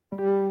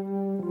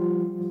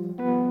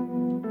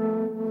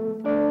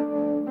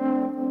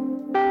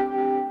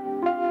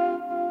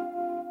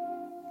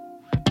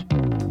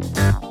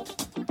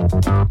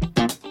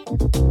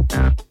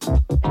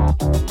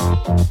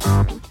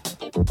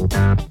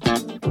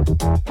Hey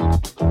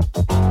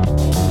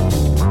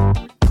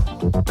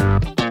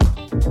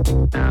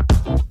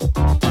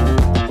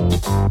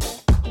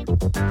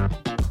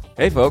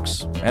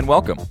folks, and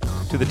welcome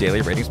to the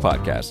Daily Ratings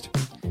Podcast.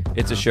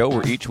 It's a show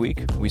where each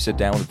week we sit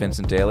down with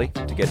Vincent Daly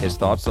to get his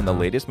thoughts on the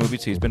latest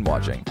movies he's been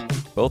watching,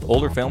 both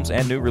older films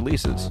and new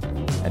releases.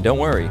 And don't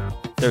worry,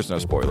 there's no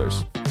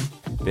spoilers.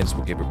 Vince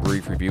will give a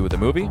brief review of the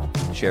movie,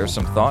 share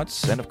some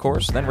thoughts, and of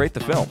course, then rate the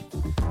film.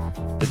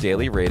 The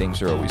daily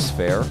ratings are always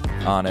fair,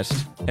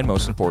 honest, and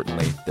most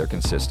importantly, they're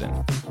consistent.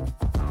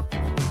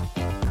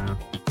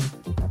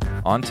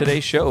 On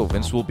today's show,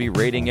 Vince will be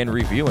rating and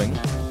reviewing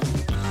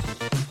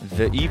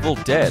The Evil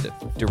Dead,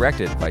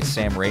 directed by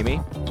Sam Raimi,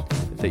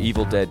 The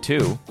Evil Dead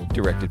 2,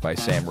 directed by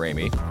Sam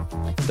Raimi,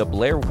 The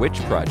Blair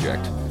Witch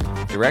Project,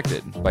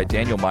 directed by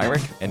Daniel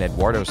Myrick and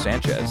Eduardo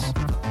Sanchez,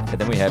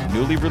 and then we have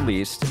newly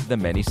released The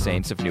Many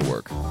Saints of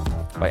Newark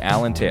by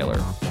Alan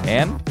Taylor,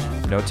 and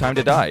No Time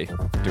to Die,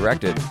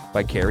 directed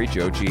by Cary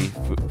Joji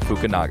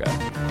Fukunaga.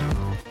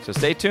 So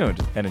stay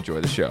tuned and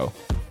enjoy the show.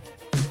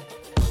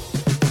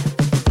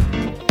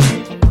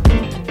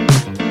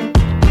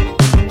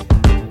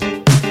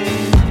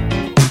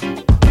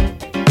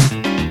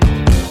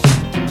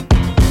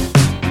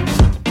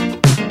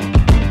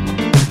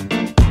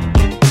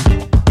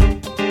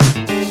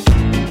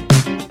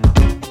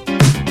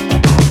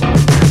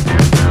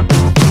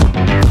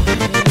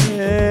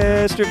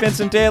 Mr.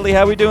 Vincent Daly,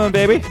 how we doing,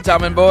 baby?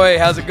 Tom and Boy,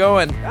 how's it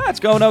going? It's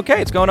going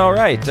okay. It's going all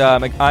right.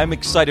 I'm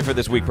excited for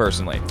this week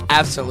personally.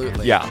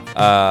 Absolutely. Yeah.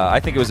 I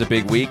think it was a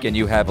big week, and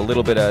you have a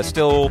little bit of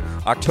still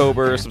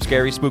October, some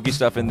scary, spooky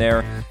stuff in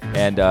there,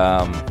 and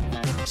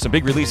some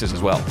big releases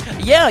as well.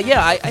 Yeah.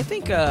 I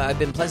think I've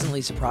been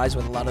pleasantly surprised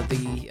with a lot of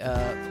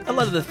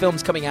the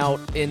films coming out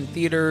in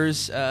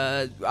theaters.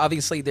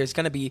 Obviously, there's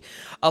going to be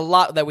a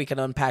lot that we can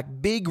unpack.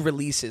 Big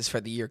releases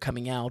for the year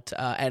coming out,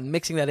 and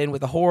mixing that in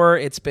with the horror,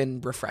 it's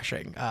been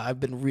refreshing. I've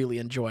been really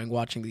enjoying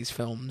watching these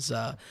films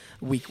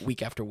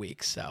week after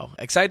week. So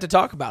excited to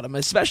talk about them,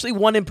 especially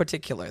one in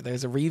particular.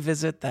 There's a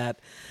revisit that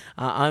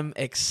I'm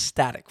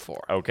ecstatic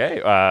for.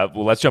 Okay.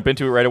 Well, let's jump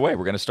into it right away.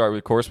 We're going to start,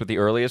 of course, with the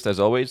earliest, as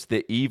always,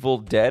 The Evil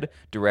Dead,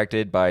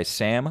 directed by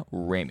Sam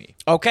Raimi.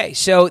 Okay,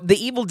 so The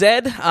Evil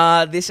Dead,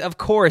 this, of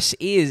course,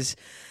 is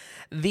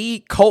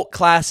the cult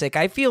classic.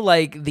 I feel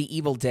like The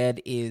Evil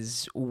Dead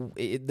is,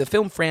 the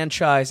film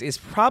franchise is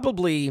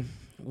probably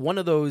one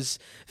of those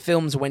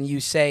films when you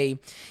say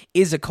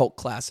is a cult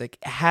classic,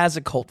 has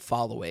a cult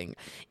following,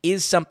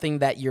 is something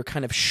that you're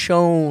kind of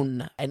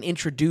shown and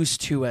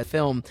introduced to a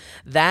film,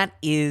 that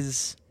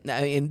is...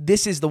 And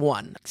this is the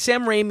one.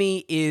 Sam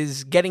Raimi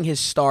is getting his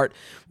start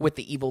with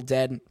The Evil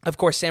Dead. Of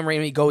course, Sam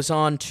Raimi goes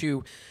on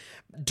to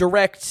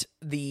direct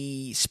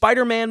the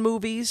Spider-Man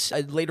movies.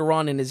 Later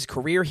on in his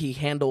career, he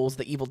handles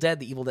The Evil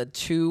Dead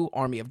 2,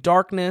 Army of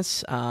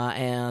Darkness,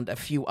 and a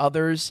few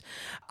others.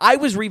 I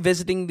was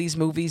revisiting these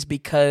movies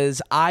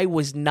because I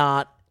was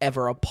not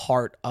ever a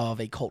part of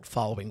a cult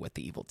following with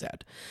The Evil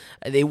Dead.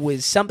 It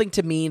was something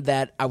to me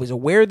that I was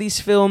aware of these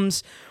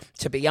films,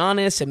 to be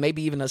honest, and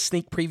maybe even a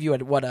sneak preview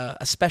at what a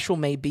special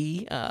may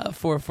be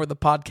for the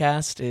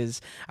podcast is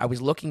I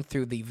was looking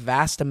through the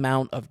vast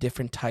amount of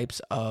different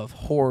types of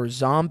horror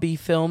zombie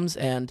films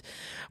and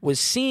was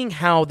seeing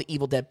how The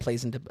Evil Dead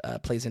plays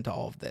into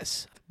all of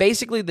this.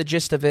 Basically, the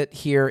gist of it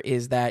here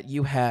is that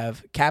you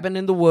have Cabin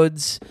in the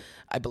Woods.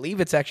 I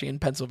believe it's actually in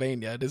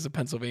Pennsylvania. It is a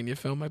Pennsylvania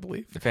film, I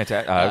believe.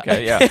 Fantastic.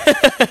 Okay, yeah.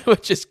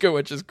 which is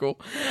cool.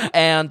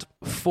 And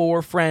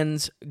four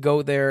friends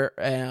go there,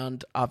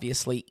 and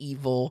obviously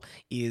evil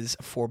is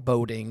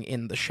foreboding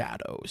in the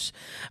shadows.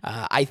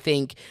 I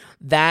think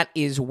that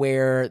is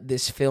where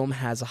this film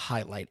has a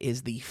highlight,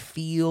 is the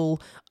feel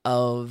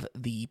of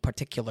the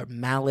particular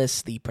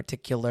malice, the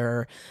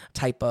particular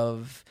type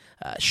of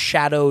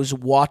shadows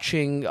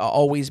watching,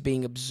 always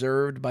being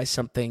observed by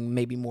something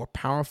maybe more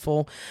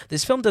powerful.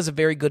 This film does a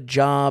very good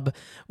job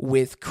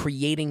with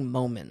creating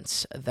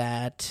moments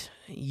that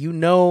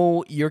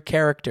your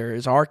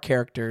characters, our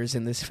characters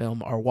in this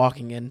film, are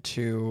walking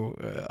into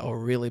a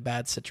really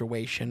bad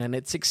situation, and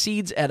it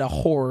succeeds at a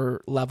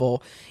horror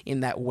level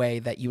in that way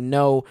that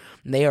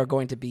they are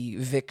going to be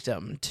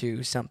victim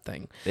to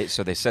something.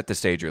 So they set the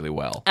stage really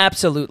well.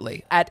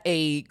 Absolutely. At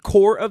a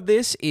core of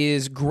this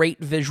is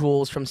great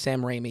visuals from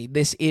Sam Raimi.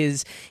 This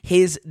is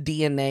his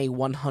DNA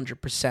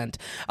 100%.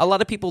 A lot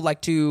of people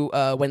like to,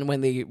 when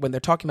they're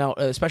talking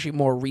about, especially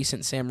more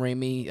recent Sam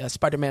Raimi,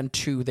 Spider-Man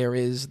 2, there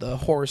is the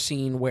horror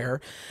scene where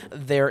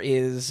there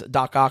is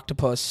Doc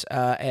Octopus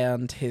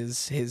and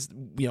his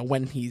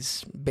when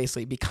he's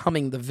basically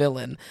becoming the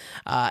villain,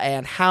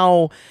 and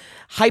how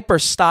hyper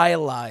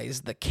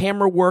stylized the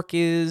camera work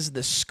is,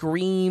 the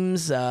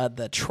screams,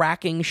 the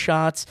tracking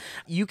shots.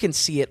 You can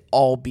see it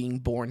all being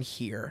born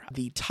here.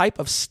 The type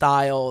of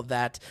style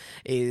that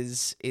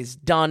is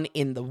done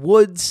in the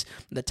woods,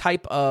 the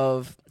type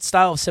of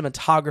style of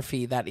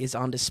cinematography that is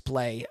on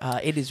display,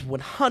 it is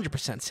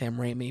 100% Sam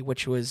Raimi,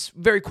 which was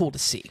very cool to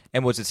see.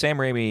 And was it Sam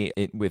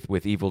Raimi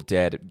with Evil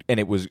Dead, and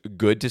it was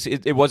good to see?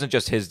 It wasn't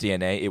just his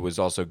DNA, it was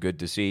also good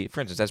to see.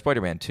 For instance, that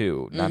Spider-Man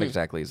 2, not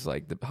exactly is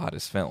like the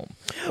hottest film,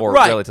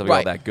 or relatively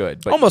all that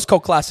good. But almost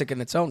cult classic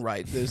in its own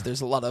right.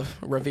 There's a lot of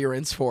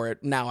reverence for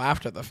it now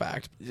after the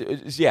fact.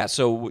 Yeah,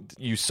 so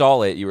you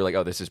saw it, you were like,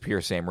 oh, this is pure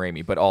Sam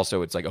Raimi, but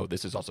also it's like, oh,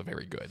 this is also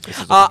very good. This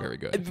is also very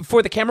good.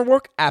 For the camera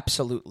work,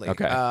 absolutely.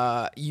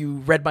 Okay. You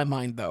read my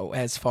mind, though,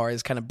 as far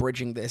as kind of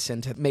bridging this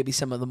into maybe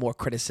some of the more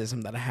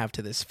criticism that I have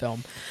to this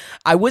film.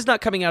 I was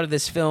not coming out of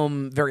this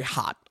film very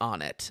hot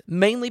on it,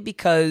 mainly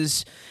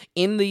because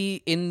in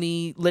the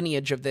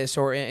lineage of this,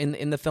 or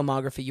in the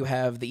filmography, you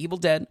have The Evil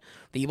Dead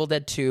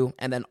 2,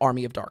 and then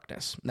Army of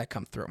Darkness that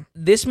come through.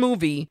 This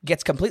movie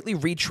gets completely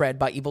retread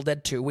by Evil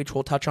Dead 2, which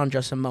we'll touch on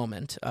just a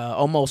moment,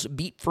 almost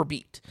beat for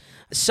beat.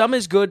 Some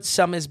is good,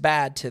 some is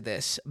bad to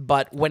this,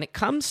 but when it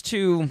comes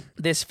to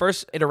this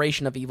first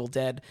iteration of Evil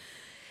Dead,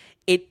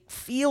 it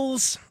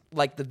feels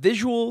like the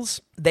visuals,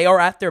 they are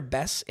at their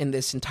best in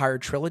this entire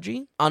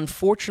trilogy.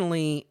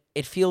 Unfortunately,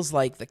 it feels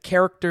like the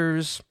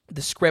characters,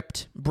 the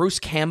script, Bruce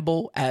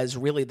Campbell as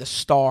really the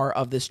star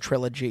of this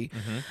trilogy,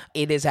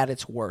 it is at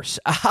its worst.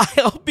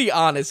 I'll be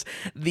honest,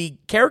 the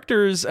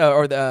characters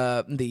or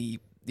the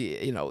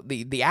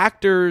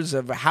actors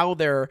of how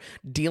they're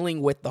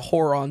dealing with the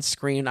horror on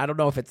screen. I don't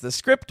know if it's the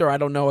script, or I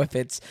don't know if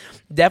it's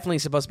definitely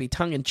supposed to be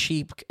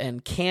tongue-in-cheek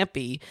and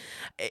campy.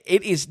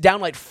 It is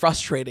downright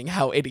frustrating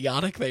how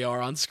idiotic they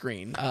are on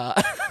screen.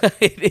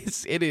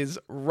 It is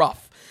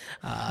rough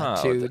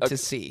to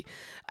see.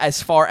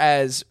 As far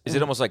as... Is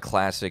it almost like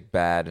classic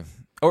bad...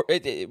 Or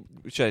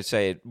should I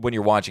say, when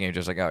you're watching it, you're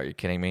just like, oh, are you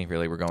kidding me?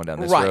 Really? We're going down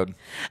this road?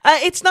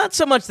 It's not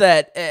so much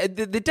that... it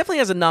definitely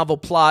has a novel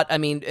plot. I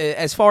mean,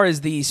 as far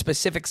as the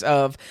specifics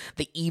of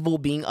the evil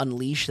being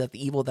unleashed, that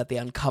the evil that they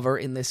uncover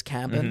in this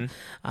cabin,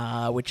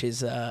 which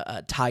is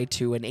tied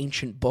to an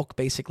ancient book,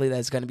 basically, that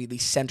is going to be the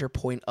center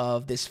point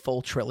of this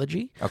full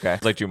trilogy. Okay.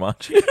 Like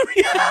Jumanji?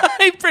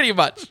 Yeah, pretty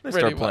much.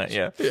 Start playing,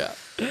 yeah.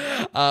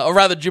 Or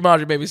rather,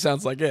 Jumanji maybe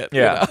sounds like it.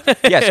 Yeah. You know?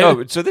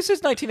 Yeah, so this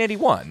is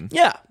 1981.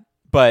 Yeah.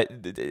 But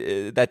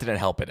that didn't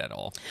help it at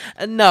all.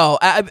 No,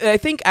 I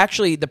think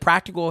actually the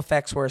practical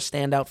effects were a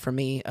standout for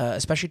me,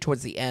 especially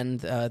towards the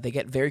end. They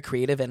get very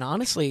creative, and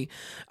honestly,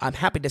 I'm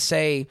happy to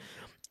say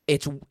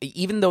it's,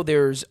 even though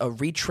there's a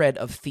retread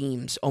of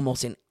themes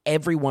almost in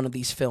every one of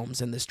these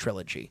films in this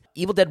trilogy,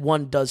 Evil Dead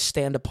 1 does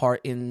stand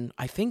apart in,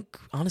 I think,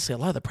 honestly, a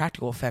lot of the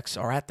practical effects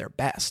are at their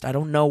best. I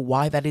don't know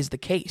why that is the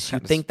case.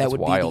 You'd think that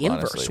would wild, be the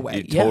inverse honestly. way.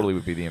 It totally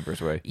would be the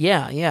inverse way.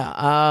 Yeah.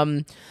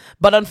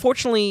 But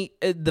unfortunately,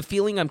 the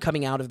feeling I'm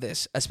coming out of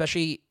this,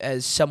 especially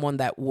as someone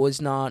that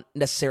was not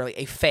necessarily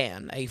a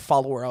fan, a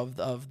follower of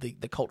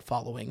the cult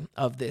following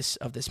of this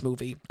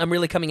movie, I'm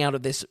really coming out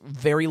of this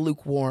very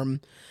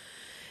lukewarm.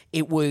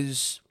 It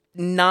was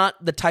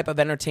not the type of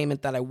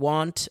entertainment that I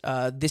want.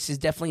 This is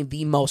definitely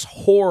the most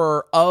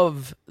horror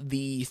of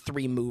the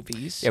three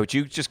movies. Yeah, would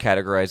you just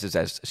categorize this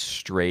as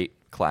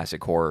straight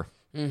classic horror?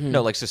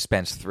 No, like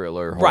suspense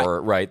thriller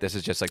horror, right? This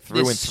is just like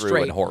through and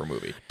through a horror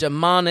movie.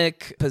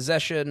 Demonic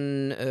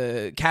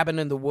possession, cabin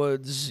in the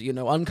woods,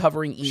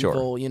 uncovering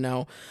evil,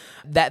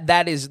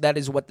 that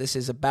is what this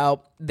is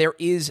about. There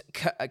is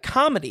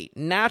comedy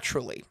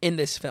naturally in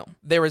this film.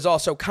 There is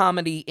also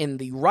comedy in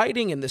the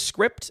writing, in the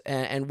script,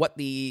 and what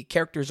the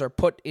characters are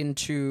put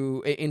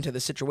into the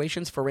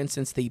situations. For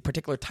instance, the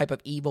particular type of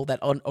evil that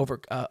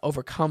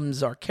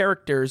overcomes our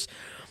characters.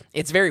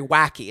 It's very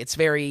wacky. It's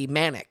very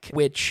manic,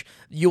 which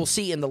you'll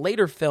see in the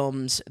later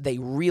films. They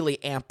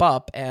really amp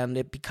up, and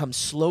it becomes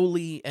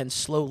slowly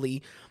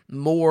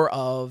more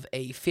of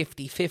a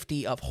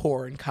 50-50 of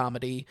horror and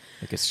comedy.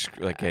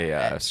 Like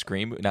a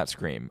Scream, not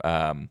Scream.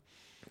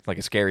 Like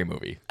a scary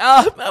movie.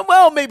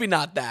 Well, maybe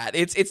not that.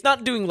 It's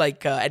not doing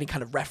like any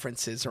kind of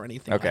references or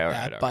anything like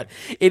that. But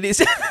it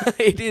is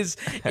it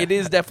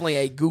is definitely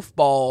a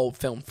goofball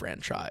film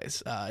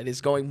franchise. It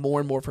is going more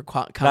and more for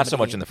comedy. Not so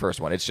much in the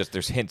first one. It's just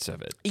there's hints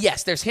of it.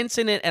 Yes, there's hints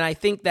in it, and I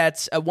think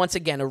that's once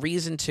again a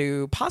reason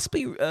to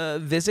possibly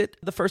visit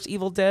the first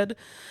Evil Dead.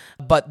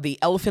 But the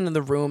elephant in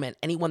the room, and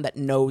anyone that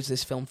knows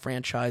this film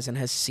franchise and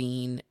has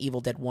seen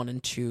Evil Dead 1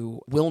 and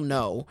 2 will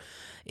know,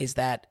 is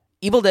that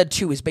Evil Dead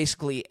 2 is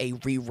basically a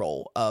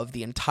re-roll of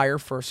the entire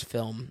first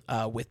film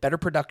with better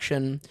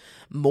production,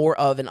 more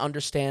of an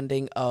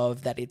understanding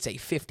of that it's a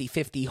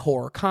 50-50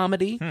 horror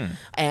comedy,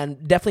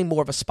 and definitely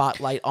more of a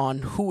spotlight on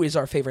who is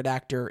our favorite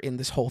actor in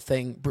this whole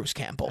thing, Bruce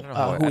Campbell,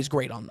 who is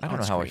great on screen. I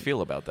don't know how I feel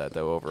about that,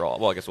 though, overall.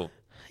 Well, I guess we'll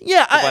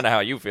find out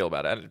how you feel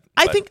about it.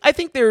 I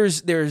think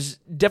there's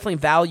definitely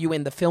value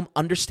in the film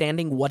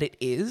understanding what it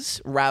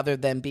is rather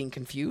than being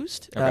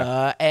confused.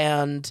 Okay.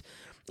 And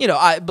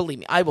believe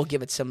me, I will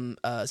give it some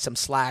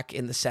slack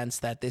in the sense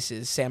that this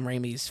is Sam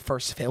Raimi's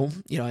first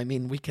film. I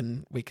mean, we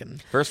can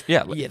first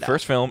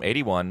film,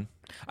 81.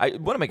 I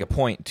want to make a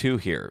point too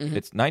here.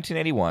 It's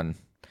 1981.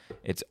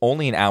 It's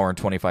only an hour and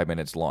 25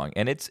 minutes long,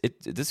 and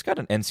this got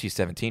an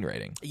NC-17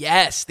 rating.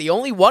 Yes, the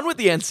only one with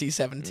the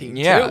NC-17.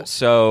 Yeah, too.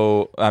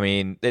 so I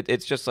mean,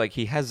 it's just like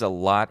he has a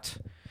lot.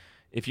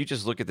 If you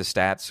just look at the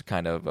stats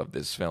kind of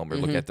this film, or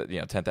look at the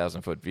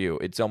 10,000-foot view,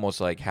 it's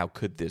almost like, how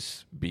could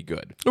this be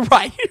good?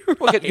 Right.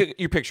 Well,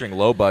 you're picturing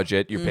low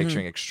budget, you're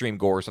picturing extreme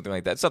gore, or something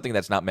like that. Something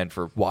that's not meant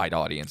for wide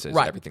audiences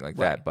and everything like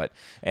that. But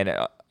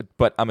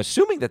I'm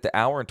assuming that the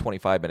hour and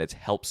 25 minutes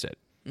helps it.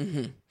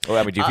 Well,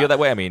 I mean, do you feel that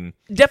way? I mean,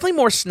 definitely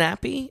more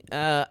snappy.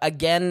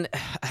 Again,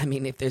 I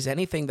mean, if there's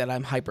anything that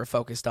I'm hyper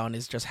focused on,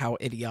 is just how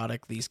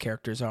idiotic these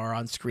characters are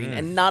on screen,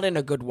 and not in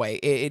a good way.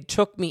 It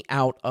took me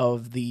out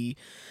of the.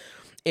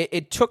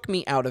 It took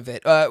me out of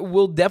it.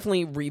 We'll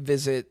definitely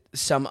revisit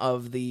some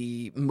of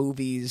the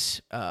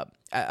movies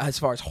as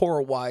far as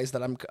horror-wise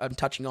that I'm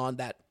touching on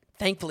that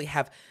thankfully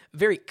have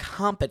very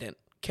competent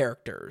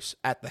characters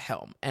at the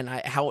helm, and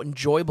how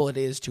enjoyable it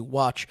is to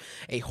watch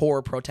a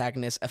horror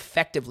protagonist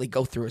effectively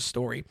go through a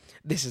story.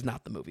 This is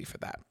not the movie for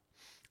that.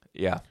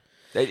 Yeah.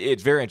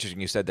 It's very interesting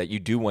you said that. You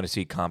do want to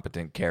see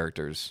competent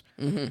characters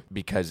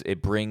because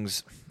it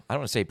brings... I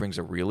don't want to say it brings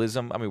a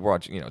realism. I mean, we're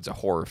watching, it's a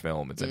horror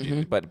film,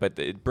 but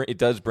it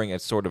does bring a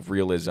sort of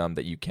realism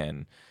that you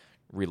can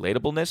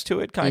relatableness to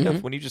it, kind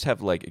of. When you just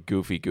have like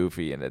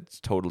goofy, and it's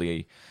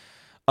totally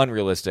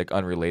unrealistic,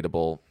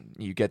 unrelatable,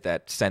 you get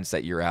that sense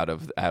that you're out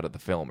of the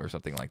film or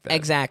something like that.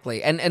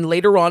 Exactly, and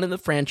later on in the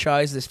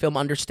franchise, this film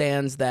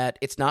understands that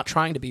it's not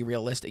trying to be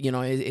realistic.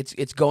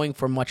 It's going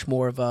for much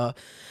more of a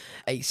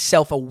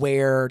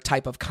self-aware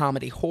type of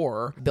comedy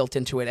horror built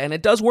into it, and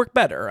it does work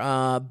better.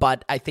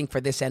 But I think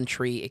for this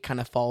entry, it kind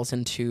of falls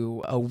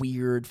into a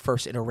weird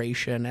first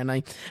iteration, and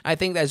I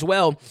think as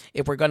well,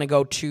 if we're going to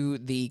go to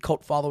the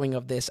cult following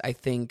of this, I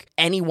think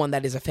anyone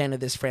that is a fan of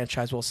this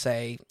franchise will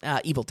say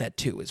Evil Dead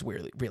 2 is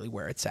really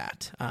where it's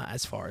at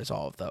as far as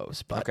all of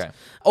those. But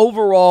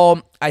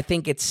overall, I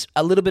think it's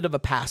a little bit of a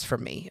pass for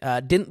me.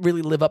 Didn't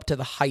really live up to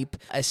the hype,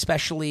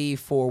 especially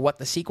for what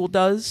the sequel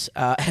does,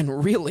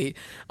 and really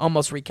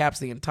almost recaps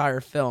the entire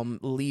film,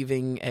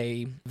 leaving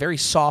a very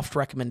soft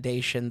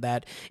recommendation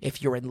that if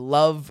you're in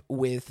love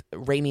with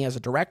Raimi as a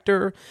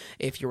director,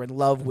 if you're in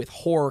love with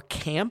horror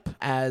camp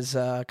as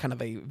kind of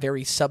a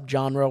very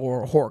subgenre,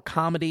 or horror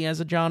comedy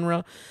as a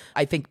genre,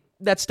 I think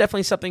that's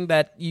definitely something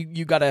that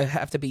you gotta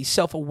have to be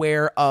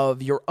self-aware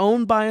of your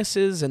own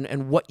biases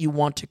and what you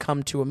want to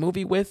come to a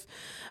movie with,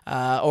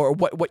 or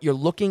what you're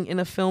looking in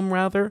a film,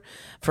 rather.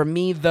 For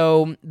me,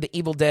 though, The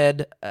Evil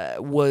Dead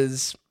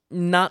was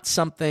not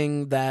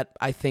something that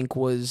I think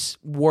was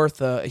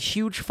worth a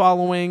huge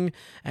following,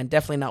 and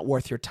definitely not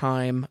worth your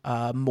time,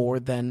 more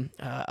than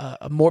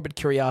a morbid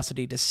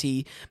curiosity to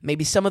see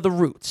maybe some of the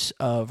roots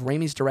of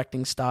Raimi's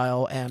directing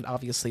style, and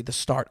obviously the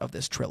start of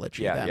this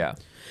trilogy. Yeah.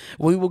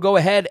 We will go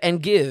ahead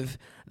and give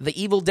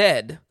The Evil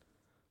Dead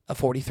a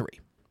 43.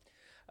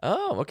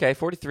 Oh, okay,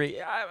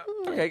 43.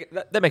 Okay,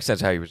 that makes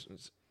sense how you were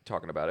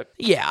talking about it.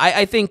 Yeah,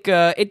 I think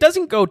it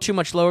doesn't go too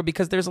much lower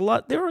because there's a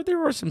lot. There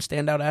are some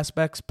standout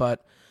aspects,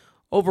 but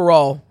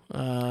overall,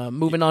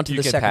 moving on to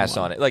the second one. You can pass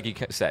on it. Like you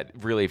said,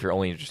 really, if you're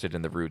only interested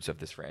in the roots of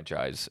this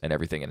franchise and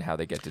everything and how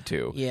they get to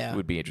 2, you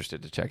would be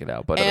interested to check it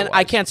out. But and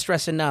I can't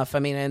stress enough, I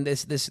mean, and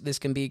this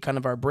can be kind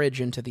of our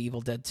bridge into The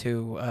Evil Dead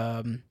 2.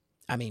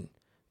 I mean,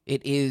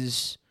 it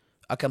is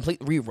a complete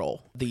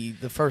re-roll. The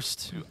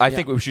first... I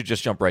think we should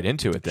just jump right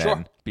into it then.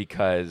 Sure.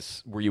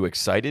 Because were you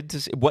excited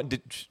to see... What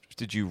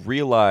did you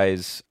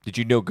realize... Did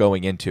you know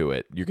going into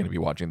it you're going to be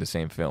watching the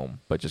same film,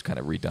 but just kind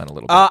of redone a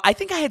little bit? I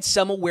think I had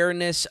some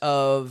awareness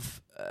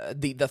of...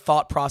 The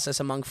thought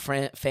process among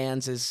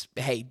fans is,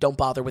 hey, don't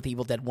bother with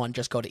Evil Dead 1,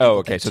 just go to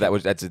Evil Dead 2. So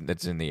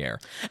that's in the air.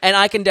 And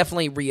I can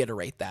definitely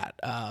reiterate that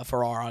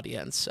for our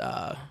audience.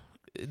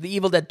 The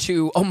Evil Dead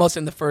 2, almost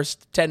in the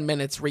first 10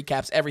 minutes,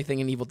 recaps everything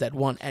in Evil Dead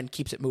 1 and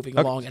keeps it moving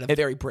along at a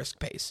very brisk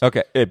pace.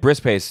 Okay,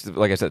 brisk pace,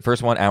 like I said,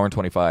 first one, hour and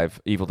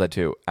 25, Evil Dead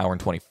 2, hour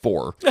and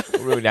 24.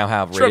 We now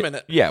have... Trimming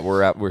it. Yeah,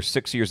 we're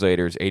 6 years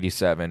later, it's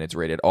 87, it's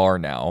rated R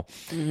now,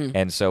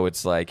 and so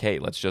it's like, hey,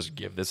 let's just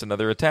give this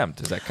another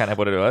attempt. Is that kind of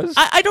what it was?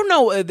 I don't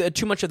know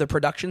too much of the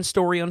production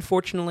story,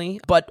 unfortunately,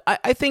 but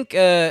I think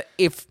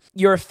if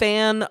you're a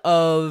fan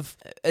of,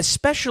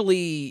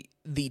 especially...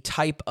 the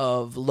type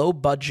of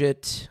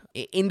low-budget,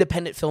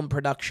 independent film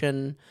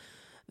production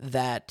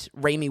that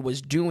Raimi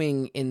was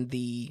doing in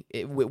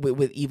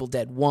with Evil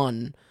Dead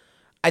 1,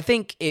 I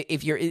think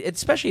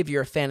especially if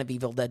you're a fan of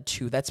Evil Dead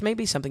 2, that's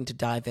maybe something to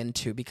dive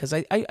into, because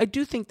I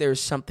do think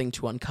there's something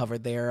to uncover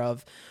there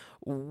of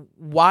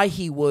why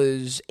he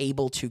was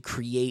able to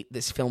create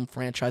this film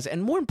franchise,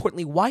 and more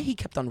importantly, why he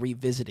kept on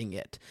revisiting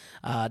it,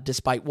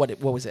 despite what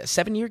was it, a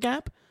 7-year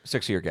gap?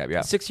 6-year gap,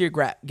 yeah. 6-year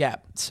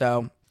gap,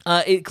 so...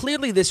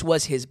 clearly, this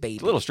was his baby.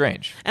 It's a little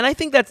strange, and I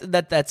think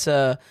that's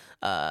a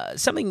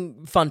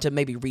something fun to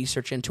maybe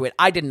research into it.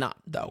 I did not,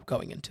 though,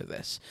 going into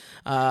this.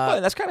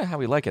 Well, that's kind of how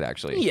we like it,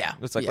 actually. Yeah.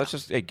 It's like, let's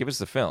just give us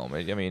the film.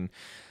 I mean...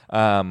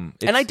 and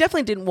I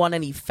definitely didn't want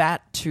any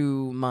fat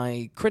to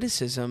my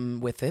criticism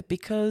with it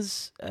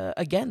because,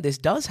 again, this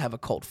does have a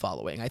cult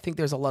following. I think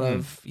there's a lot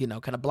of,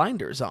 kind of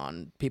blinders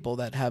on people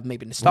that have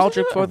maybe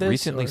nostalgia for this.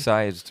 Recently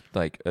sized,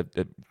 like, a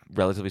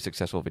relatively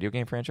successful video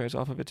game franchise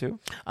off of it, too?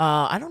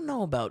 I don't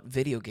know about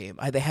video game.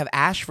 They have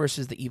Ash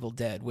versus the Evil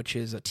Dead, which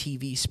is a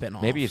TV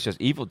spinoff. Maybe it's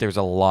just Evil. There's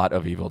a lot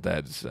of Evil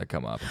Deads that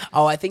come up.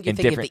 Oh, I think you're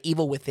thinking of the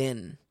Evil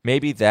Within.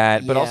 Maybe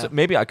that, but also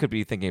maybe I could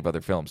be thinking of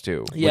other films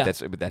too.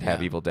 That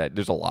have Evil Dead.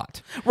 There's a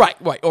lot. Right,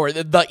 or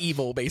the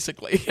evil,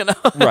 basically.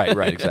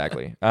 Right,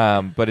 exactly.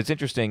 But it's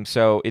interesting.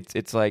 So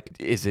it's like,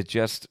 is it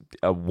just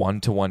a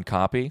 1-to-1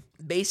 copy?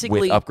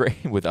 Basically,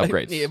 with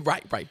upgrades.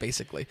 Right.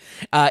 Basically,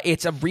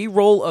 it's a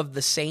re-roll of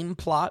the same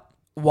plot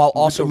while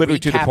also literally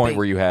recapping. To the point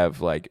where you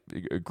have like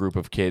a group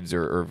of kids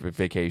or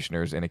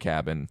vacationers in a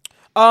cabin.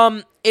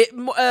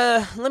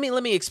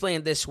 Let me explain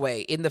it this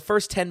way. In the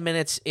first 10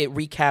 minutes, it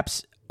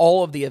recaps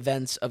all of the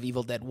events of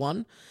Evil Dead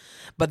 1,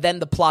 but then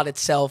the plot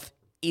itself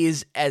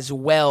is as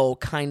well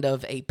kind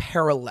of a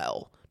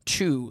parallel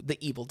to the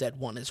Evil Dead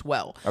 1 as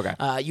well. Okay.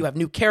 You have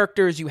new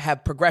characters, you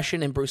have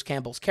progression in Bruce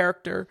Campbell's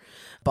character,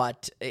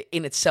 but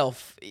in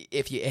itself,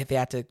 if you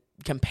had to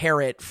compare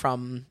it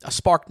from a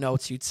Spark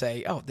Notes, you'd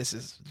say, oh, this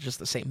is just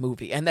the same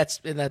movie. And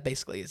that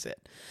basically is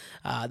it.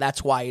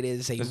 That's why it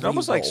is a It's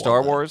almost like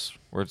Star Wars,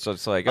 where it's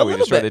like, we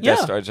destroyed the Death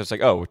Star. It's just like,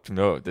 oh,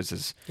 no, this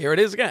is... Here it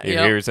is again.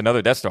 Here's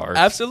another Death Star.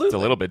 Absolutely. It's a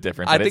little bit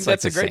different, I but think it's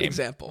like that's a great same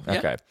example. Okay.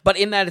 Yeah. But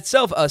in that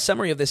itself, a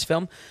summary of this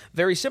film,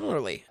 very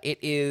similarly. It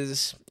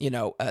is,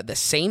 the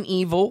same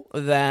evil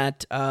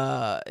that,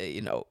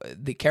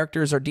 the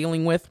characters are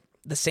dealing with,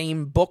 the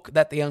same book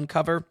that they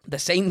uncover, the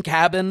same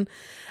cabin.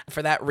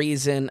 For that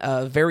reason,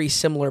 a very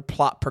similar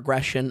plot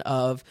progression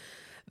of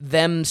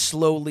them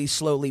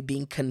slowly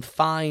being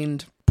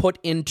confined, put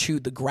into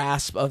the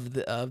grasp of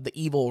the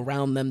evil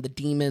around them, the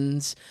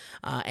demons,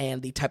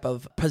 and the type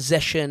of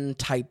possession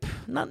type,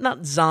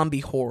 not zombie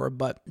horror,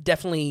 but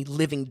definitely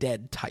Living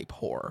Dead type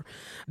horror.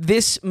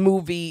 This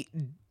movie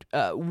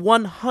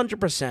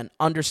 100%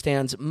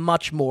 understands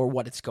much more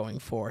what it's going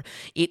for.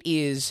 It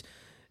is...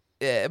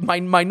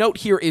 my note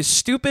here is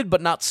stupid,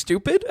 but not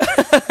stupid.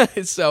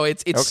 So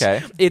it's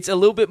okay. It's a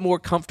little bit more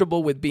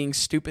comfortable with being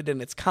stupid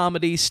in its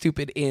comedy,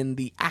 stupid in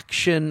the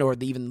action or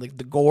even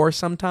the gore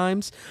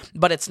sometimes,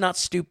 but it's not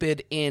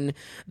stupid in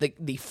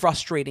the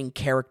frustrating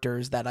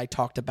characters that I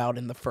talked about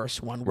in the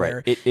first one,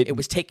 where it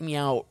was taking me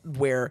out,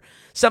 where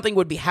something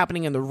would be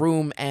happening in the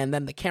room and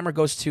then the camera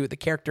goes to the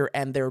character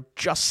and they're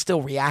just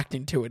still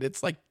reacting to it.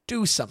 It's like,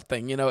 do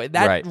something,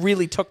 that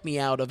really took me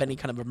out of any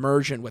kind of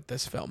immersion with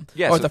this film.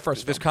 Yeah, or so the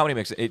first this film. comedy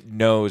mix,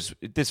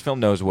 this film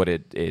knows what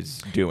it is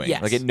doing.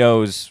 Yes. Like, it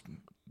knows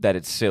that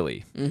it's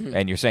silly. Mm-hmm.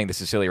 And you're saying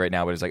this is silly right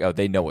now, but it's like, oh,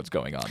 they know what's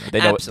going on.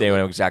 They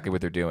know exactly what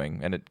they're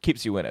doing, and it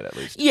keeps you in it at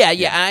least. Yeah.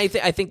 I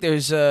think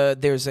there's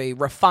a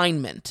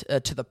refinement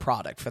to the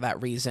product for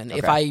that reason.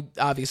 Okay.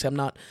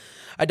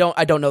 I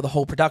don't know the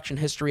whole production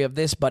history of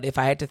this, but if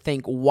I had to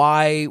think,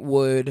 why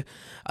would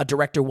a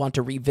director want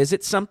to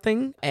revisit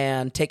something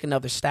and take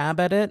another stab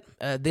at it?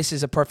 This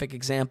is a perfect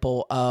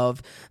example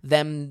of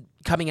them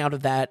coming out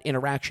of that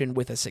interaction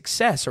with a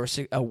success or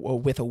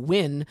with a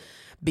win,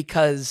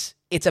 because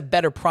it's a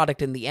better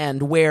product in the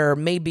end, where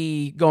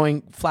maybe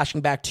flashing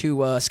back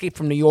to Escape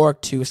from New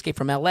York to Escape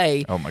from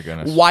L.A. Oh my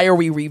goodness. Why are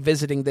we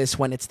revisiting this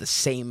when it's the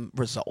same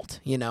result?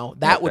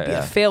 That would be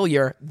a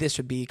failure. This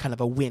would be kind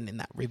of a win in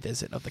that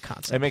revisit of the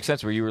concept. It makes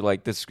sense where you were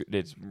like, this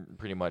it's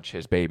pretty much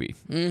his baby.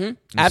 Mm-hmm.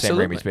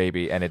 Absolutely. Sam Raimi's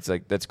baby. And it's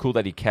like, that's cool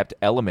that he kept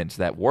elements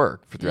that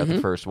work throughout the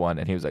first one.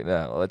 And he was like,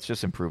 no, let's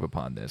just improve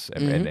upon this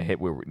and hit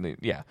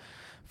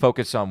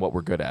focus on what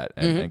we're good at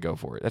and go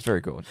for it. That's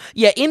very cool.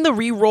 Yeah, in the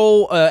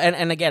re-roll,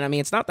 and again, I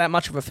mean, it's not that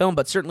much of a film,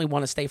 but certainly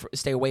want to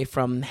stay away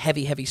from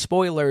heavy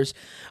spoilers.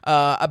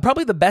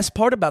 Probably the best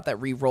part about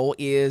that re-roll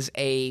is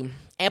a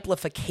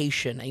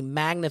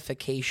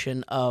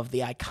magnification of the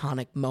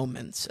iconic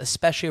moments,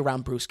 especially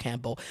around Bruce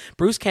Campbell.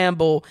 Bruce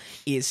Campbell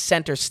is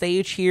center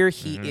stage here.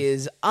 He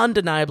is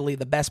undeniably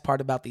the best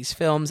part about these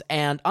films,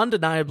 and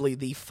undeniably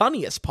the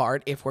funniest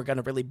part if we're going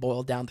to really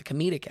boil down the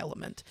comedic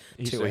element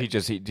to it.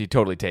 He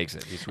totally takes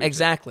it.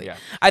 Exactly. Yeah.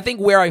 I think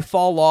where I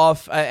fall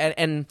off,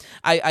 and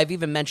I've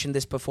even mentioned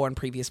this before in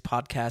previous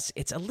podcasts,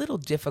 it's a little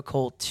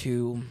difficult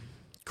to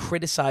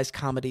criticize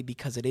comedy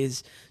because it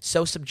is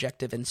so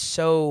subjective and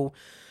so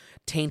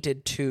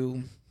tainted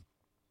to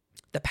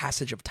the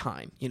passage of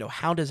time.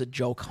 How does a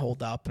joke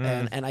hold up?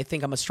 And I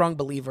think I'm a strong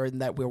believer in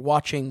that we're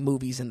watching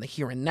movies in the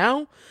here and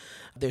now.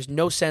 There's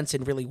no sense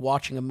in really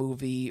watching a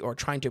movie or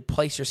trying to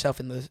place yourself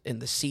in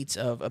the seats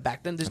of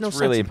back then. There's no sense.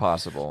 It's really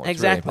impossible.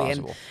 Exactly. Really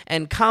impossible.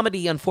 And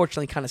comedy,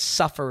 unfortunately, kind of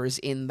suffers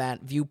in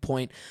that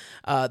viewpoint.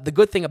 The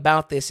good thing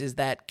about this is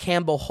that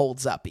Campbell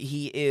holds up.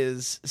 He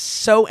is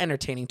so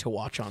entertaining to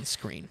watch on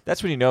screen.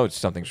 That's when you know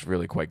something's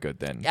really quite good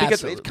then.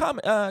 Absolutely.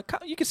 Because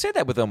you can say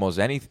that with almost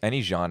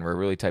any genre,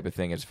 really type of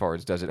thing, as far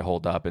as does it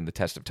hold up in the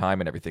test of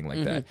time and everything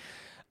like that.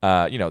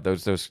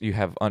 those you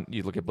have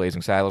you look at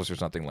Blazing Saddles or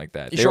something like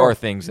that. There Sure. are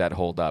things that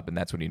hold up, and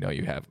that's when you know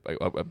you have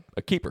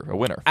a keeper, a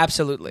winner.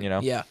 Absolutely.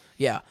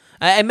 Yeah.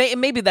 And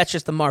maybe that's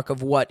just the mark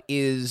of what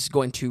is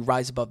going to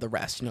rise above the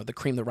rest. The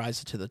cream that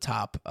rises to the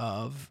top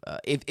of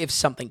if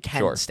something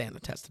can stand the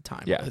test of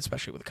time,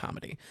 especially with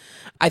comedy.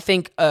 I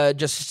think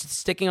just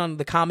sticking on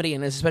the comedy,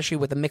 and especially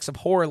with a mix of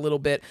horror a little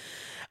bit,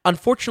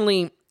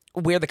 unfortunately,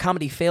 where the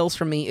comedy fails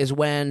for me is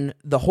when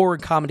the horror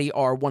and comedy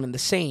are one and the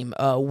same.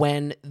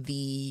 When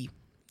the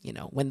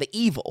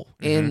evil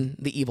in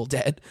The Evil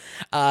Dead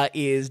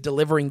is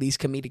delivering these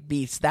comedic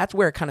beats, that's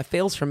where it kind of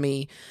fails for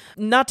me.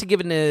 Not to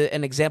give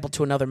an example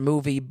to another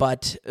movie,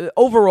 but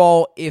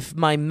overall, if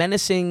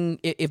the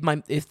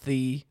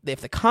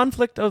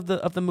conflict of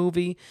the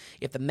movie,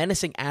 if the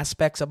menacing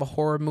aspects of a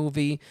horror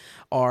movie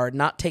are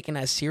not taken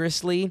as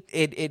seriously,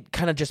 it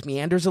kind of just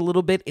meanders a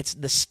little bit. It's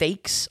the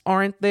stakes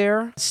aren't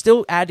there.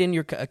 Still add in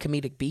your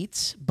comedic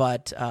beats,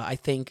 but I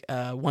think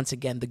once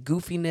again the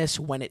goofiness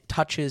when it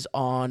touches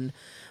on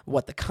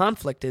what the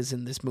conflict is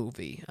in this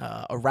movie,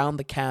 around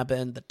the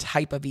cabin, the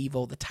type of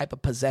evil, the type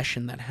of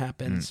possession that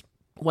happens.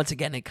 Once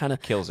again, it kind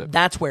of kills it.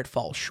 That's where it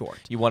falls short.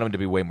 You want them to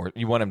be way more.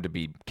 You want them to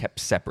be kept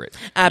separate.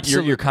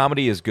 Absolutely. Your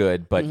comedy is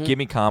good, but give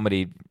me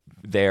comedy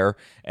there,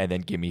 and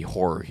then give me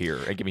horror here,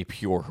 and give me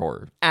pure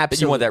horror.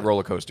 Absolutely. You want that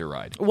roller coaster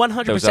ride.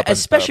 100%,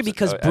 especially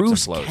because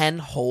Bruce can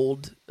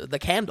hold the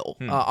candle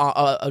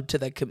to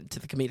the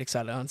comedic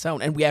side on its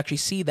own, and we actually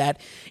see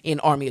that in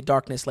Army of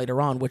Darkness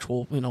later on, which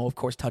we'll of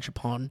course touch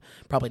upon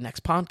probably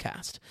next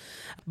podcast.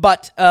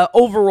 But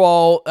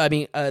overall, I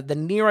mean, the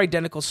near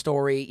identical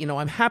story.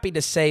 I'm happy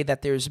to say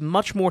that there's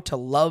much more to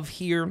love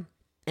here,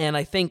 and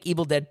I think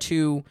Evil Dead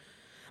 2.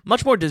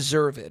 Much more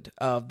deserved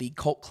of the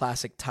cult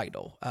classic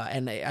title.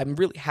 And I'm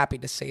really happy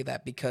to say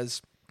that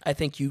because I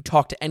think you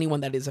talk to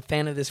anyone that is a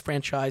fan of this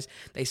franchise,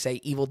 they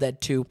say Evil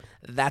Dead 2,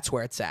 that's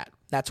where it's at.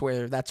 That's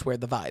where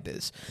the vibe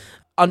is.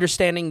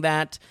 Understanding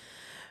that,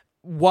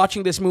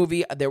 watching this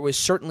movie, there was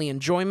certainly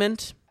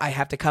enjoyment. I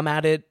have to come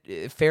at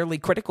it fairly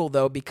critical,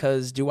 though,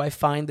 because do I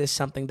find this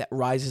something that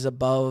rises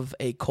above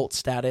a cult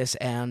status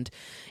and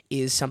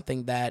is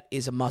something that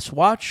is a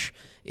must-watch?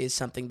 Is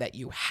something that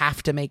you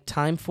have to make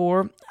time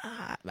for?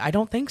 I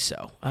don't think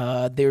so.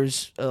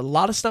 There's a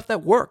lot of stuff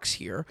that works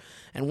here.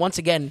 And once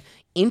again,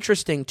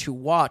 interesting to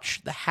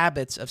watch the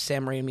habits of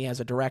Sam Raimi as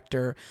a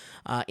director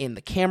in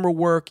the camera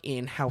work,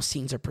 in how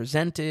scenes are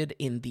presented,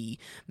 in the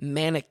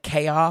manic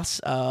chaos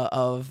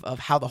of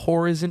how the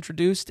horror is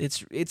introduced.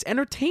 It's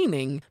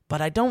entertaining,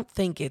 but I don't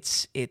think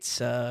it's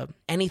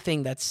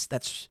anything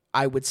that's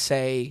I would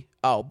say,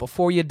 oh,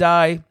 before you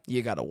die,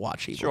 you got to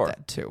watch Evil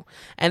Dead 2.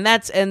 And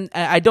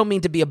I don't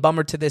mean to be a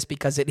bummer to this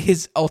because it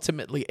is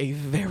ultimately a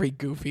very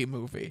goofy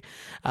movie.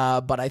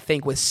 But I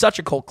think with such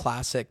a cult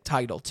classic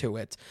title to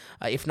it,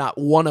 if not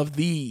one of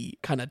the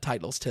kind of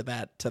titles to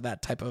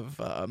that type of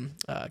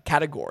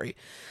category,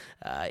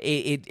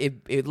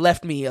 it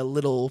left me a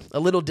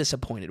little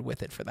disappointed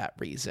with it for that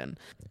reason.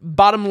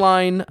 Bottom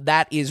line,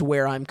 that is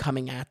where I'm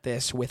coming at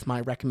this with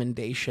my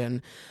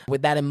recommendation.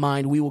 With that in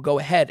mind, we will go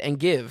ahead and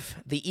give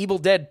The Evil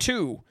Dead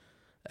 2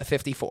 a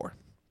 54.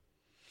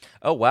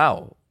 Oh,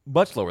 wow.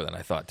 Much lower than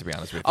I thought, to be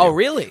honest with you. Oh,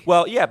 really?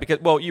 Well, yeah,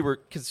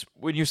 because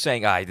when you're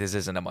saying, this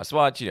isn't a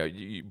must-watch,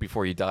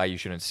 before you die, you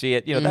shouldn't see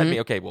it, that'd be,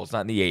 okay, well, it's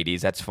not in the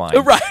 80s, that's fine.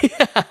 Right.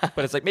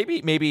 But it's like,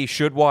 maybe you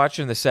should watch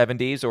in the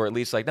 70s, or at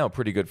least,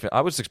 pretty good. I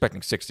was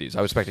expecting 60s.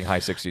 I was expecting high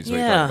 60s.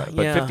 Yeah,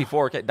 but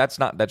 54, okay, that's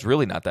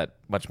really not that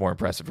much more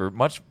impressive, or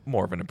much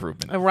more of an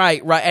improvement.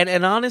 Right.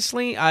 And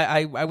honestly,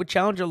 I would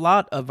challenge a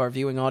lot of our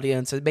viewing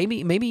audience,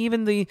 maybe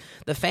even the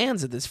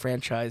fans of this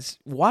franchise,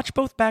 watch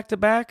both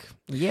back-to-back.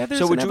 Yeah,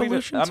 there's an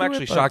evolution I'm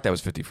actually shocked that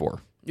was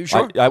 54. You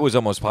sure? I was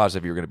almost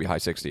positive you were going to be high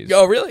 60s.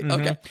 Oh, really?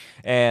 Mm-hmm. Okay.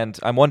 And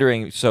I'm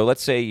wondering, so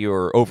let's say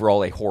you're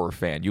overall a horror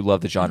fan. You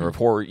love the genre of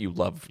horror. You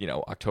love,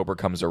 October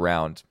comes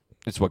around.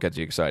 It's what gets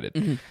you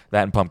excited.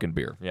 That and pumpkin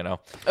beer,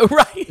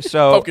 Right.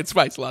 So pumpkin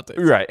spice latte.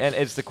 Right. And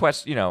it's the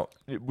question,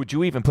 would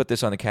you even put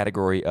this on the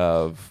category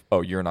of,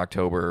 you're an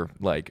October,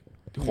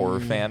 horror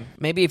fan?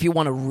 Maybe if you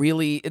want to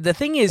really... The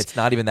thing is... It's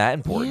not even that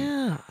important.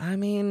 Yeah, I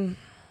mean...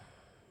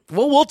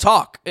 Well, we'll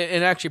talk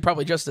in actually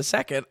probably just a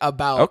second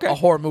about a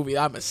horror movie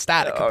I'm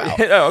ecstatic about.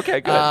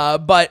 Okay,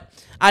 good. But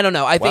I don't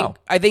know. I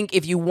think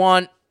if you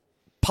want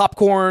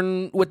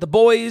popcorn with the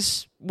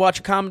boys,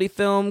 watch a comedy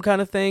film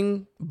kind of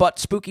thing, but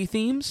spooky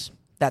themes,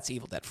 that's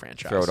Evil Dead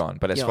franchise. Throw it on.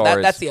 But as far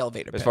as that's the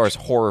elevator pitch. As far as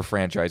horror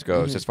franchise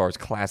goes, as far as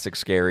classic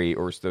scary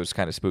or those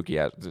kind of spooky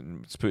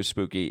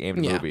aimed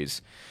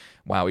movies.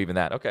 Wow, even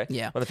that. Okay.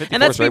 Yeah. Well, the 54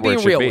 and that's is right me where being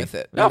it should real be. with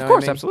it. No, of course, what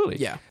I mean? Absolutely.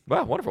 Yeah.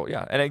 Wow, wonderful.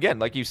 Yeah. And again,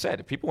 like you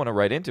said, if people want to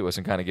write into us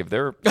and kind of give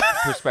their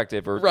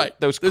perspective or right.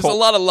 There's a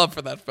lot of love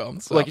for that film.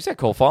 So. Like you said,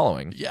 cult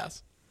following.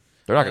 Yes.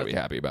 They're not going to be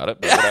happy about it,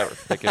 but whatever.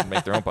 They can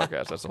make their own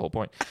podcast. That's the whole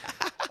point.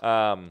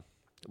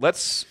 It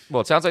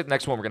sounds like the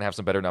next one we're going to have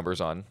some better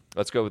numbers on.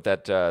 Let's go with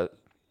that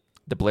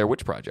The Blair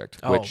Witch Project,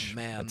 Oh, which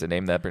man. that's a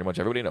name that pretty much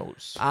everybody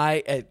knows.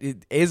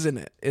 Isn't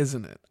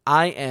it?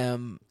 I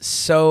am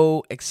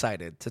so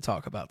excited to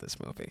talk about this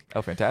movie.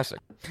 Oh, fantastic.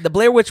 The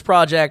Blair Witch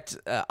Project,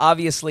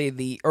 obviously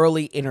the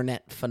early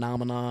internet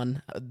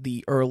phenomenon,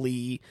 the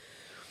early,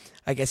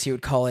 I guess you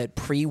would call it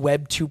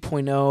pre-Web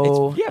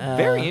 2.0. It's,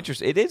 very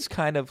interesting. It is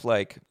kind of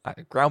like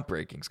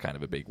groundbreaking is kind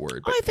of a big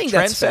word. But I think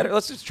that's fair.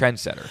 Let's just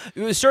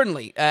trendsetter.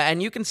 Certainly,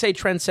 and you can say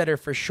trendsetter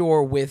for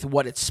sure with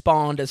what it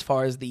spawned as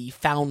far as the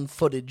found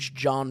footage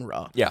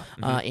genre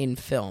in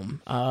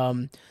film.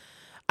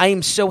 I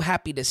am so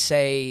happy to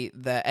say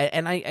that,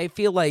 and I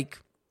feel like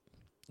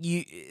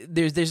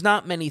there's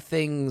not many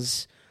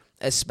things,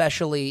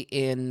 especially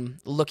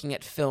in looking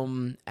at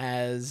film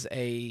as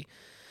a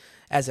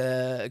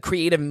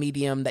creative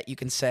medium, that you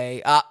can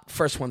say,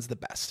 first one's the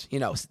best. You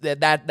know,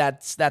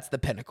 that's the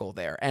pinnacle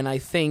there. And I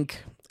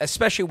think,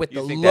 especially with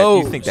the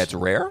lows, you think that's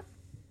rare?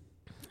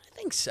 I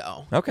think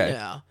so. Okay.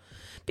 Yeah.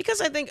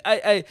 Because I think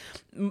I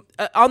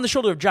on the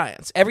shoulder of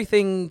giants,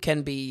 everything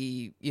can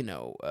be,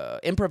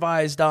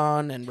 improvised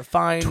on and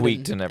refined,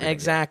 tweaked and everything.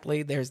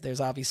 Exactly.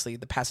 There's obviously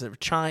the passage of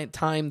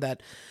time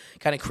that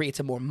kind of creates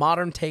a more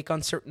modern take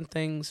on certain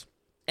things.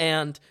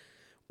 And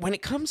when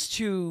it comes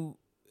to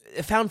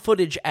found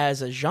footage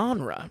as a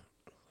genre,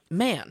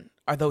 man,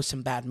 are those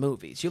some bad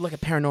movies. You look at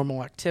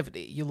Paranormal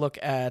Activity. You look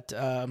at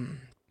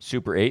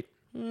Super 8?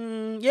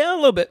 Yeah, a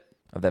little bit.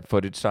 Of that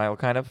footage style,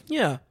 kind of?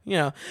 Yeah.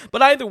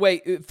 But either way,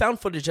 found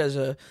footage as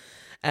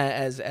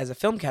a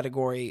film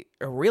category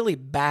are really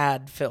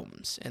bad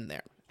films in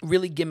there.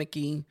 Really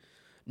gimmicky,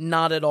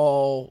 not at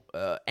all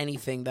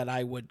anything that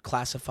I would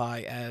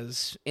classify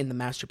as in the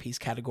masterpiece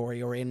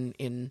category or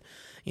in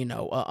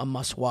a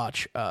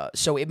must-watch.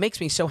 So it makes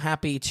me so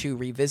happy to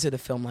revisit a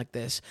film like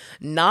this,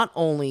 not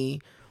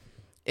only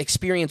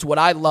experience what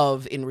I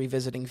love in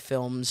revisiting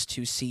films,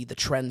 to see the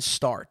trends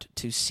start,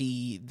 to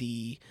see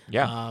the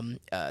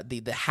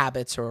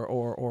habits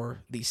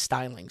or the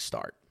styling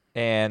start.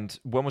 And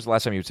when was the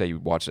last time you would say you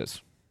watched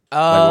this?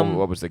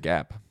 What was the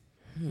gap?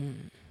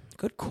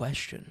 Good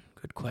question.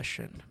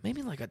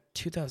 Maybe like a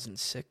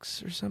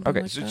 2006 or something.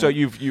 Okay, like so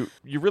you're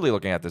really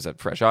looking at this at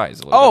fresh eyes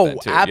a little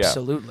bit then, too.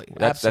 Absolutely.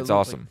 Yeah. That's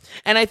awesome.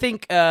 And I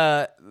think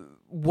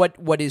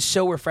what is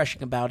so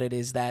refreshing about it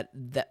is that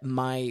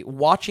my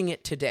watching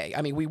it today,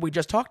 I mean, we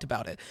just talked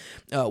about it,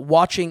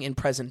 watching in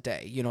present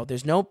day,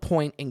 there's no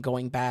point in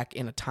going back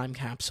in a time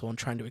capsule and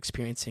trying to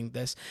experiencing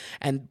this.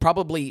 And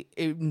probably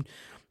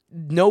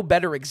no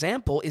better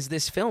example is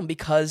this film,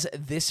 because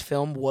this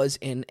film was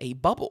in a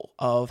bubble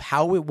of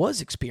how it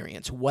was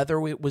experienced,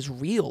 whether it was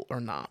real or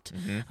not.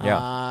 Mm-hmm.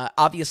 Yeah.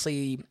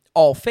 Obviously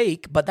all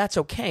fake, but that's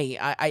okay.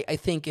 I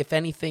think if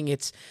anything,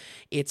 it's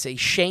a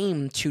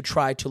shame to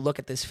try to look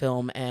at this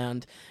film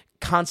and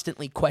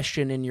constantly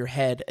question in your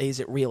head,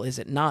 is it real, is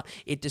it not?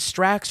 It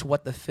distracts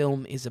what the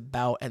film is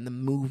about, and the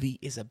movie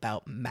is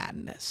about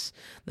madness.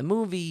 The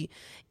movie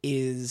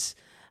is...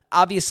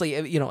 Obviously,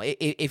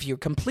 if you're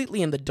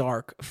completely in the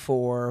dark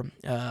for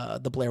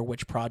the Blair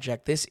Witch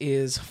Project, this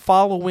is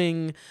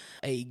following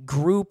a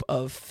group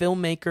of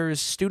filmmakers,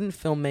 student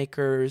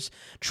filmmakers,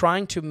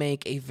 trying to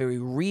make a very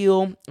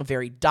real,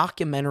 very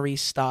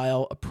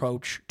documentary-style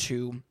approach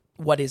to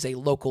what is a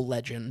local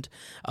legend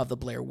of the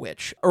Blair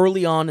Witch.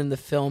 Early on in the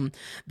film,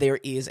 there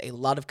is a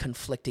lot of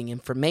conflicting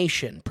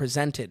information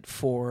presented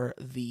for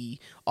the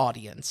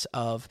audience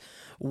of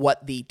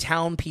what the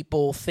town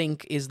people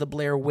think is the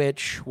Blair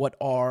Witch, what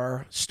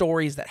are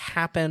stories that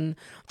happen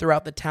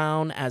throughout the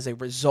town as a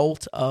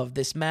result of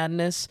this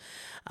madness.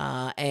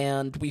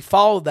 And we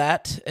follow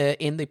that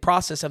in the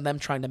process of them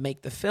trying to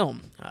make the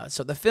film.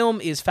 So the film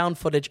is found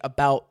footage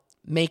about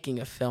making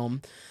a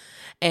film.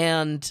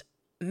 And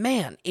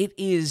man, it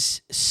is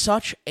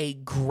such a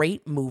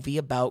great movie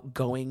about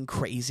going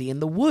crazy in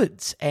the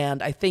woods.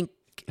 And I think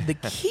the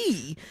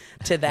key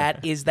to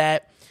that is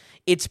that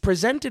it's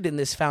presented in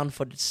this found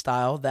footage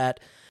style that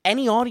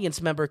any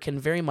audience member can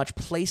very much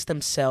place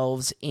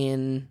themselves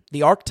in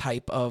the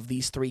archetype of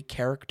these three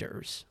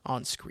characters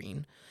on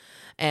screen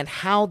and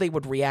how they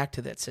would react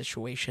to that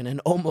situation, and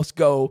almost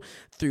go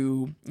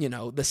through,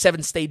 the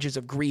 7 stages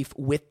of grief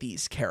with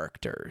these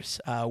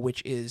characters,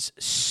 which is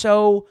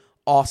so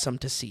awesome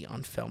to see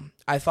on film.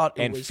 I thought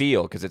it was...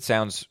 feel, because it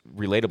sounds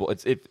relatable.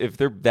 It's if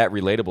they're that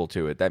relatable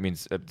to it, that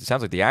means it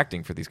sounds like the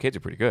acting for these kids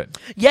are pretty good.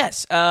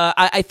 Yes,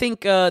 I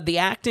think the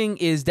acting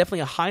is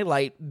definitely a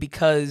highlight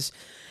because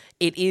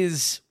it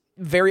is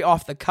very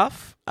off the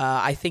cuff.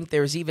 I think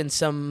there's even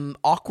some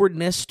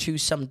awkwardness to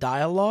some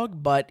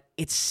dialogue, but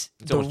it's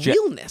the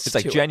realness. It's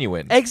like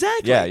genuine.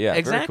 Exactly. Yeah.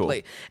 Exactly.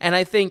 Very cool. And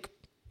I think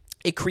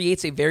it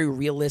creates a very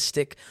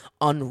realistic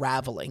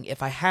unraveling.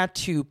 If I had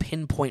to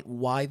pinpoint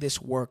why this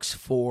works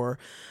for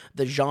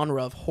the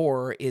genre of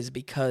horror, is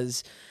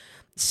because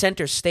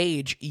center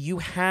stage, you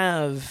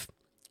have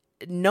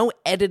no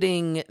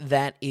editing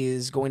that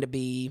is going to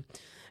be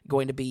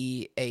going to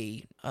be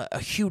a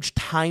huge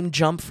time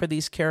jump for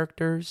these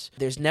characters.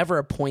 There's never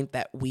a point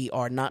that we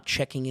are not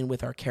checking in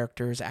with our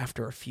characters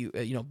after a few,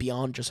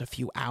 beyond just a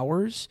few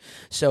hours.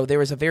 So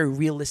there is a very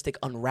realistic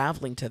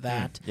unraveling to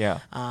that.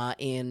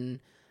 In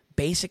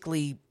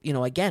basically,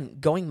 again,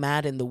 going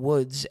mad in the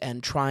woods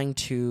and trying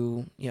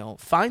to,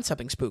 find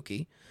something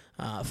spooky.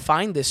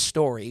 Find this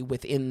story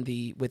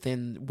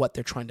within what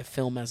they're trying to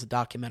film as a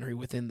documentary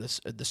within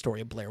the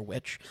story of Blair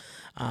Witch,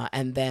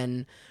 and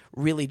then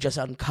really just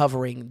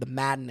uncovering the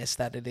madness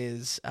that it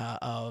is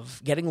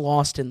of getting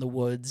lost in the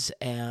woods.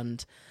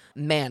 And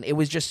man, it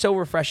was just so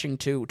refreshing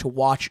to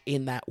watch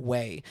in that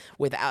way,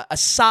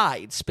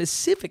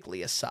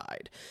 specifically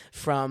aside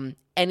from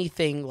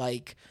anything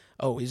like,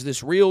 oh, is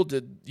this real?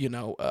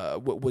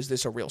 Was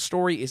this a real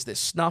story? Is this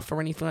snuff or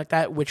anything like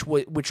that?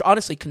 Which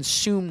honestly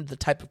consumed the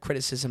type of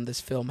criticism this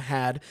film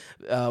had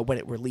when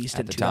it released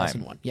in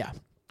 2001. Yeah.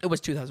 It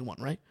was 2001,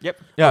 right? Yep.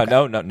 Yeah, okay.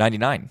 No,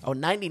 99. Oh,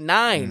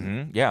 99.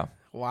 Mm-hmm. Yeah.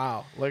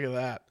 Wow, look at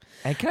that.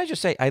 And can I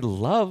just say,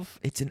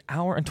 it's an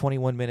hour and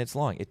 21 minutes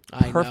long. It's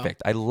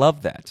perfect. I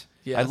love that.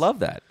 Yes. I love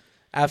that.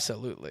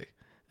 Absolutely.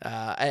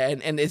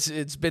 And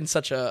it's been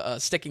such a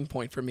sticking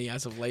point for me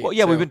as of late. Well,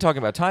 yeah, we've been talking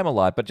about time a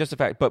lot, but just the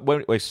fact,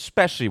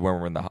 especially when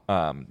we're in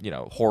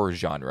the horror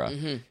genre,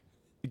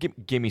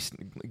 give me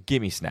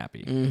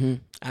snappy. Mm-hmm.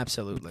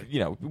 Absolutely.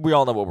 We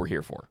all know what we're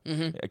here for,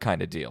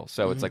 kind of deal.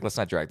 So it's like, let's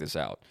not drag this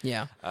out.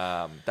 Yeah,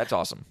 that's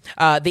awesome.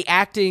 The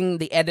acting,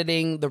 the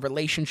editing, the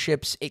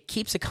relationships, it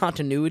keeps a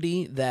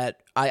continuity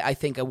that I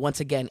think once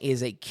again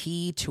is a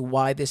key to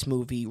why this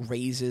movie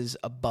raises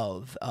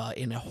above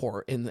in a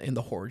horror in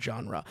the horror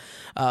genre,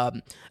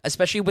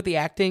 especially with the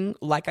acting.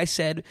 Like I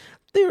said,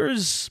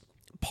 there's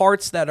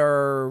parts that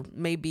are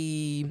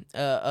maybe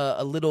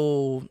a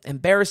little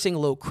embarrassing, a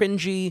little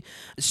cringy,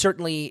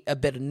 certainly a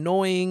bit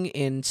annoying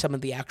in some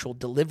of the actual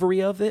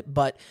delivery of it.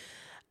 But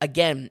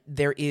again,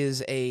 there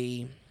is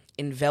a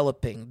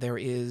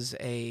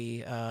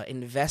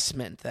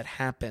investment that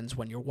happens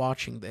when you're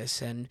watching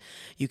this, and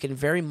you can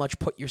very much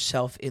put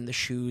yourself in the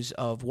shoes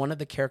of one of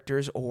the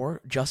characters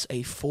or just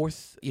a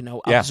fourth,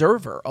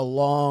 observer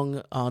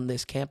along on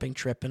this camping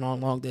trip and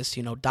along this,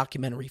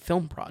 documentary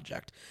film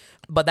project.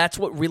 But that's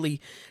what really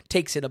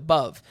takes it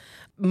above.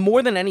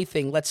 More than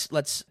anything,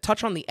 let's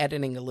touch on the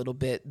editing a little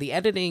bit. The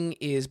editing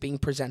is being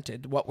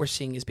presented. What we're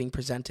seeing is being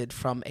presented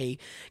from a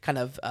kind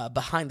of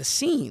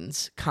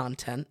behind-the-scenes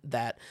content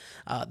that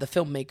the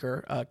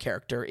filmmaker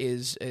character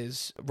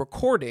is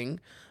recording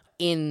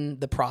in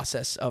the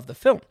process of the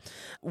film.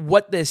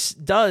 What this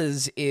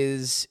does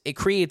is it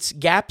creates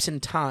gaps in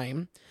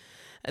time.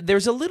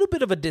 There's a little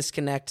bit of a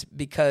disconnect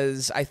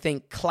because I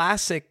think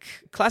classic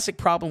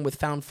problem with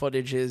found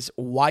footage is,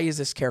 why is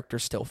this character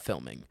still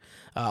filming?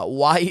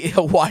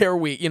 Why are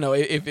we,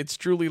 if it's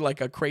truly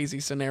like a crazy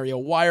scenario,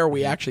 why are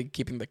we actually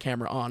keeping the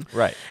camera on?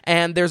 Right.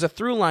 And there's a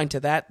through line to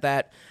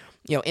that,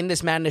 in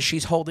this madness,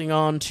 she's holding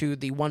on to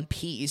the one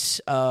piece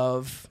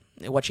of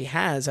what she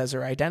has as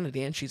her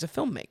identity, and she's a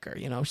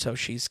filmmaker, so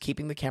she's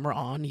keeping the camera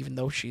on, even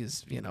though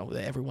she's,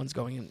 everyone's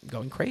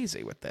going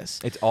crazy with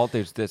this.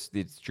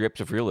 These drips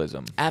of realism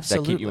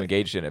Absolutely. that keep you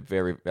engaged in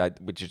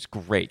it, which is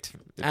great.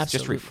 It's Absolutely.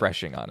 Just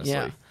refreshing, honestly.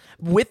 Yeah.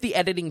 With the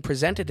editing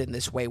presented in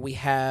this way, we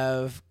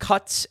have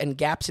cuts and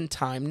gaps in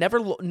time,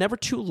 never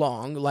too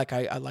long, like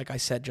I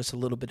said just a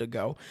little bit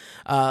ago,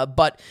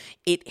 but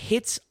it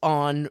hits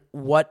on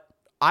what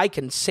I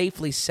can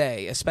safely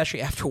say, especially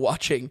after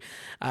watching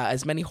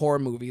as many horror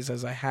movies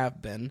as I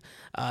have been,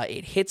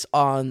 it hits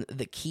on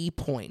the key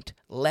point.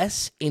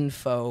 Less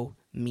info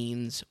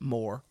means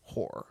more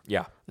horror.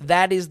 Yeah.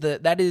 That is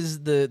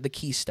the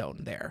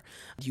keystone there.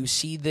 You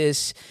see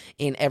this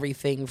in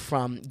everything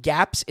from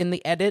gaps in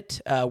the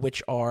edit,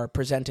 which are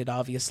presented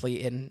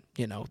obviously in,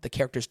 the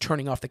characters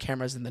turning off the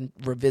cameras and then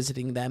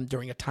revisiting them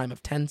during a time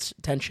of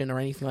tension or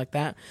anything like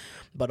that,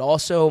 but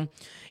also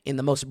in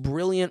the most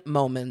brilliant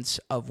moments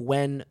of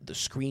when the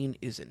screen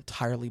is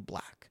entirely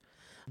black.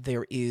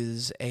 There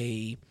is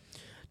a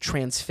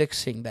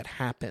transfixing that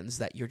happens,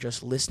 that you're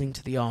just listening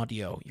to the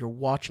audio, you're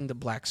watching the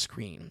black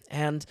screen.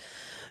 And,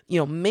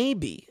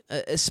 maybe,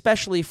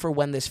 especially for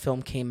when this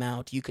film came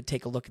out, you could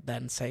take a look at that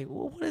and say,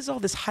 well, what is all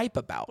this hype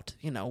about?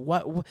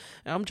 What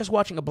I'm just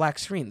watching a black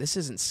screen. This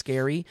isn't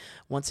scary.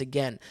 Once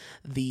again,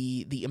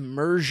 the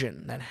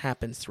immersion that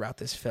happens throughout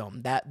this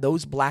film, that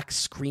those black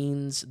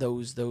screens,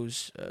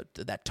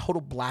 that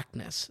total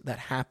blackness that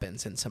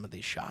happens in some of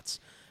these shots,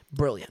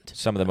 brilliant.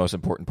 Some of the most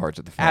important parts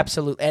of the film.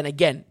 Absolutely. And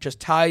again,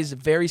 just ties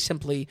very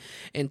simply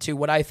into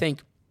what I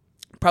think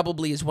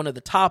probably is one of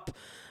the top,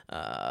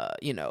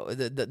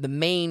 the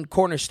main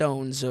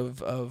cornerstones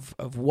of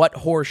what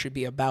horror should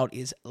be about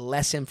is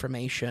less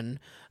information,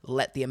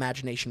 let the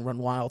imagination run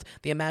wild.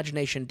 The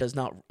imagination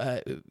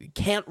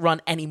can't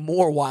run any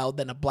more wild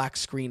than a black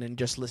screen and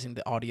just listening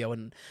to audio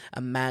and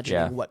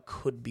imagining what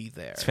could be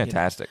there. It's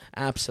fantastic.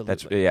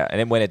 Absolutely.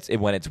 And when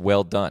it's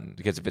well done,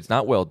 because if it's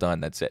not well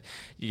done, that's it.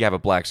 You have a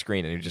black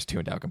screen and you're just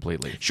tuned out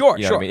completely. Sure.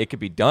 What I mean? It could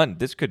be done.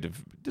 This could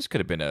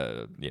have been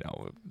a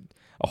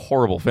a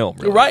horrible film,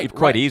 really. Right,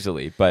 Quite right.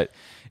 easily, but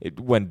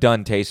when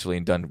done tastefully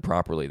and done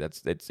properly,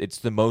 it's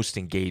the most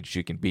engaged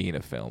you can be in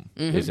a film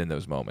is in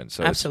those moments.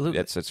 So Absolutely.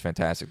 it's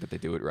fantastic that they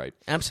do it right.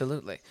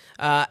 Absolutely.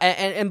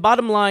 And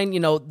bottom line,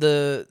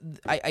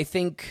 I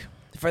think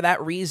for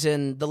that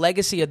reason, the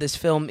legacy of this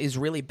film is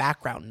really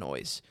background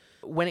noise.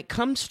 When it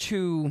comes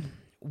to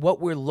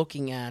what we're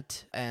looking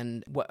at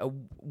and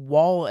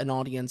while an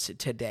audience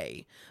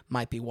today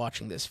might be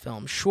watching this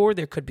film, sure,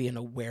 there could be an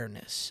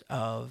awareness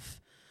of,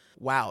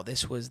 wow,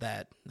 this was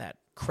that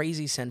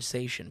crazy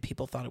sensation.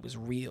 People thought it was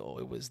real.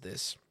 It was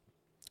this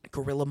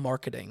guerrilla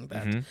marketing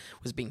that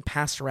was being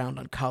passed around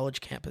on college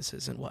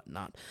campuses and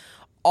whatnot.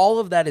 All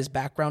of that is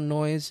background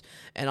noise,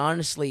 and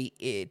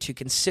honestly, to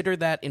consider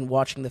that in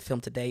watching the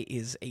film today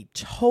is a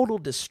total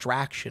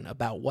distraction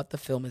about what the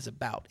film is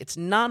about. It's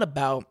not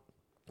about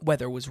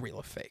whether it was real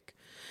or fake.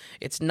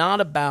 It's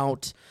not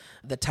about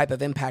the type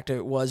of impact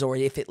it was, or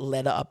if it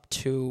led up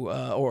to,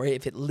 or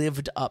if it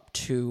lived up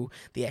to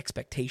the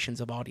expectations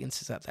of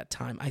audiences at that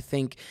time. I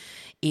think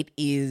it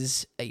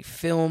is a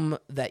film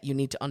that you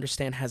need to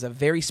understand has a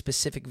very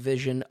specific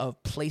vision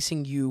of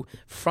placing you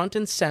front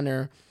and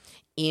center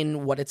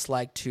in what it's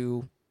like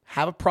to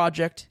have a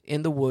project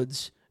in the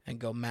woods and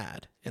go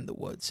mad in the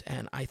woods.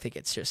 And I think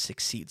it just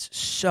succeeds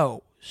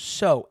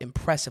so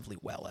impressively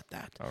well at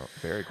that. Oh,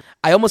 very cool.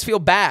 I almost feel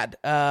bad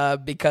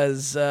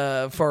because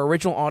for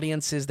original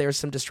audiences, there's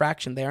some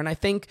distraction there. And I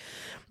think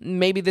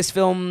maybe this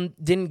film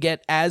didn't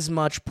get as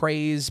much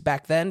praise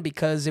back then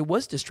because it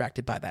was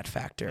distracted by that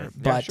factor.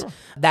 But sure.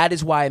 That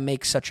is why I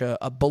make such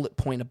a bullet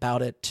point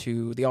about it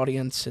to the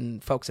audience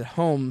and folks at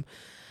home,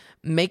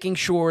 making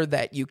sure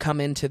that you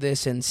come into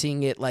this and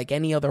seeing it like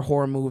any other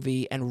horror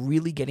movie and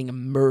really getting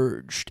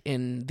immersed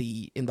in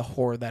the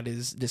horror that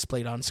is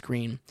displayed on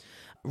screen.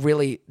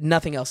 Really,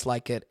 nothing else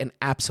like it, and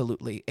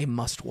absolutely a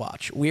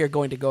must-watch. We are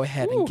going to go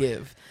ahead and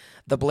give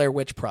The Blair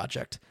Witch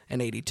Project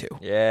an 82.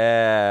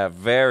 Yeah,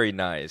 very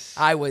nice.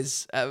 I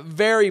was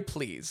very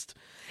pleased.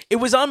 It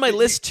was on my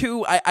list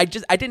too. I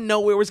didn't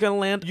know where it was going to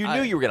land. You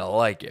knew you were going to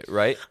like it,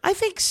 right? I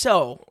think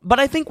so, but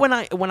I think when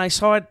I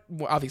saw it,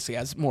 obviously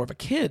as more of a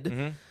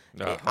kid.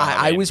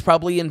 I was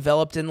probably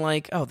enveloped in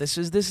like, oh, this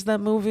is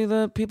that movie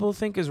that people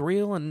think is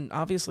real and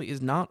obviously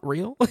is not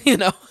real,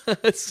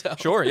 So,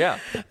 Sure, yeah.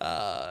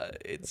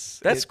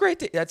 That's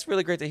great. That's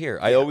really great to hear.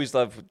 I always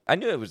love. I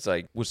knew it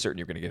was certain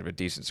you're going to get a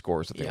decent score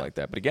or something like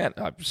that. But again,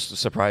 I'm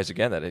surprised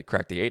again that it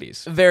cracked the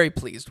 80s. Very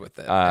pleased with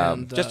it.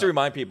 Just to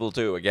remind people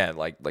too, again,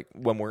 like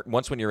when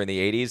you're in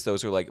the 80s,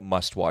 those are like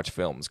must-watch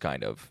films,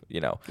 kind of.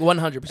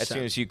 100%. As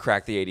soon as you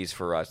crack the 80s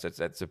for us,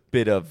 that's a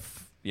bit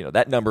of.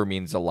 That number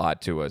means a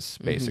lot to us,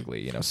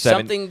 basically.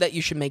 Something that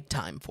you should make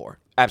time for.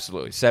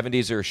 Absolutely.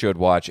 70s are should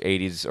watch,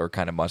 80s are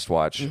kind of must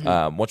watch.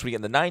 Once we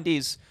get in the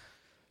 90s,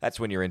 that's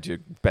when you're into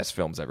best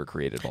films ever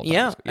created of all time.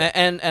 Yeah.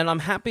 And I'm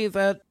happy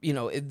that,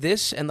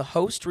 this and The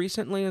Host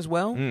recently as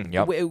well.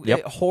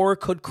 Horror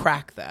could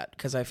crack that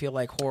because I feel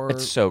like horror.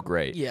 It's so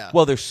great. Yeah.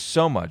 Well, there's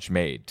so much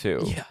made, too.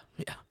 Yeah.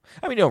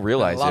 I mean, you don't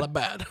realize a lot of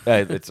bad.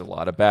 It's a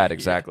lot of bad,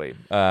 exactly.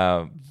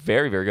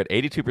 Very, very good.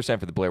 82%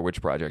 for the Blair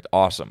Witch Project.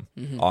 Awesome.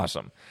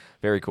 Awesome.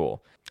 Very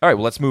cool. All right,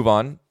 well, let's move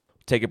on.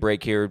 Take a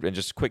break here and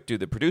just quick do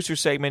the producer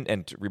segment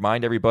and to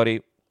remind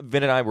everybody,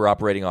 Vin and I were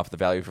operating off the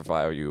value for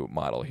value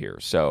model here.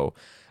 So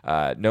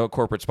no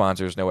corporate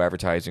sponsors, no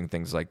advertising,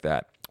 things like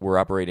that. We're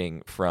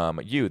operating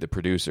from you, the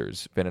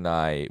producers. Vin and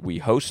I, we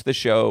host the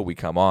show. We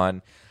come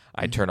on.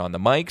 I turn on the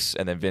mics,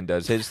 and then Vin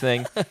does his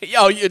thing.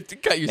 Yo, you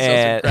cut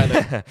yourself some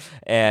credit.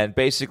 And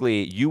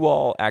basically, you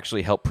all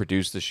actually help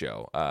produce the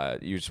show.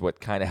 You're just what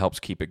kind of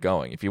helps keep it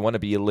going. If you want to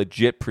be a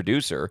legit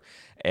producer,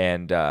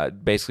 and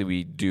basically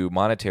we do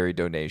monetary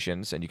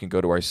donations, and you can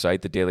go to our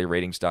site,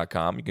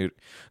 thedailyratings.com. You can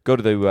go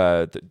to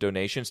the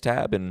donations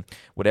tab, and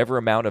whatever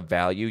amount of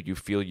value you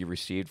feel you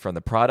received from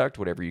the product,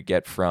 whatever you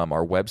get from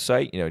our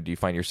website, do you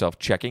find yourself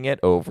checking it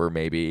over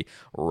maybe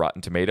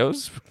Rotten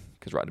Tomatoes?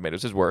 Because Rotten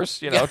Tomatoes is worse,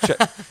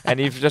 and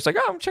you're just like,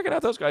 I'm checking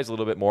out those guys a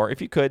little bit more.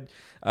 If you could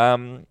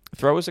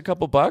throw us a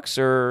couple bucks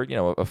or,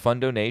 a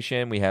fun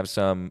donation. We have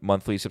some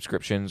monthly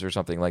subscriptions or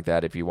something like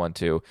that if you want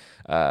to.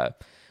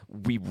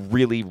 We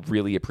really,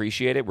 really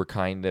appreciate it. We're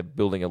kind of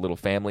building a little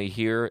family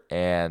here.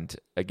 And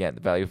again,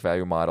 the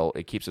value model,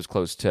 it keeps us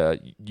close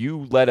to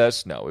you. Let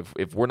us know.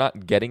 If we're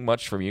not getting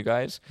much from you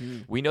guys,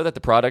 we know that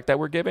the product that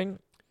we're giving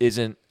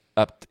isn't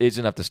up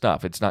to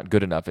snuff. It's not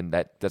good enough, and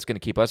that's going to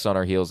keep us on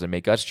our heels and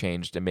make us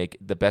change to make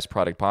the best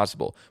product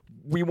possible.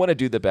 We want to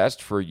do the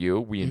best for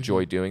you. We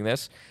enjoy doing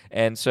this,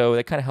 and so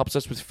that kind of helps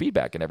us with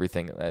feedback and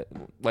everything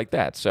like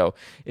that. So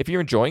if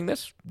you're enjoying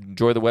this,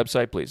 enjoy the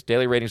website, please.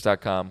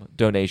 dailyratings.com,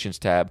 donations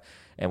tab,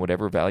 and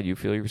whatever value you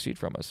feel you received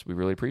from us. We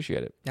really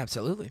appreciate it.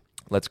 Absolutely.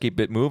 Let's keep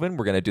it moving.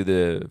 We're going to do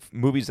the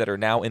movies that are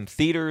now in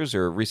theaters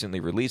or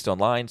recently released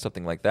online,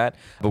 something like that.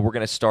 But we're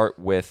going to start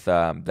with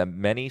The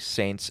Many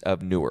Saints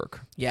of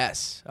Newark.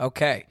 Yes.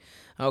 Okay.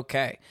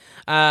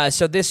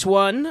 So this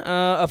one,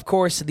 of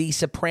course, the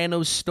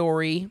Sopranos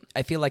story.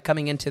 I feel like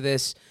coming into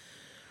this,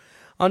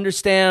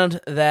 understand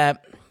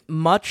that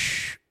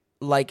much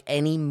like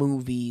any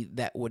movie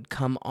that would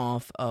come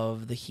off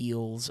of the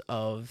heels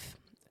of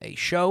a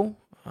show.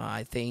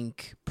 I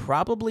think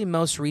probably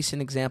most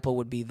recent example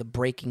would be the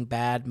Breaking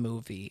Bad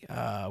movie,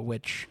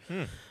 which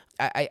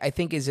I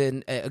think is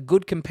a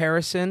good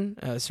comparison.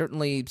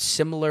 Certainly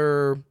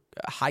similar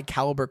high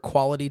caliber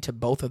quality to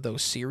both of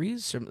those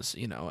series.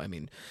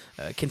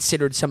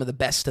 Considered some of the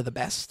best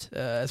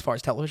as far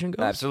as television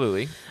goes.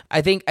 Absolutely.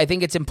 I think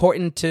it's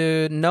important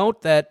to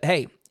note that,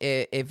 hey,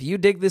 if you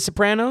dig The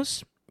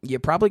Sopranos, you're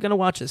probably going to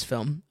watch this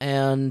film,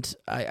 and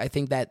I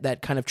think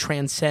that kind of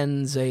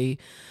transcends a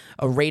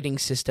rating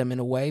system in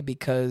a way,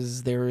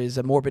 because there is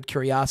a morbid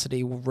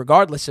curiosity,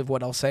 regardless of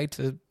what I'll say,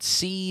 to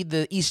see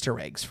the Easter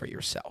eggs for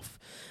yourself,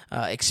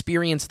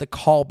 experience the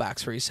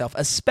callbacks for yourself,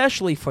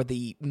 especially for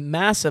the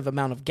massive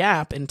amount of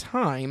gap in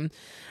time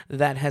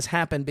that has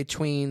happened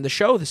between the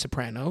show The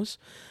Sopranos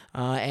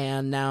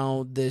and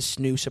now this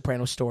new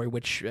Sopranos story,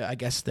 which I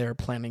guess they're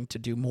planning to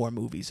do more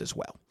movies as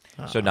well.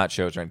 So not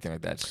shows or anything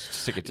like that.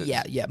 Stick it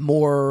to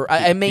more.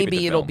 And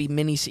maybe it'll film. be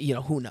mini.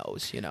 Who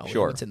knows?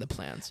 Sure. What's in the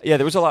plans. Yeah,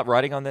 there was a lot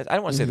riding on this. I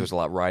don't want to say there was a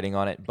lot riding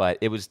on it, but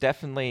it was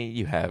definitely,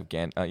 you have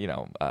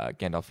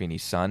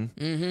Gandolfini's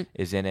son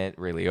is in it.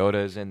 Ray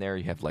Liotta is in there.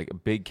 You have like a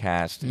big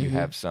cast. You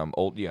have some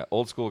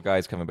old school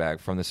guys coming back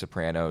from The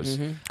Sopranos.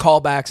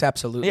 Callbacks,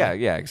 absolutely.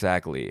 Yeah,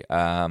 exactly.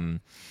 How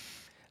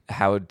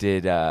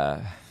did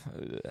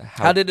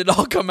it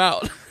all come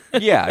out?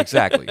 Yeah,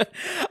 exactly.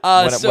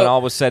 When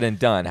all was said and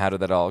done, how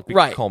did that all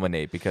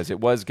culminate? Because it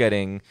was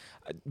getting,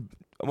 I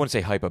wouldn't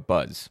say hype, but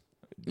buzz,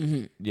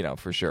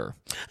 for sure.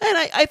 And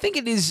I think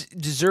it is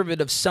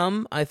deserved of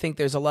some. I think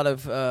there's a lot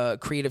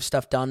of creative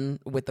stuff done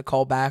with the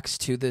callbacks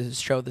to the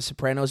show The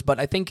Sopranos, but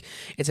I think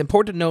it's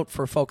important to note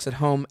for folks at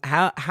home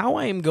how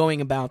I am going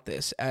about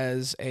this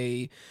as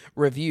a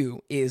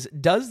review is,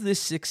 does this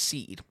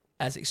succeed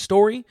as a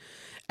story,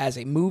 as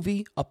a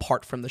movie,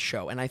 apart from the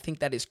show? And I think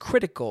that is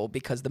critical,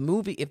 because the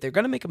movie, if they're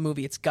going to make a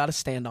movie, it's got to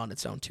stand on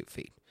its own 2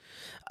 feet.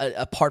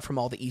 Apart from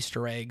all the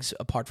Easter eggs,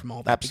 apart from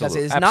all that. Because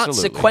it is not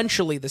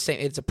sequentially the same.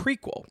 It's a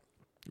prequel.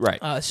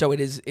 Right. So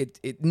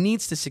it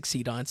needs to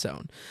succeed on its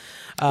own.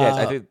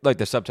 I think like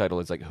the subtitle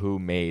is like, "Who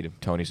made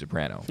Tony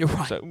Soprano?" You're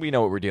right. So we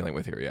know what we're dealing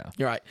with here. Yeah,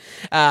 you're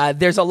right.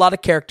 There's a lot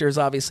of characters,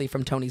 obviously,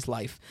 from Tony's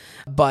life,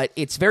 but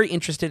it's very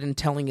interested in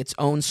telling its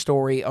own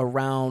story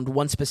around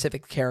one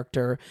specific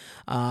character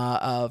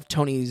of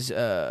Tony's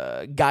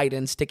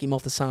guidance, Dicky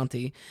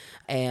Moltisanti,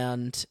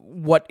 and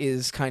what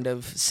is kind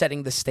of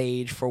setting the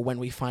stage for when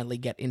we finally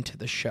get into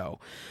the show.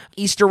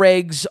 Easter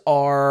eggs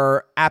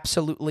are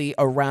absolutely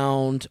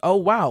around. Oh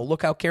wow,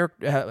 look how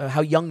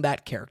young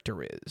that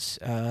character is.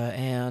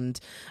 And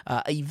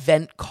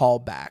event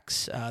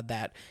callbacks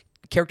that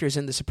characters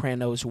in The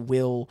Sopranos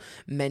will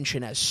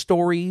mention as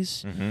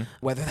stories,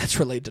 whether that's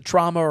related to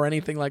trauma or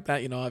anything like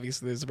that.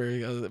 Obviously there's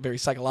a very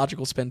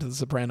psychological spin to The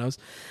Sopranos.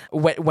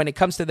 When it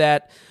comes to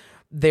that,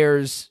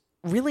 there's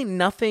really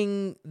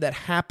nothing that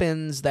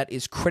happens that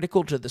is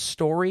critical to the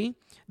story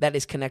that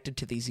is connected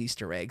to these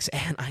Easter eggs.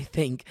 And I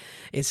think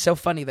it's so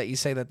funny that you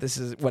say that this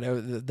is whatever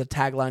the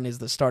tagline is,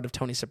 the start of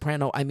Tony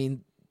Soprano. I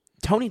mean,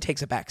 Tony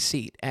takes a back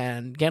seat,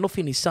 and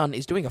Gandolfini's son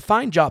is doing a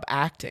fine job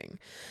acting.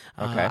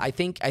 Okay. I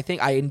think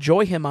I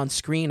enjoy him on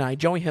screen. I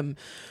enjoy him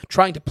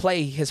trying to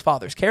play his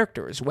father's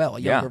character as well, a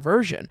younger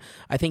version.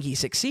 I think he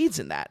succeeds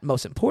in that,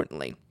 most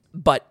importantly.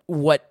 But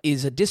what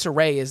is a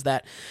disarray is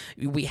that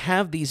we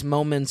have these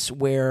moments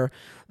where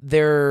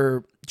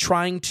they're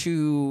trying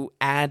to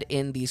add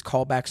in these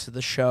callbacks to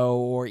the show,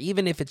 or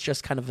even if it's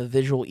just kind of a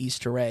visual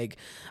Easter egg,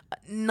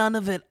 none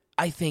of it,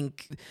 I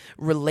think,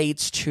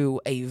 relates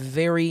to a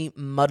very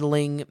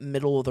muddling,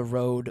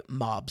 middle-of-the-road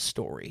mob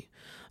story.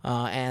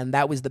 And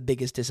that was the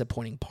biggest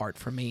disappointing part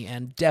for me,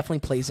 and definitely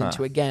plays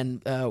into,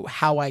 again,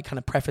 how I kind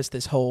of preface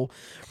this whole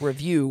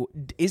review.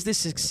 Is this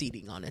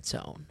succeeding on its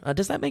own?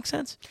 Does that make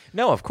sense?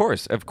 No, of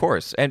course.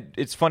 And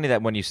it's funny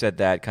that when you said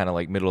that kind of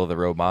like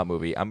middle-of-the-road mob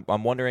movie, I'm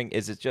wondering,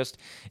 is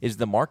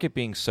the market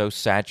being so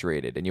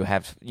saturated, and you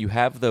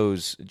have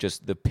those,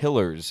 just the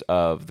pillars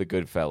of the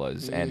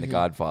Goodfellas and the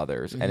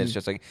Godfathers, and it's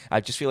just like, I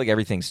just feel like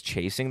everything's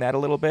chasing that a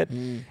little bit,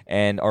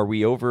 and are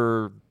we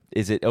over...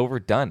 Is it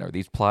overdone? Are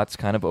these plots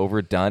kind of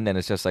overdone? And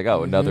it's just like,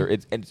 another...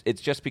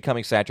 It's just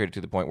becoming saturated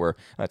to the point where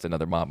that's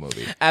another mob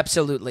movie.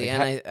 Absolutely,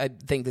 and I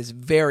think this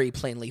very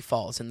plainly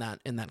falls in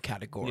that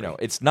category.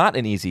 It's not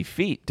an easy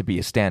feat to be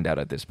a standout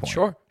at this point.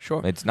 Sure.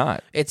 It's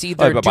not. It's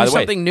either do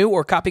something new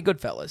or copy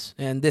Goodfellas,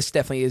 and this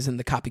definitely is in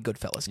the copy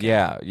Goodfellas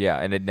category. Yeah,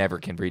 and it never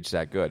can reach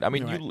that good. I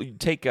mean, you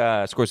take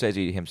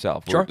Scorsese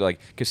himself. Sure. Like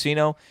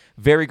Casino,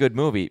 very good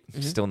movie,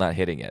 still not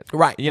hitting it.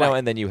 Right.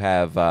 And then you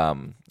have...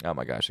 oh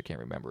my gosh, I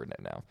can't remember it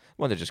now.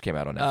 One that just came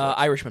out on Netflix.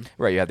 Irishman.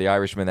 Right, you had The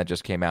Irishman that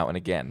just came out, and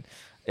again,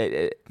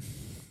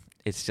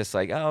 it's just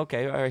like, oh,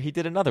 okay, all right, he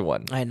did another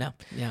one. I know,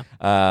 yeah.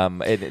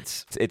 And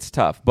it's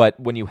tough. But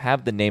when you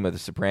have the name of The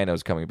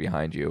Sopranos coming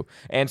behind you,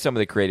 and some of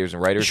the creators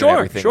and writers and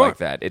everything like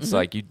that, it's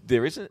like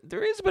there is a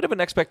bit of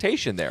an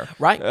expectation there,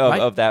 right?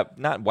 Of that,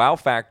 not wow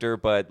factor,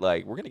 but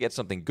like we're gonna get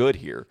something good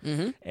here,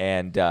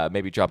 and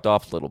maybe dropped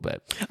off a little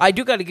bit. I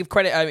do got to give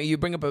credit. I mean, you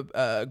bring up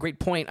a great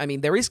point. I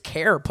mean, there is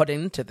care put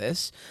into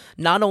this.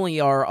 Not only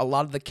are a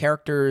lot of the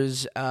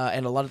characters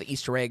and a lot of the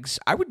Easter eggs,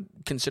 I would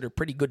consider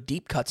pretty good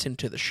deep cuts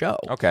into the show.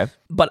 Okay.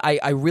 But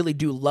I really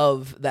do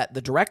love that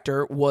the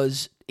director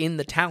was in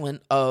the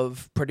talent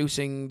of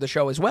producing the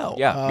show as well.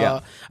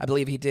 Yeah. I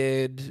believe he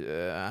did,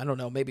 I don't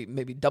know, maybe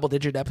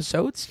double-digit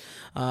episodes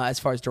as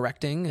far as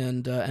directing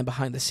and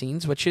behind the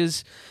scenes, which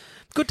is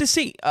good to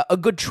see. A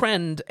good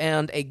trend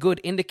and a good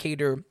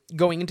indicator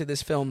going into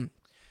this film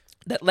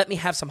that let me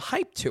have some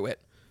hype to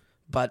it,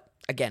 but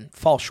again,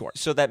 fall short.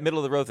 So that middle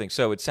of the road thing.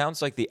 So it sounds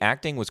like the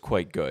acting was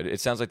quite good. It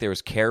sounds like there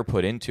was care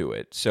put into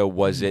it. So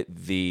was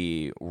it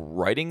the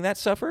writing that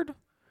suffered?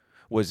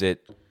 Was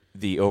it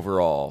the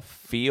overall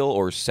feel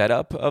or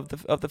setup of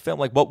the film?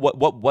 Like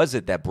what was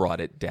it that brought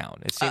it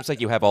down? It seems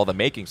like you have all the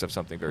makings of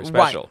something very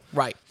special.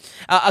 Right.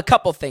 A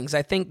couple things.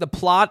 I think the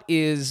plot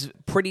is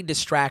pretty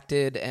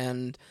distracted,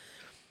 and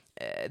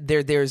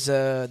there's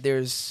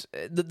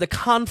the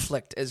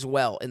conflict as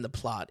well in the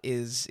plot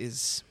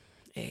is.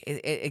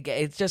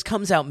 It just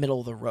comes out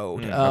middle of the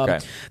road. Okay.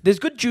 There's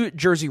good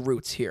Jersey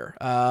roots here.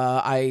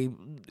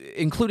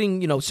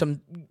 Including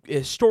some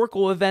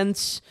historical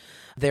events.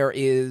 There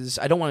is.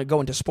 I don't want to go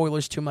into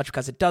spoilers too much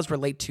because it does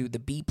relate to the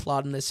B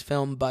plot in this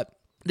film, but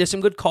there's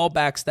some good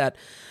callbacks that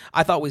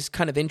I thought was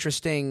kind of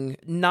interesting.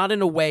 Not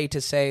in a way to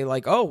say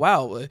like, oh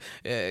wow,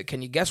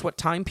 can you guess what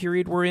time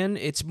period we're in?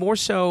 It's more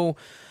so.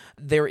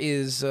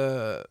 There's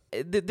a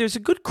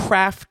good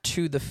craft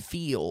to the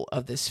feel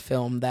of this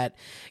film that,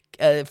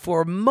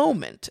 for a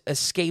moment,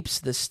 escapes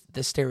the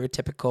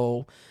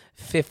stereotypical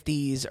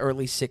 50s,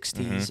 early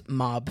 60s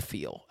mob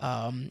feel.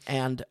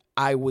 And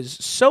I was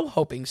so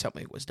hoping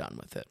something was done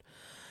with it.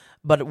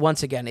 But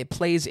once again, it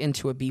plays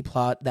into a B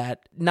plot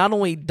that not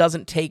only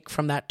doesn't take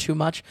from that too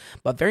much,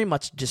 but very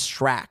much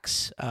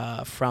distracts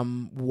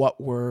from what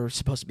we're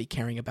supposed to be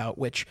caring about,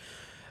 which,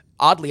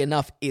 oddly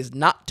enough, is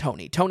not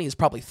Tony. Tony is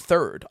probably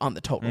third on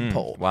the totem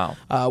pole. Wow.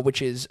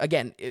 Which is,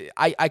 again,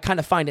 I kind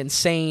of find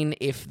insane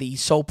if the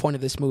sole point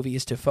of this movie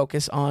is to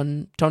focus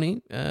on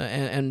Tony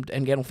and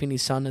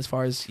Gandolfini's son, as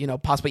far as,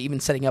 possibly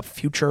even setting up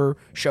future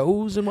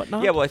shows and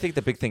whatnot. Yeah, well, I think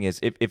the big thing is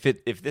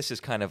if this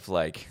is kind of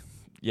like,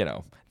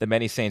 the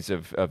Many Saints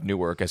of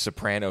Newark, a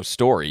Soprano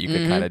story, you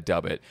could kind of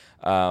dub it.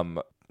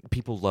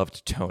 People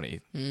loved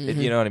Tony.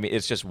 You know what I mean?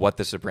 It's just what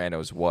The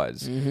Sopranos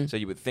was. So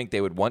you would think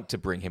they would want to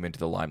bring him into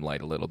the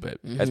limelight a little bit,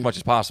 as much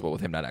as possible,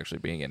 with him not actually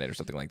being in it or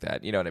something like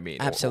that. You know what I mean?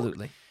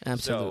 Absolutely.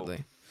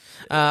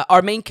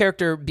 Our main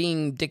character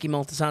being Dickie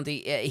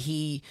Moltisanti,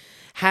 he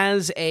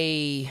has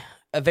a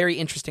very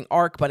interesting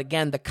arc, but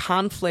again, the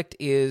conflict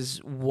is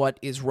what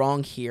is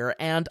wrong here.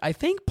 And I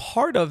think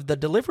part of the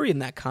delivery in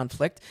that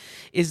conflict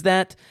is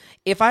that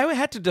if I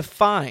had to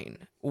define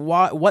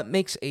what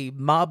makes a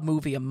mob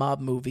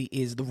movie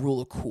is the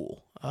rule of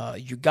cool.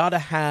 You gotta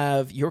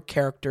have your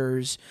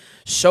characters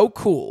so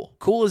cool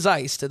as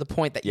ice, to the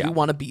point that you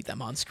want to beat them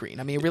on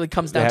screen. I mean, it really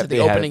comes down to the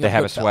opening. They of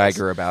have Goodfellas. a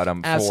swagger about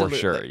them. Absolutely.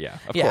 For sure. Yeah,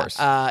 of course.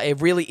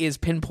 It really is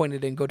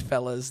pinpointed in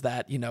Goodfellas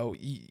that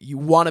you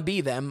want to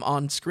be them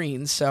on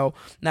screen. So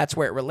that's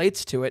where it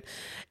relates to it.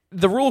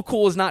 The rule of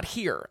cool is not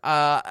here.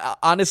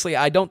 Honestly,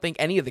 I don't think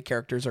any of the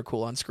characters are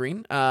cool on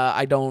screen.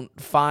 I don't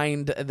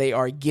find they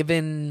are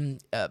given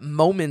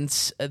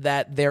moments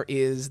that there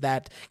is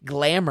that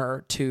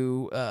glamour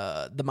to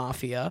the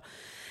mafia.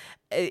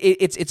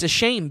 It's a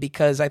shame,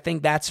 because I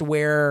think that's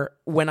where,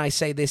 when I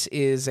say this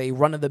is a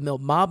run-of-the-mill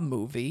mob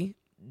movie,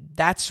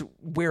 that's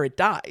where it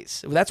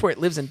dies. That's where it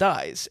lives and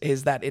dies,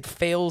 is that it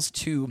fails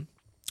to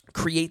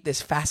create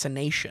this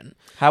fascination.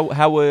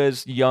 How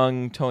was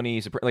young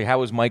Tony? Like, how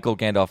was Michael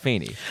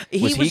Gandolfini?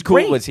 Was he cool?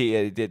 Great. Was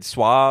he did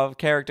suave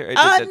character?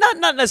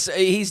 Not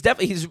necessarily. He's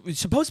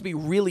supposed to be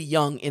really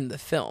young in the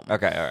film.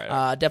 Okay, all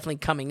right. Definitely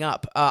coming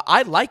up.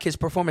 I like his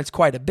performance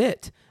quite a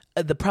bit.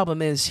 The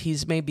problem is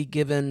he's maybe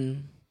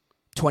given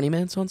 20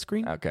 minutes on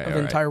screen of the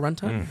entire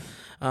runtime.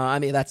 I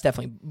mean, that's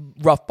definitely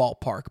rough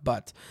ballpark,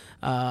 but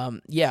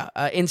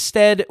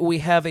instead we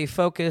have a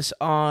focus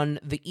on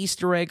the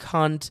Easter egg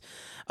hunt,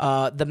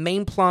 the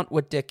main plot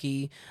with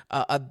Dickie,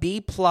 a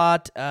B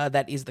plot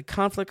that is the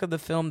conflict of the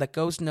film that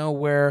goes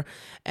nowhere,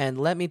 and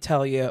let me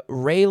tell you,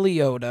 Ray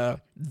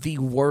Liotta, the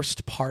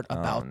worst part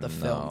about the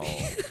film.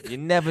 You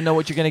never know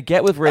what you're going to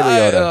get with Ray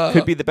Liotta.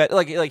 Could be the best.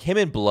 Like him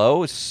in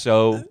Blow is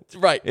so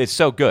right. It's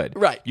so good.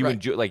 Right. You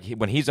enjoy, like,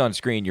 when he's on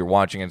screen, you're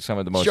watching, and some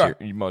of the most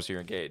most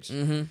you're engaged.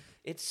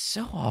 It's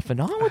so off and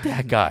on with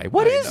that guy.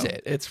 What is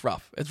it? It's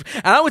rough. And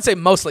I would say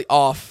mostly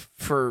off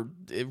for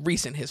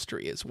recent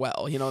history as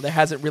well. There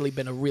hasn't really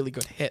been a really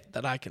good hit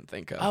that I can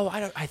think of. Oh,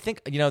 I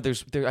think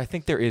I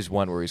think there is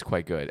one where he's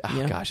quite good.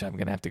 Oh gosh, I'm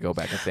gonna have to go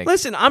back and think.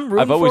 Listen, I'm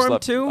rooting for him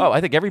too. Oh,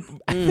 I think everybody.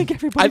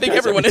 I think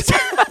everyone is.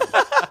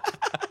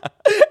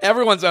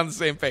 Everyone's on the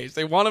same page.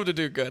 They want him to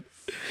do good.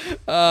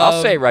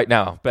 I'll say right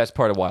now, best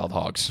part of Wild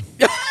Hogs.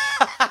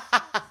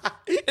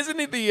 Isn't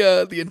he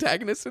the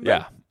antagonist in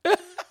that? Yeah.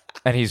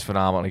 And he's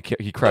phenomenal.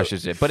 He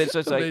crushes it. But it's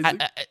just like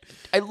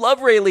I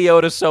love Ray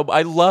Liotta so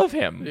I love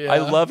him. Yeah. I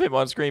love him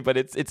on screen, but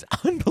it's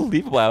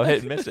unbelievable how hit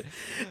and miss it.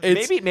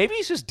 Maybe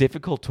he's just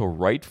difficult to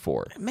write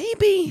for.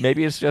 Maybe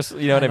it's just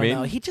you know what I mean?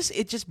 Know.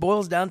 It just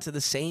boils down to the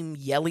same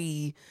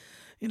yelly,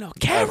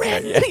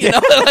 Karen,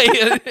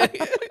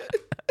 like,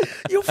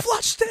 you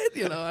flushed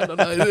it, I don't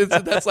know.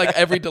 That's like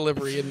every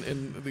delivery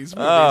in these movies.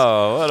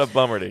 Oh, what a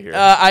bummer to hear.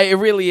 It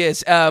really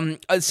is.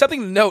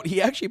 Something to note, he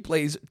actually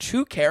plays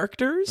two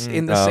characters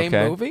in the same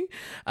movie,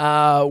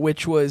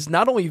 which was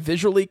not only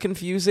visually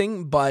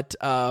confusing, but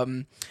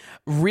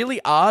really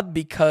odd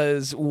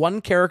because one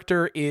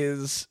character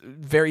is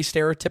very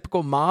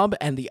stereotypical mob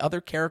and the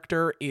other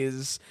character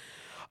is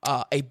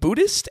a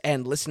Buddhist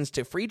and listens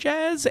to free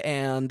jazz,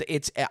 and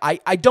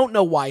I don't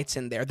know why it's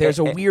in there. There's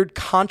a weird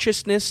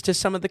consciousness to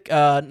some of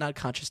the not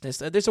consciousness.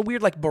 There's a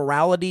weird like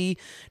morality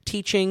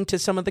teaching to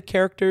some of the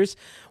characters.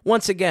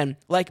 Once again,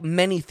 like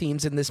many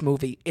themes in this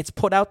movie, it's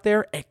put out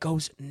there. It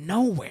goes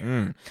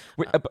nowhere.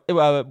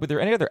 Were there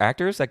any other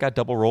actors that got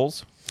double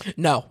roles?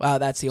 No,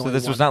 that's the only. So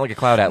this one. was not like a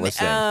Cloud Atlas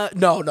thing.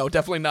 No,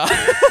 definitely not.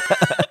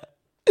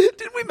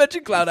 Didn't we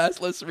mention Cloud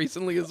Atlas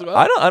recently as well?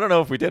 I don't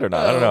know if we did or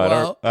not. I don't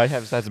know. Well,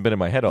 Hasn't been in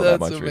my head all that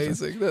much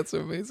recently. That's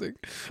amazing.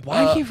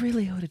 Why he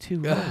really owed it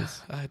 2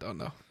 roles? I don't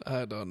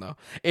know.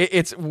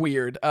 It's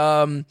weird.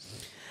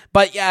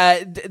 But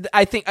yeah,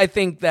 I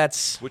think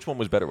that's Which one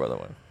was better, by the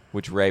way?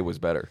 Which Ray was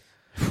better?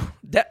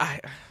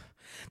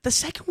 The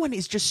second one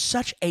is just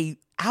such a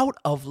out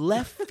of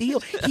left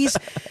field.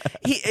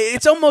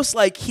 It's almost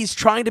like he's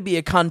trying to be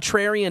a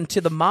contrarian to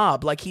the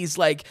mob. Like he's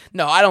like,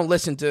 no, I don't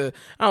listen to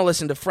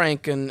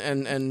Frank and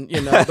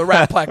the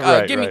Rat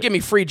Pack. Give me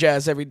free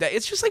jazz every day.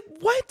 It's just like,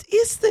 what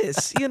is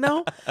this?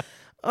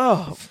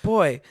 Oh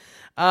boy.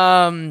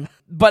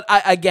 But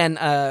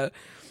a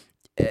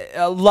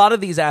lot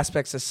of these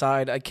aspects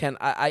aside,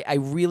 I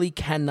really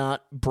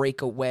cannot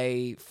break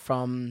away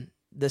from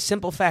the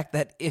simple fact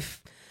that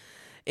if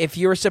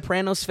you're a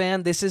Sopranos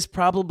fan, this is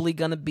probably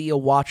going to be a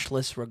watch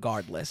list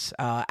regardless,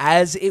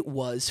 as it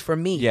was for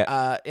me.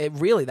 Yeah.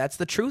 That's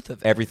the truth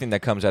of it. Everything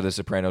that comes out of the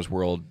Sopranos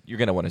world, you're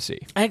going to want to see.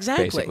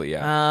 Exactly. Basically,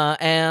 yeah.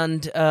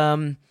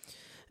 And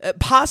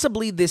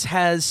possibly this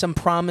has some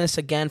promise,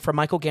 again, for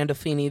Michael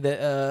Gandolfini,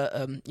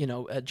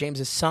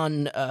 James's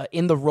son,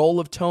 in the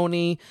role of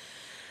Tony.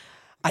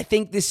 I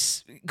think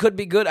this could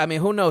be good. I mean,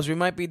 who knows? We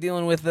might be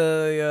dealing with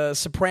the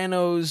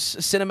Sopranos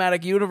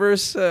cinematic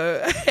universe,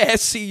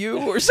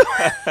 SCU or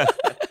something.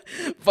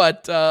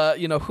 But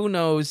who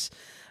knows?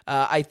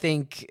 I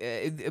think,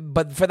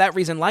 but for that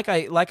reason, like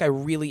I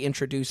really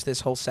introduced this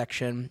whole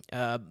section,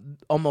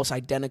 almost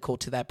identical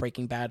to that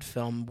Breaking Bad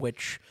film,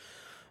 which,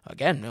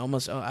 again,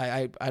 almost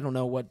I don't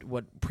know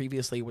what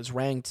previously was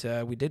ranked.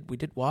 We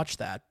did watch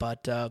that,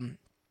 but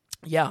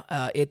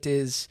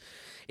it's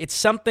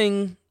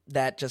something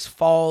that just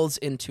falls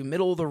into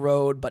middle of the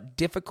road, but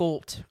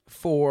difficult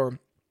for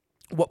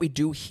what we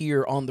do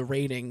here on the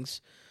ratings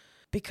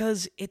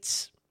because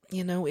it's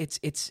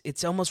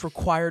almost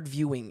required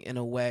viewing in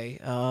a way.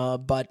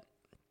 But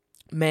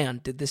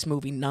man, did this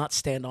movie not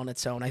stand on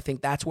its own. I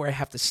think that's where I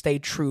have to stay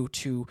true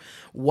to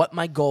what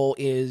my goal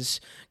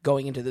is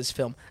going into this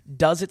film.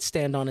 Does it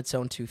stand on its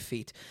own 2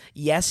 feet?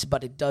 Yes,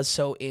 but it does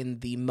so in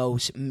the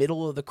most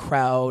middle of the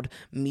crowd,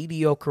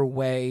 mediocre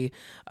way,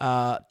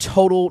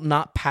 total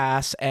not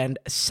pass, and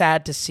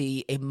sad to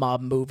see a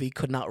mob movie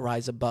could not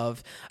rise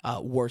above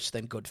worse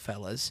than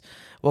Goodfellas.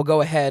 We'll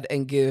go ahead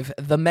and give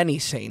The Many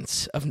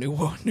Saints of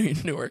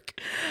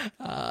Newark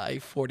a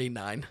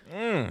 49.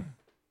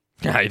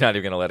 Yeah, you're not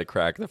even gonna let it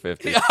crack the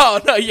 50.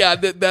 Oh no, yeah,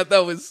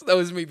 that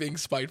was me being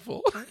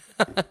spiteful.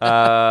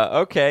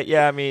 Okay,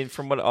 yeah, I mean,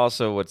 from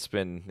what's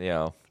been,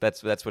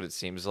 that's what it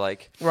seems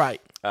like. Right.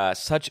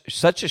 Such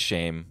a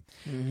shame.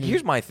 Mm-hmm.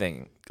 Here's my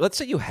thing. Let's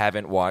say you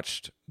haven't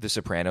watched The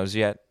Sopranos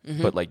yet,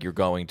 but like you're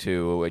going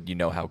to, and you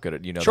know how good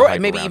it, sure,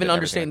 and maybe even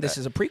understand this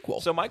is a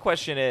prequel. So my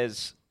question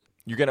is,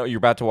 you're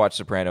about to watch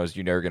Sopranos.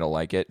 You know you're gonna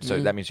like it, so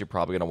that means you're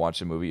probably gonna watch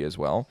the movie as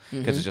well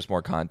because it's just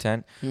more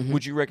content.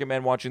 Would you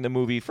recommend watching the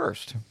movie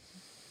first?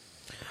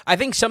 I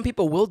think some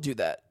people will do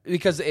that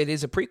because it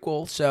is a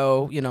prequel.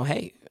 So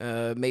hey,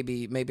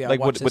 maybe I'll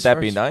watch this would that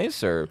first. be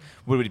nice, or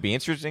would it be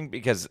interesting?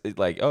 Because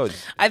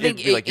I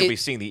think you'll be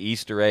seeing the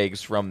Easter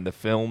eggs from the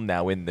film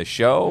now in the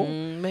show.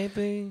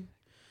 Maybe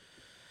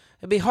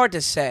it'd be hard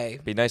to say.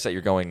 It'd be nice that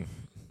you're going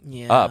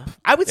up.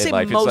 I would say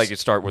it's like you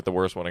start with the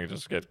worst one and you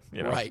just get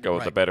go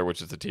with the better,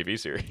 which is the TV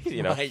series.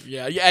 Right,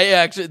 yeah.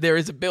 Actually, there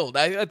is a build.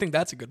 I think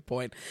that's a good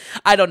point.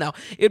 I don't know.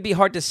 It'd be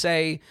hard to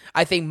say.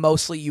 I think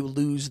mostly you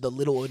lose the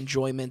little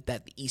enjoyment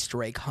that the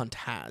Easter egg hunt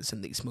has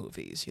in these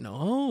movies.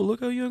 Oh,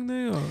 look how young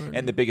they are.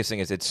 And the biggest thing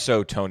is it's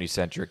so Tony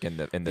centric in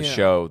the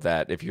show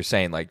that if you're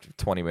saying like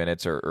 20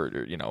 minutes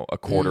or a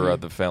quarter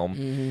of the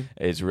film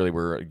is really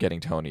we're getting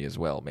Tony as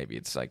well. Maybe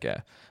it's like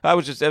it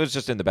was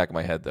just in the back of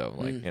my head though.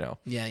 Like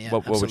Yeah.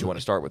 What would you want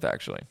to start with,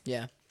 actually?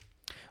 Yeah.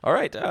 All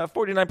right,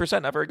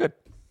 49%, not very good.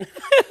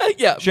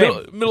 Yeah,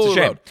 Shame. middle It's of a the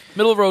shame. road.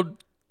 Middle of the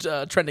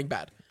road, trending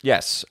bad.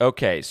 Yes.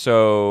 Okay.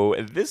 So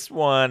this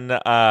one,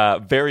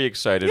 very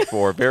excited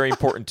for. Very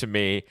important to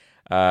me.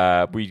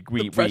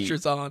 The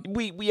pressure's on.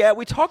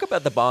 We talk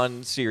about the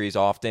Bond series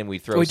often. We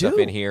throw stuff do.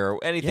 in here.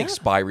 Anything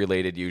spy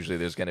related, usually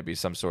there's going to be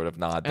some sort of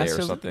nod there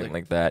or something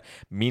like that.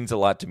 Means a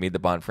lot to me. The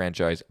Bond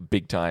franchise,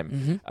 big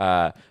time.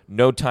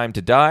 No Time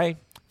to Die.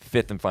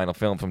 Fifth and final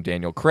film from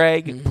Daniel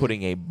Craig,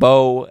 putting a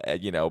bow,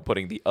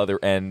 putting the other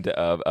end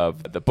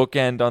of the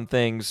bookend on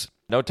things.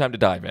 No Time to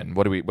Die, man.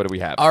 What do we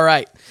have? All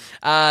right.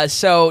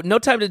 So No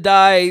Time to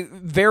Die,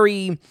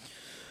 very...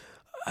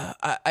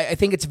 I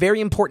think it's very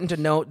important to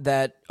note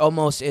that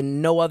almost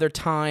in no other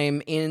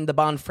time in the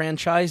Bond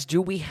franchise do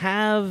we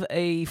have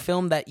a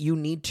film that you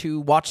need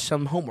to watch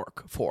some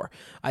homework for.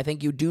 I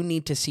think you do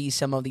need to see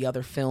some of the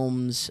other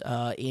films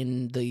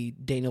in the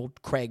Daniel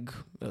Craig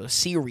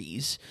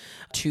series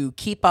to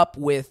keep up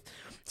with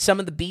some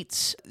of the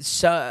beats,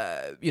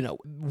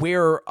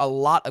 where a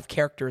lot of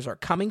characters are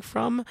coming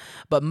from,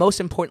 but most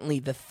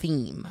importantly, the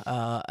theme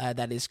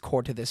that is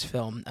core to this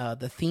film.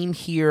 The theme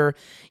here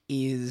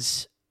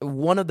is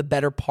one of the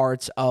better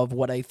parts of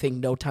what I think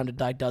No Time to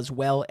Die does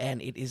well,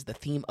 and it is the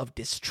theme of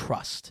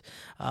distrust.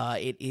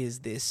 It is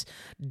this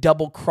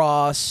double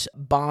cross.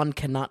 Bond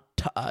cannot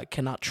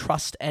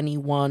trust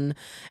anyone,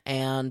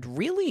 and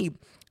really,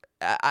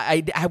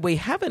 we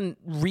haven't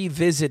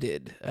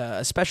revisited,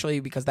 especially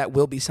because that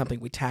will be something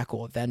we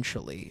tackle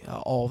eventually.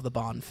 All of the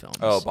Bond films.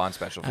 Oh, Bond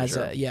special for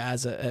sure.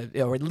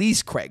 Or at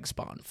least Craig's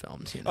Bond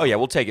films. Oh yeah,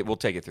 we'll take it. We'll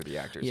take it through the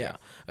actors. Yeah,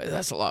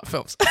 that's a lot of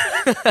films.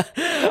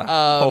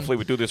 Hopefully,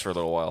 we do this for a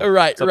little while.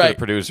 Right, it's up to the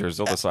producers;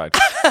 they'll decide.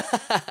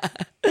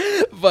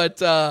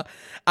 But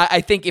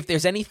I think if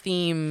there's any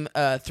theme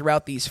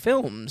throughout these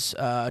films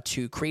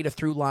to create a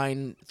through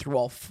line through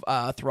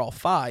all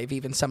five,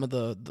 even some of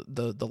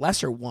the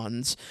lesser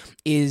ones,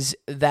 is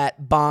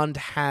that Bond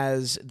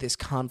has this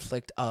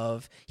conflict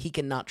of he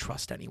cannot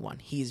trust anyone.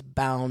 He's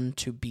bound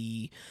to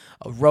be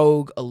a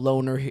rogue, a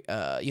loner.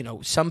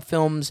 Some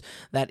films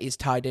that is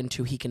tied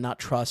into he cannot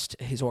trust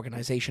his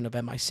organization of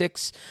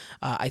MI6.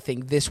 I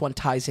think this one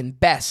ties in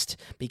best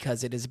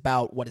because it is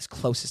about what is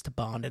closest to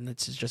Bond, and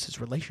it's just his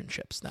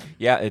relationships then.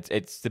 Yeah,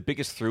 it's the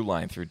biggest through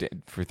line through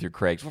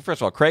Craig's. Well,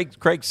 first of all,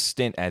 Craig's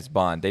stint as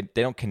Bond, they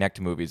don't connect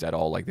to movies at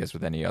all like this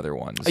with any other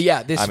ones.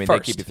 They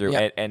keep you through,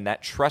 and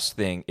that trust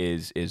thing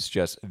is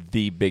just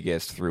the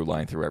biggest through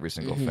line through every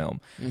single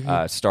film.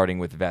 Starting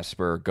with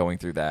Vesper, going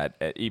through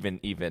that, even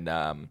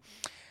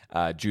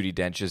Judi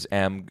Dench's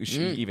M,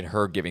 even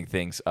her giving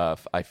things.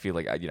 I feel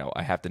like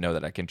I have to know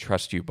that I can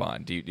trust you,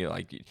 Bond.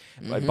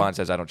 Bond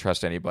says I don't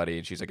trust anybody,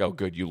 and she's like, "Oh,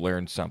 good, you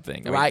learned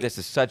something." I mean, this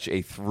is such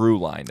a through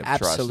line of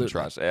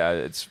trust.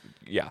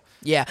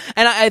 Yeah,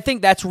 and I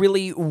think that's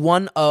really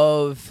one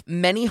of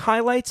many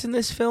highlights in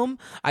this film.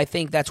 I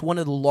think that's one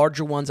of the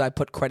larger ones I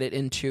put credit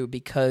into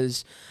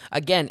because,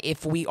 again,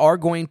 if we are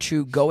going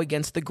to go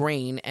against the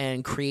grain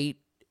and create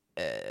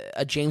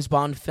a James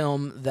Bond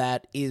film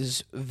that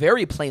is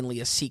very plainly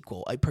a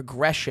sequel, a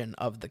progression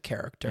of the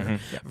character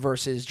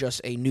versus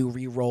just a new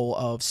re-roll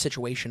of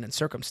situation and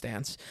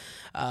circumstance,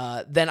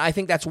 then I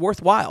think that's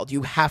worthwhile.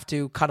 You have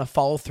to kind of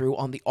follow through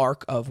on the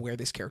arc of where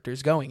this character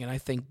is going, and I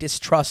think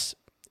distrust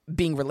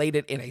being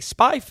related in a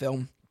spy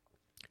film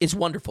is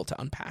wonderful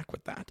to unpack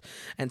with that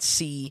and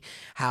see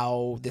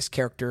how this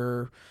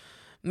character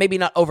maybe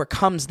not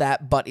overcomes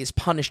that, but is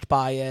punished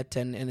by it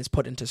and is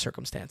put into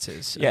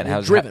circumstances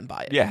and driven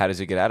by it. Yeah, how does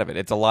he get out of it?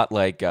 It's a lot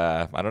like,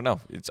 I don't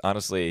know, it's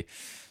honestly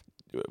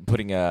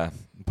putting a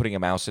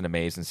mouse in a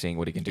maze and seeing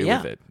what he can do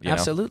with it.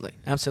 Absolutely.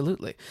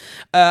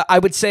 I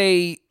would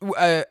say,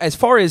 as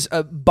far as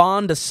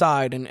Bond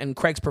aside and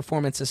Craig's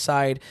performance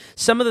aside,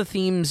 some of the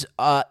themes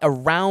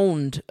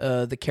around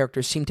the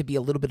characters seem to be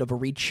a little bit of a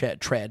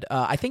retread.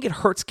 I think it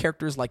hurts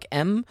characters like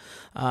M.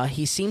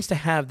 He seems to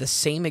have the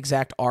same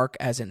exact arc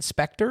as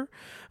Inspector.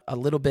 A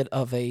little bit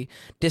of a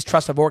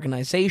distrust of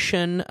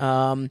organization.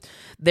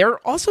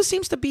 There also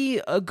seems to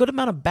be a good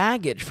amount of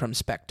baggage from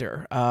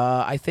Spectre.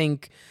 I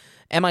think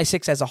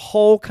MI6 as a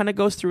whole kind of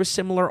goes through a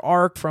similar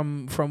arc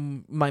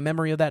from my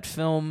memory of that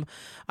film.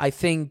 I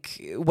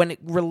think when it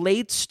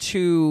relates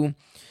to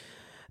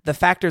the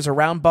factors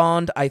around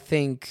Bond, I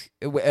think,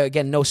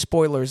 again, no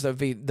spoilers, the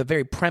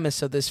very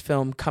premise of this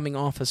film coming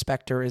off of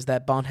Spectre is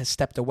that Bond has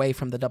stepped away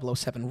from the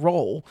 007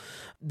 role.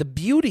 The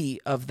beauty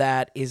of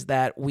that is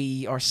that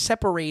we are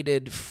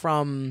separated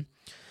from...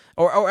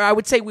 Or I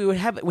would say we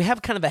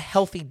have kind of a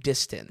healthy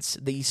distance.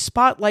 The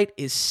spotlight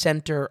is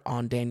center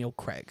on Daniel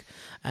Craig,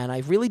 and I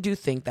really do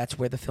think that's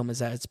where the film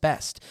is at its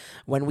best.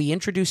 When we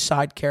introduce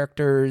side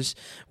characters,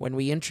 when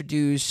we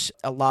introduce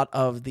a lot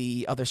of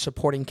the other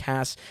supporting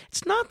cast,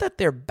 it's not that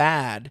they're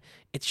bad.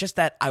 It's just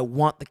that I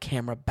want the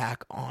camera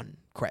back on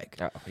Craig.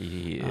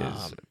 He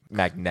is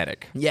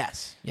magnetic.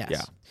 Yes. Yeah.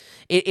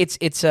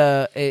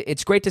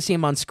 It's great to see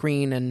him on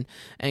screen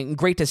and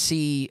great to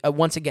see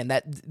once again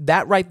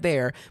that right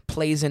there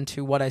plays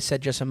into what I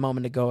said just a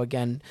moment ago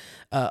again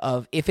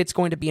of if it's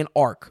going to be an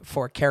arc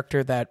for a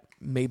character that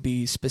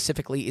maybe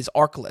specifically is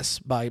arcless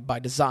by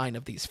design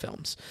of these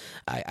films.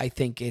 I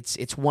think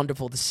it's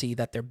wonderful to see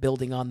that they're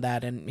building on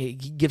that, and he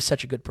gives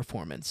such a good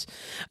performance.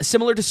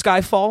 Similar to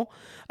Skyfall,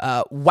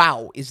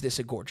 wow, is this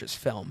a gorgeous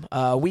film.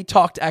 We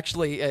talked,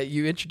 actually,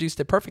 you introduced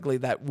it perfectly,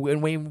 that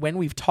when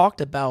we've talked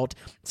about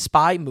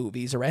spy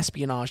movies or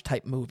espionage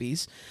type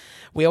movies,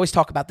 we always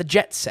talk about the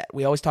jet set.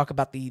 We always talk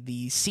about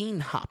the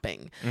scene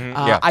hopping.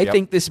 I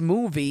think this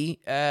movie,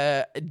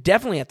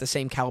 definitely at the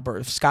same caliber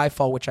of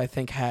Skyfall, which I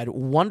think had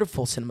wonderful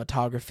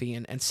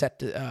cinematography and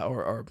set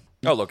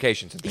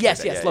locations. And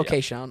yes,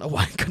 location. I don't know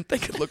why I couldn't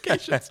think of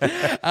locations.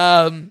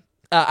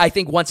 I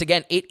think once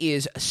again it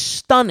is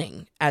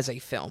stunning as a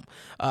film,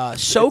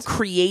 so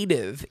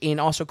creative in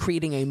also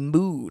creating a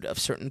mood of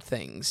certain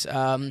things.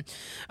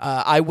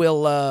 I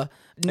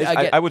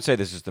would say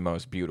this is the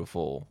most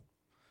beautiful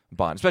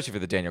Bond, especially for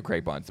the Daniel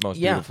Craig Bond. It's the most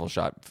beautiful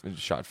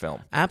shot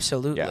film.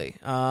 Absolutely.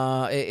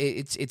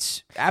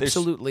 It's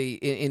absolutely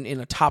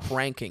in a top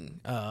ranking.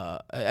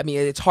 I mean,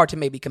 it's hard to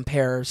maybe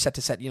compare set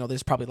to set.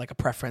 There's probably like a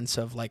preference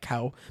of like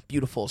how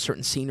beautiful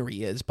certain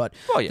scenery is, but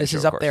this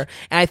is up there.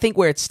 And I think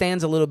where it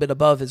stands a little bit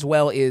above as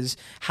well is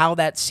how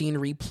that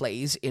scenery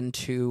plays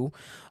into,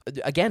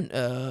 again,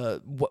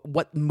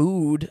 what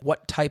mood,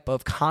 what type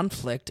of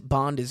conflict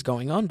Bond is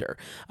going under.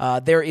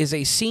 There is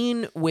a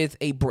scene with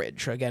a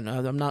bridge. Again,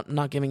 I'm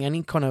not giving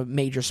any kind of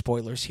major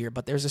spoilers here,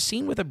 but there's a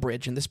scene with a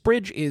bridge, and this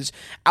bridge is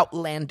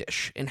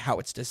outlandish in how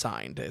it's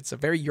designed. It's a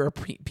very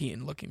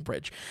European-looking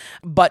bridge,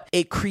 but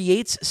it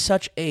creates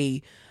such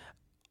a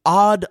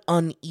odd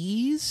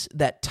unease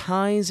that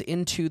ties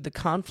into the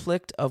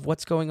conflict of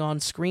what's going on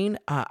screen.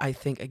 I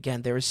think,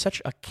 again, there is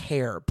such a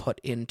care put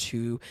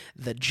into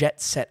the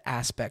jet set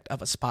aspect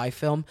of a spy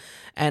film,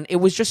 and it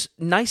was just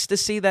nice to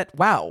see that,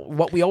 wow,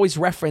 what we always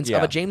reference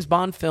of a James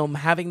Bond film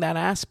having that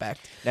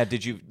aspect. Now,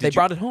 they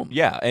brought it home.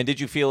 Yeah, and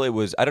did you feel it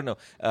was, I don't know,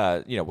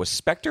 was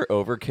Spectre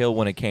overkill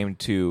when it came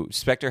to,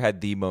 Spectre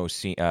had the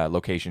most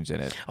locations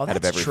in it out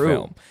of every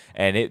film,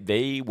 and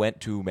they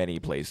went to many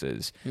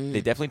places.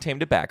 They definitely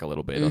tamed it back a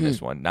little bit on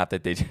this one. Not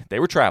that they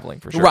were traveling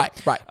for sure, right.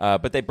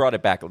 But they brought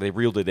it back. They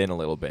reeled it in a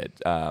little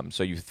bit.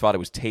 So you thought it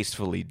was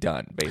tastefully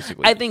done,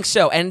 basically. I think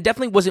so, and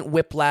definitely wasn't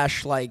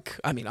whiplash. Like,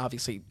 I mean,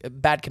 obviously a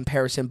bad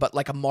comparison, but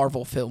like a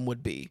Marvel film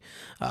would be,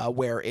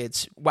 where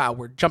it's wow,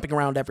 we're jumping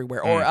around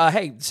everywhere. Or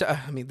hey,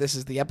 I mean, this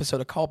is the episode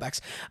of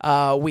callbacks.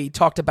 We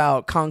talked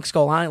about Kong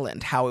Skull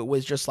Island, how it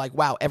was just like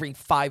wow, every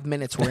 5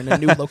 minutes we're in a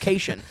new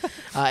location,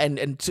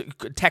 and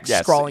text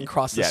scrolling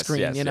across the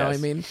screen. You know what I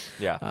mean?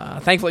 Yeah.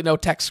 Thankfully, no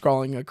text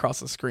scrolling across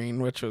the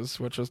screen, which was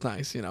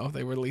nice.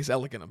 They were at least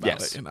elegant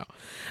about it.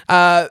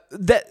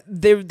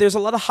 There's a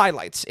lot of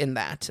highlights in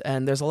that,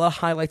 and there's a lot of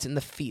highlights in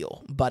the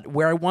feel. But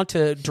where I want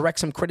to direct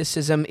some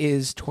criticism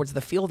is towards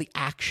the feel of the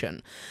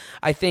action.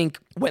 I think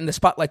when the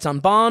spotlight's on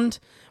Bond,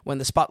 when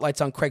the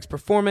spotlight's on Craig's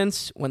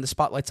performance, when the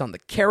spotlight's on the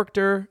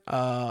character,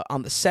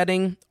 on the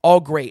setting, all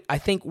great. I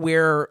think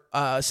where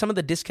some of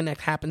the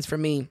disconnect happens for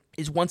me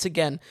is once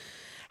again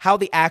how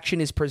the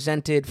action is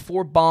presented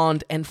for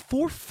Bond and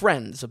for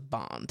friends of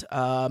Bond.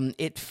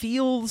 It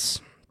feels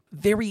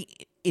very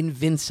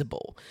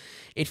invincible.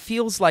 It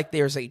feels like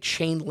there's a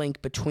chain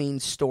link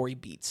between story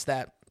beats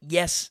that,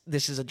 yes,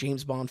 this is a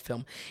James Bond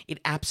film. It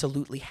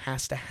absolutely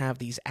has to have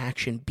these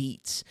action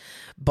beats.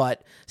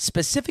 But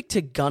specific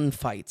to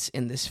gunfights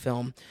in this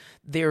film,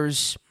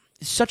 there's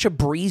such a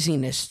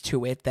breeziness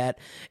to it that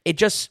it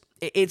just...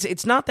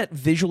 It's not that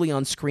visually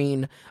on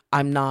screen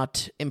I'm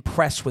not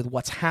impressed with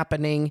what's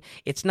happening.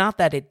 It's not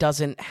that it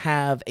doesn't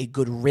have a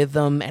good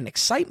rhythm and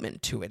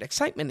excitement to it.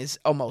 Excitement is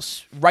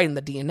almost right in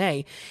the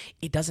DNA.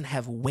 It doesn't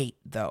have weight,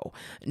 though.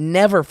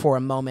 Never for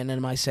a moment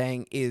am I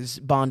saying is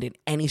Bond in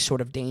any sort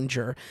of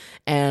danger.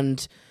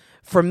 And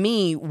for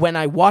me, when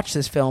I watch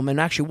this film, and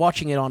actually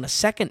watching it on a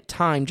second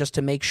time just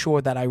to make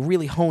sure that I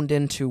really honed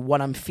into what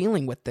I'm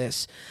feeling with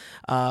this,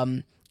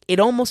 it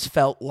almost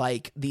felt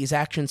like these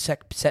action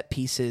set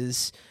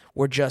pieces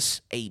were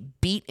just a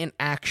beat in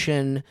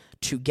action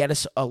to get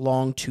us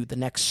along to the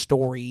next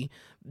story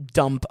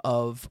dump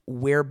of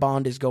where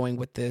Bond is going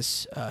with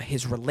this,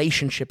 his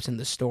relationships in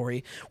the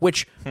story,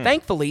 which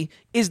thankfully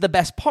is the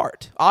best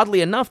part.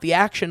 Oddly enough, the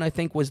action I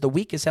think was the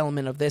weakest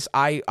element of this.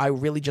 I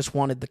really just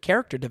wanted the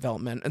character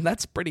development, and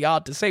that's pretty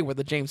odd to say with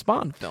a James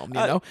Bond film.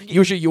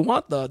 Usually you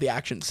want the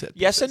action set.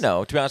 Yes and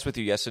no. To be honest with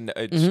you, yes and no.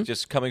 It's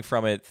just coming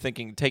from it,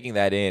 taking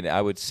that in.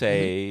 I would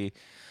say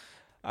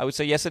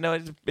yes and no.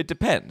 It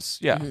depends.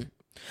 Yeah.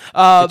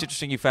 It's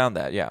interesting you found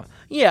that, yeah.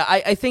 Yeah,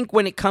 I think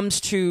when it comes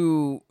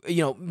to,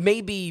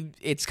 maybe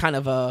it's kind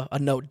of a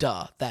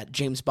no-duh that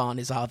James Bond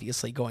is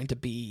obviously going to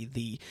be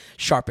the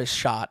sharpest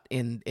shot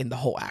in the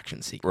whole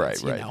action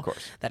sequence. Right, of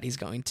course. That he's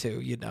going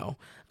to,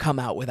 come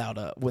out without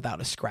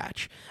a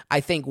scratch. I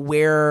think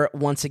where,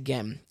 once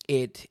again,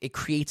 it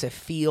creates a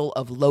feel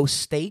of low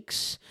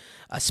stakes,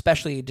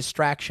 especially a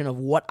distraction of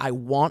what I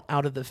want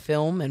out of the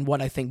film and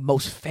what I think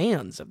most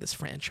fans of this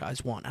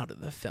franchise want out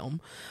of the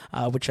film,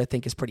 which I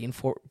think is pretty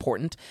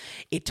important.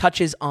 It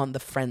touches on the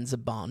friends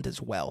of Bond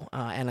as well,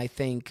 and I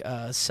think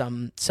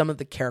some of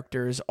the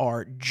characters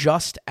are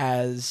just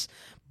as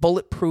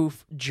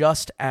bulletproof,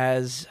 just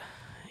as,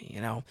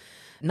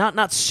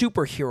 not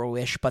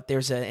superhero-ish, but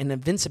there's an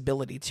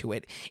invincibility to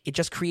it. It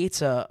just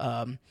creates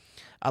a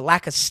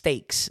lack of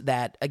stakes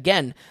that,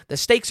 again, the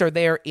stakes are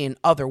there in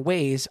other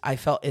ways. I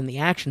felt in the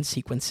action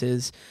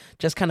sequences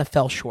just kind of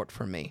fell short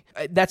for me.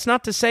 That's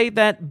not to say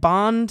that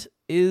Bond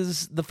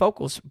is the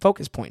focus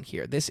point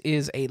here. This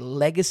is a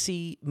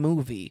legacy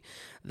movie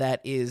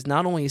that is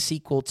not only a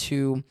sequel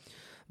to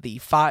the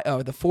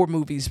 4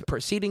 movies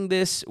preceding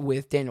this,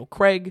 with Daniel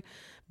Craig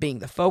being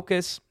the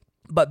focus,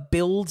 but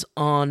builds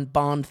on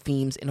Bond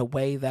themes in a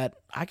way that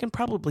I can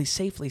probably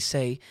safely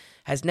say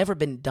has never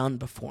been done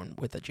before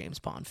with a James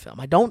Bond film.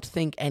 I don't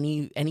think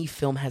any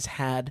film has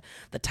had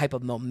the type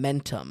of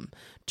momentum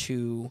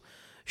to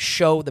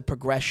show the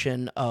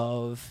progression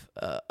of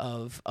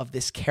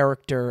this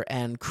character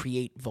and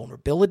create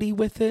vulnerability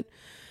with it,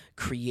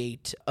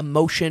 create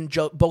emotion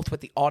both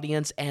with the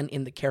audience and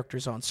in the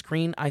characters on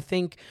screen. I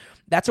think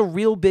that's a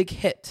real big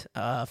hit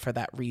for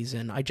that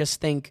reason. I just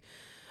think,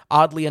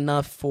 oddly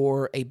enough,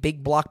 for a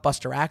big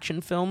blockbuster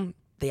action film,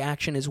 the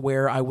action is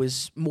where I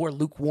was more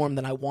lukewarm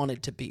than I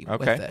wanted to be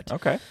with it.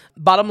 Okay.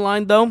 Bottom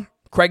line, though,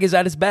 Craig is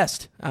at his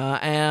best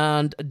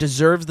and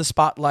deserves the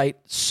spotlight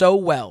so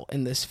well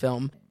in this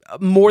film.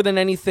 More than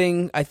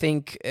anything, I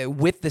think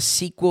with the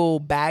sequel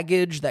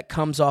baggage that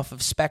comes off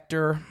of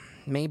Spectre,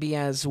 maybe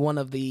as one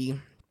of the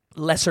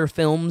lesser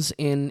films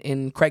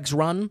in Craig's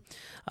run,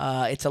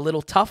 it's a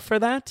little tough for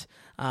that.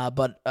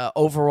 But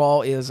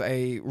overall is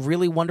a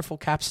really wonderful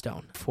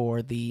capstone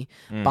for the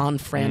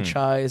Bond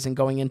franchise and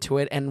going into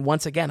it. And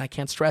once again, I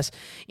can't stress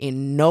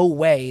in no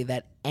way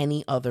that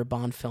any other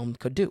Bond film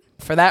could do.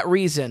 For that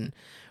reason,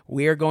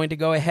 we are going to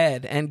go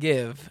ahead and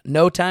give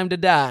No Time to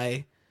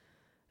Die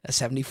a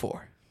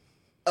 74.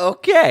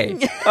 Okay,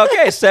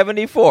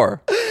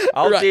 74.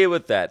 I'll deal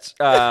with that.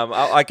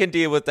 I can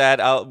deal with that.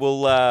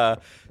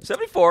 We'll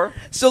 74.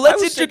 So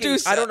let's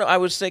introduce. I don't know. I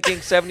was thinking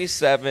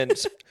 77.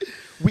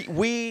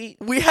 We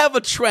have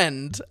a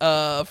trend,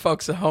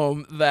 folks at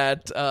home,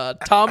 that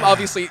Tom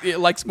obviously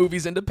likes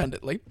movies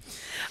independently,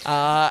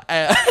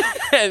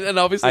 and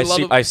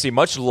obviously I see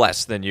much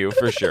less than you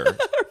for sure.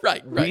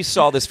 Right. We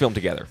saw this film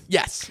together.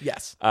 Yes.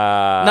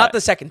 Not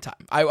the second time.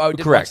 I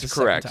did watch the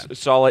second time.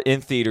 Saw it in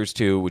theaters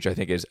too, which I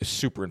think is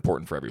super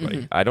important for everybody.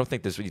 Mm-hmm. I don't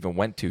think this even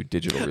went to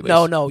digital release.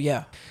 No,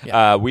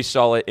 yeah. We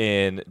saw it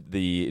in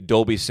the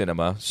Dolby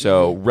Cinema,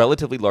 so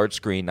relatively large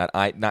screen,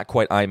 not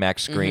quite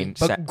IMAX screen,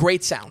 but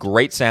great sound.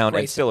 Great sound,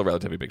 and still a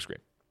relatively big screen.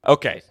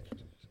 Okay.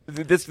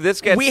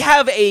 This gets. We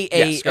have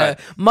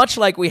much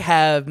like we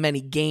have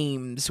many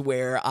games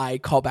where I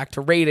call back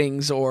to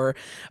ratings, or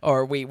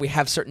we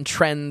have certain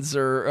trends,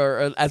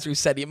 or as we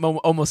said,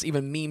 almost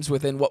even memes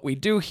within what we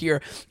do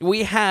here.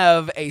 We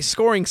have a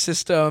scoring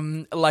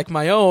system like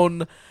my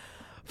own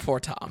for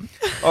Tom.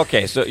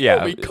 Okay, so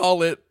yeah, we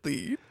call it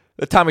the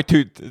Tommy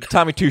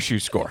Two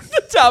Shoes score.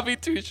 The Tommy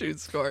Two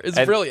Shoes score is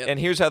brilliant. And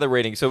here's how the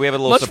rating. So we have a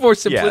little much more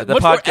simple. Yeah, the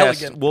much podcast more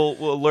elegant.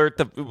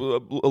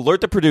 We'll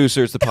alert the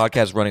producers. The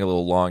podcast is running a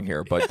little long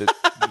here, but this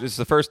is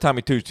the first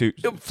Tommy Two Shoes.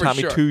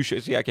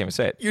 Yeah, I can't even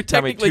say it. You're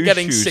technically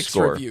getting 6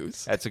 score.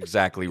 reviews. That's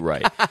exactly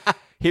right.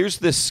 Here's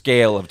the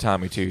scale of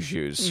Tommy Two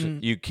Shoes.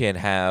 You can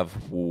have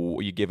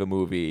you give a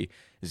movie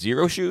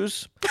 0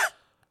 shoes,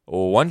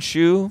 1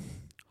 shoe,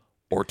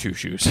 or 2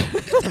 shoes.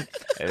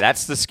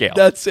 That's the scale.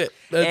 That's it.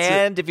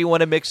 And if you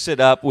want to mix it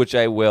up, which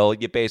I will,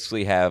 you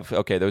basically have,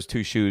 those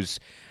 2 shoes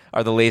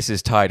are the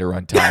laces tied or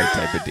untied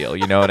type of deal.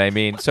 You know what I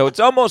mean? So it's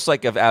almost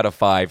like a out of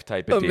 5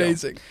 type of deal.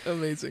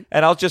 Amazing.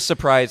 And I'll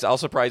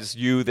surprise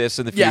you this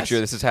in the future.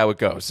 Yes. This is how it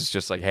goes. It's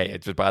just like, hey,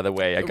 by the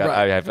way,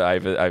 I have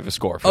a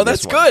score for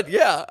this one. Oh, that's good.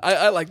 Yeah,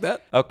 I like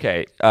that.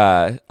 Okay.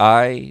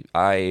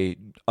 I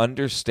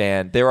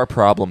understand there are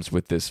problems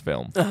with this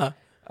film.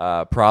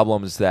 Uh-huh.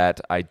 Problems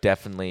that I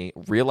definitely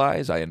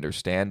realize, I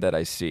understand, that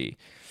I see.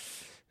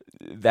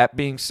 That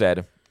being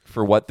said,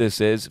 for what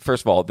this is,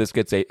 first of all, this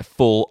gets a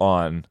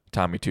full-on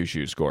Tommy Two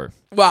Shoes score.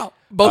 Wow,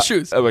 both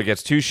shoes. Oh, it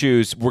gets 2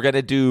 shoes. We're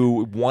gonna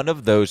do one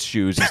of those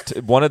shoes.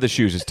 One of the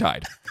shoes is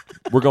tied.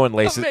 We're going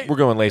laces. We're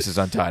going laces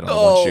untied on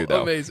one shoe,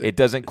 though. Amazing. It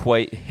doesn't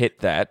quite hit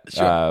that.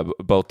 Sure.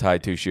 Both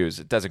tied 2 shoes.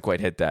 It doesn't quite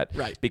hit that.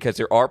 Right. Because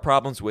there are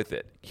problems with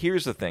it.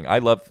 Here's the thing.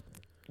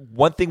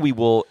 One thing we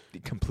will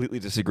completely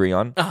disagree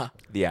on,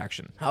 the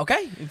action.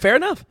 Okay, fair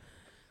enough.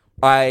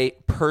 I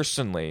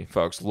personally,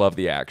 folks, love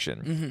the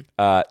action.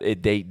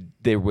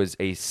 There was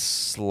a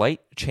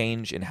slight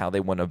change in how they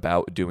went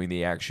about doing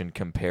the action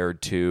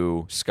compared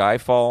to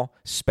Skyfall,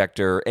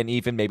 Spectre, and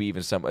even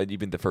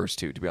the first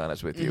 2. To be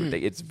honest with you,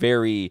 it's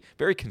very,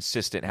 very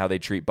consistent how they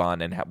treat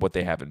Bond and what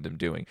they have them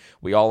doing.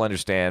 We all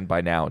understand by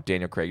now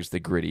Daniel Craig is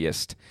the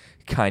grittiest,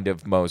 kind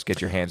of most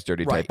get your hands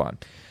dirty type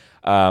Bond.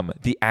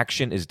 The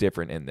action is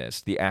different in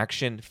this. The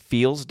action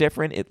feels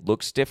different. It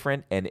looks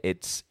different, and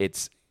it's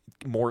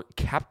more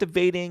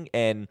captivating,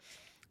 and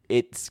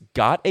it's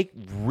got a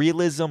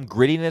realism,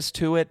 grittiness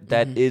to it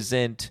that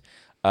isn't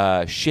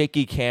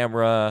shaky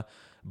camera.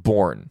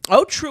 Born.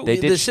 Oh, true. The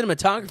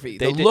cinematography,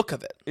 the look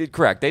of it.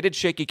 Correct. They did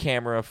shaky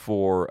camera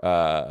for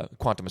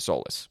Quantum of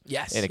Solace.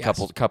 Yes. In a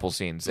couple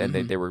scenes, and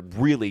they were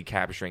really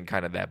capturing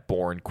kind of that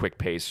Bourne quick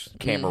pace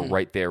camera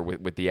right there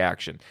with the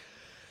action.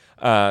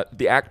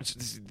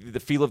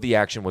 The feel of the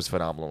action was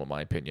phenomenal in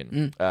my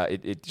opinion.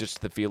 It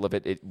just the feel of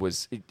it. It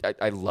was.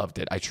 I loved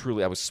it. I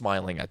was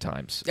smiling at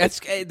times.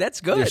 That's good.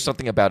 There's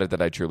something about it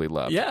that I truly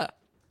love. Yeah.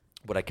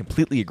 What I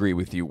completely agree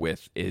with you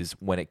with is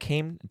when it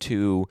came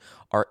to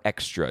our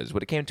extras,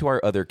 when it came to our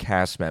other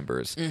cast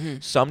members,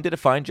 some did a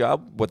fine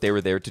job, what they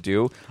were there to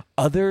do.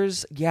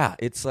 Others, yeah,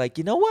 it's like,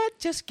 you know what?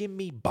 Just give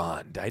me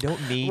Bond. I don't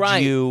need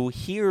you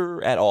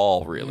here at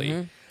all,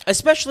 really.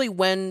 Especially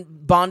when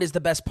Bond is the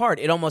best part.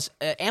 It almost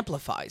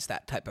amplifies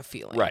that type of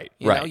feeling. Right,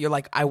 you know, you're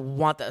like, I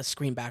want the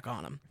screen back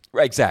on him.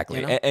 Right,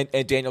 exactly. You know?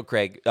 And Daniel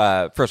Craig,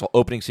 first of all,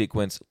 opening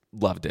sequence,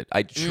 loved it.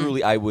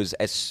 I was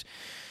as...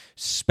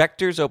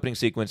 Spectre's opening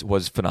sequence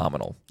was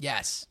phenomenal.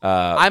 Yes.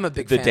 I'm a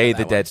big fan of that The Day of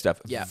the one. Dead stuff.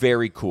 Yeah.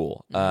 Very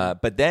cool.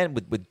 But then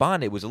with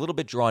Bond, it was a little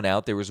bit drawn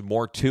out. There was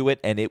more to it,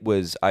 and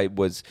I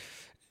was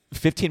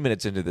 15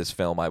 minutes into this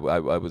film, I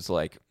was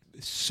like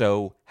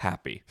so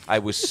happy. I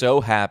was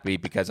so happy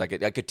because I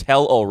could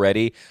tell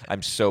already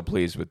I'm so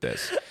pleased with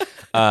this.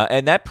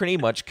 And that pretty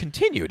much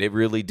continued. It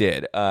really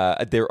did.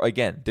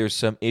 There's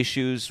some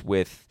issues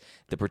with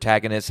the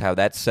protagonist, how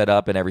that's set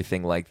up and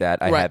everything like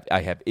that.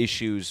 I have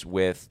issues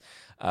with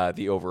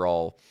the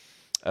overall,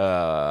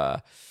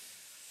 trying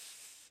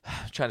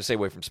to stay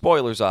away from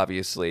spoilers,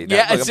 obviously.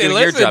 That's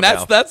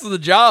the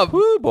job.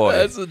 Woo, boy.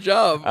 That's the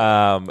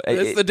job.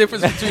 It's the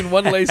difference between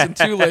one lace and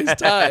two lace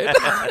tie.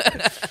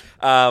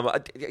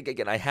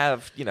 Again, I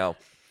have,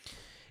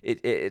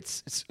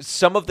 it's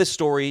some of the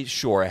story,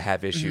 sure, I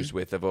have issues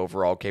with of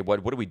overall, okay,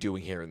 what are we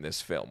doing here in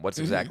this film? What's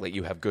exactly,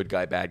 you have good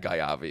guy, bad guy,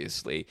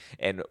 obviously,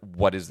 and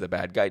what is the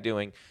bad guy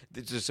doing?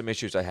 There's just some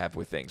issues I have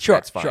with things. Sure,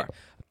 that's fine. sure.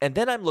 And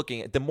then I'm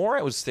looking at, the more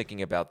I was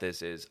thinking about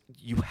this is,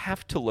 you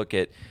have to look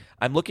at,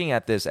 I'm looking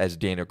at this as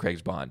Daniel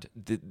Craig's Bond.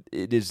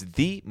 It is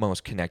the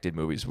most connected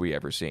movies we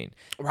ever seen.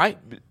 Right.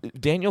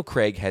 Daniel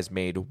Craig has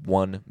made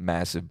one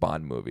massive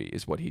Bond movie,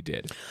 is what he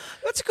did.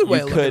 That's a good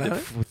way of looking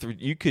at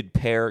it.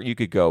 You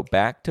could go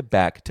back to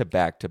back to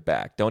back to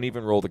back. Don't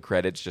even roll the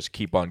credits, just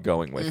keep on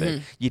going with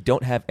it. You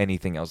don't have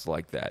anything else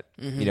like that.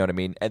 You know what I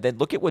mean? And then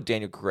look at what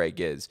Daniel Craig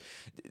is.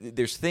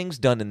 There's things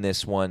done in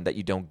this one that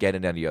you don't get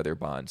in any other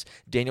Bonds.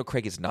 Daniel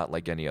Craig is not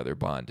like any other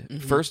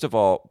Bond. First of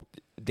all,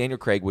 Daniel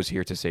Craig was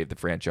here to save the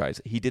franchise.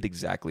 He did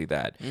exactly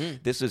that.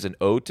 This is an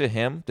ode to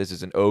him. This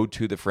is an ode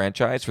to the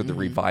franchise for the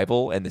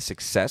revival and the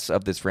success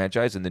of this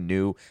franchise and the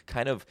new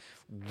kind of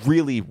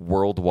really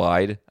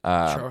worldwide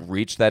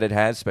reach that it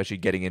has, especially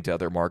getting into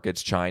other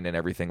markets, China and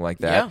everything like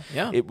that.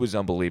 Yeah. It was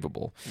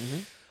unbelievable.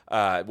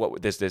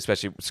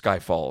 Especially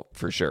Skyfall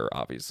for sure,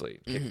 obviously.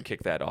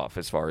 Kick that off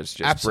as far as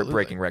just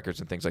breaking records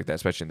and things like that,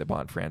 especially in the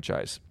Bond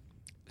franchise.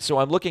 So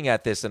I'm looking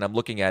at this and I'm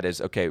looking at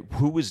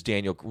who was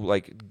Daniel,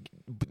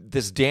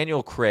 this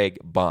Daniel Craig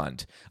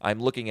Bond. I'm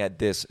looking at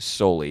this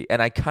solely,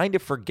 and I kind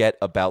of forget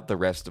about the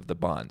rest of the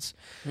Bonds.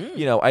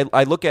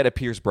 I look at a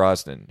Pierce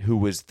Brosnan, who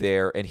was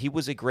there, and he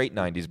was a great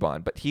 90s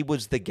Bond, but he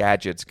was the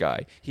gadgets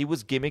guy. He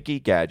was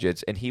gimmicky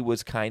gadgets, and he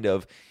was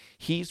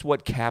he's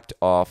what capped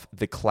off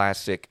the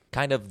classic,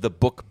 kind of the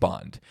book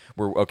Bond,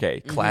 where,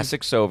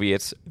 classic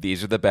Soviets,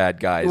 these are the bad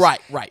guys.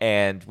 Right.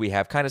 And we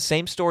have kind of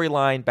same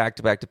storyline back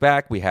to back to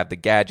back. We have the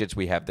gadgets.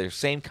 We have their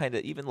same kind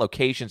of even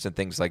locations and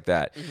things like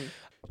that.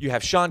 You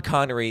have Sean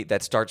Connery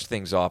that starts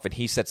things off, and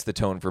he sets the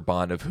tone for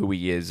Bond of who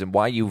he is and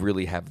why you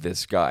really have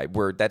this guy,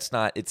 where it's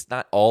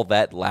not all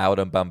that loud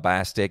and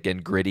bombastic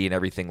and gritty and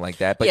everything like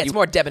that. But it's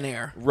more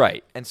debonair.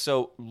 Right. And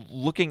so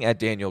looking at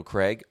Daniel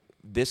Craig,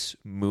 this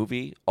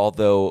movie,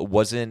 although it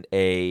wasn't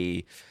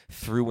a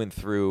through and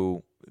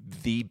through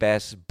the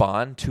best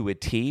Bond to a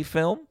T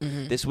film,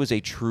 this was a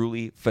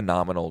truly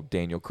phenomenal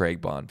Daniel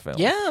Craig Bond film.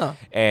 Yeah.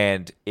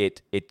 And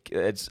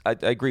I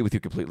agree with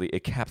you completely.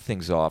 It capped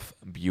things off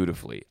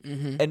beautifully.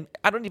 And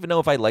I don't even know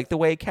if I like the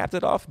way it capped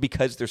it off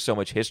because there's so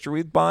much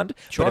history with Bond.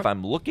 Sure. But if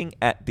I'm looking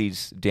at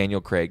these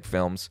Daniel Craig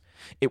films,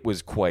 it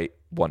was quite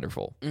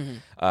wonderful.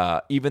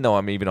 Even though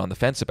I'm even on the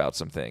fence about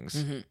some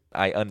things,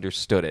 I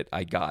understood it.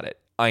 I got it.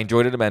 I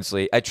enjoyed it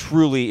immensely. I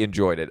truly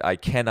enjoyed it. I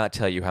cannot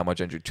tell you how much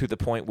I enjoyed it, to the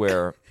point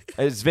where,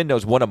 as Vin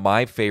knows, one of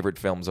my favorite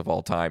films of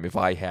all time, if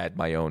I had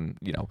my own,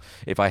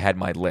 if I had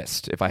my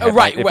list. If I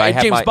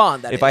had James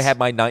Bond, that if is. I had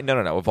my,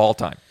 of all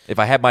time. If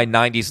I had my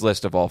 90s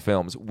list of all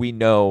films, we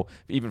know,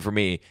 even for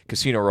me,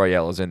 Casino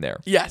Royale is in there.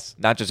 Yes.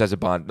 Not just as a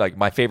Bond, like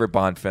my favorite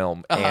Bond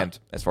film, and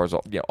as far as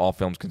all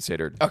films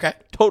considered. Okay.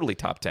 Totally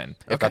top 10,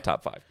 if not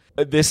top 5.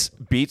 This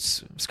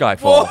wbeats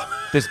Skyfall.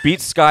 This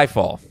beats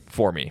Skyfall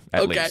for me,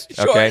 at least.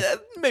 Sure. Okay,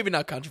 Maybe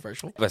not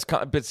controversial.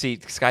 but see,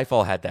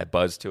 Skyfall had that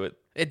buzz to it.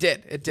 It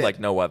did. Like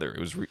no other.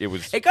 It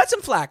was. It got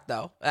some flack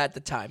though at the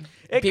time.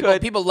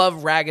 People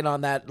love ragging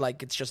on that,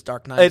 like it's just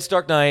Dark Knight. It's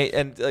Dark Knight,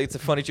 and it's a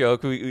funny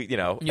joke.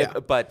 Yeah.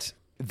 But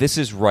this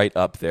is right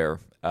up there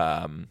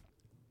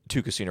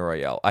to Casino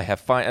Royale.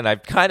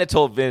 I've kind of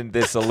told Vin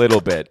this a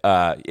little bit.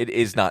 It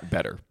is not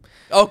better.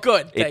 Oh,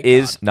 good. It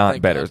is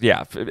not better. God.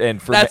 Yeah,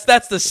 and for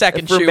that's the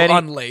second shoe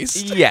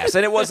unlaced. Yes,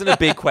 and it wasn't a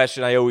big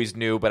question. I always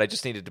knew, but I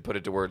just needed to put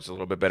it to words a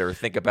little bit better,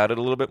 think about it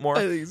a little bit more.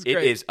 I think it's great.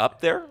 It is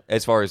up there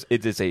as far as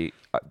it is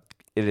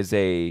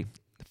a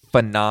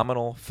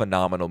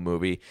phenomenal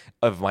movie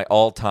of my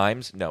all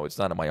times. No, it's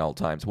not of my all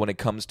times. When it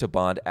comes to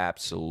Bond,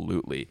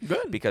 absolutely.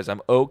 Good. Because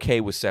I'm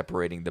okay with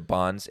separating the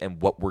Bonds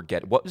and what we're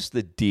getting. What is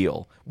the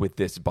deal with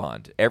this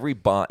Bond? Every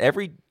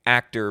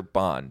actor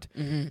Bond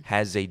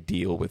has a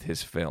deal with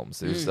his films.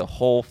 There's the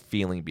whole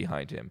feeling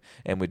behind him.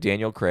 And with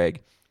Daniel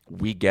Craig,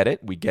 we get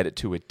it. We get it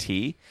to a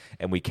T,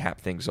 and we cap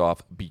things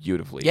off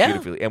beautifully. Yeah.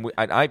 Beautifully. And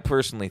I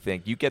personally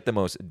think you get the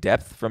most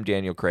depth from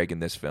Daniel Craig in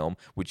this film,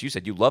 which you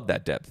said you love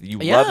that depth. You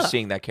love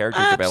seeing that character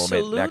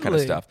development, that kind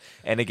of stuff.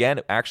 And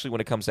again, actually,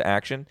 when it comes to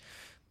action,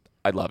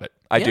 I love it.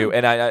 I do,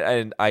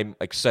 and I'm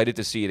excited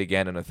to see it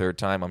again and a third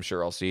time. I'm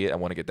sure I'll see it. I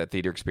want to get that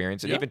theater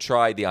experience and even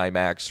try the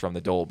IMAX from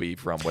the Dolby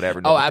from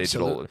whatever.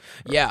 Absolutely.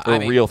 Digital,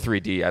 or real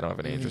 3D. I don't have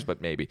any interest,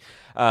 but maybe.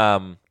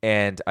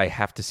 And I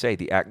have to say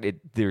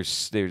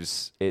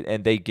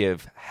and they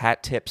give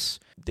hat tips.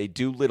 They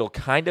do little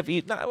kind of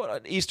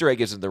Easter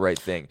egg isn't the right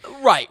thing,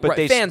 right? But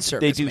right. Fan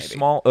service. They do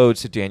small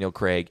odes to Daniel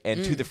Craig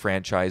and to the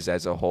franchise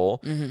as a whole,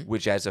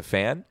 which as a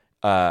fan.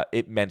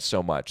 It meant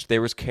so much.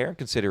 There was care and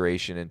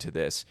consideration into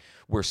this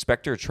where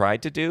Spectre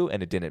tried to do,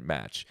 and it didn't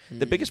match.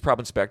 The biggest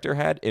problem Spectre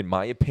had, in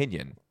my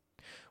opinion,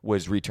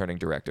 was returning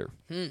director.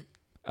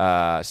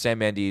 Sam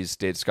Mendes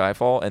did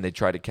Skyfall, and they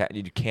tried to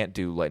you can't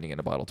do Lightning in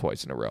a Bottle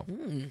twice in a row.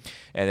 And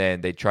then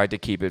they tried to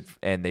keep it,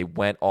 and they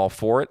went all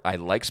for it. I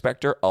like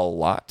Spectre a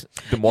lot.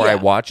 The more I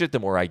watch it, the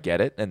more I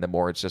get it, and the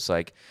more it's just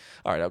like,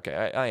 all right, okay,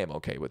 I am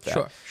okay with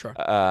that. Sure.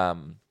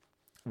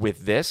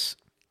 With this,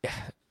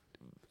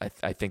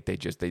 I think they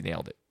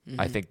nailed it.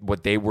 I think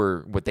what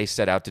they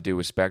set out to do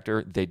with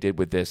Spectre, they did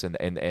with this,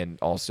 and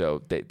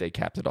also they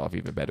capped it off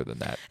even better than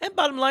that. And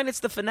bottom line, it's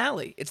the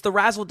finale. It's the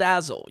razzle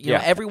dazzle. You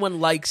know, everyone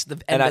likes the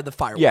end of the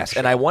fireworks. Yes, show.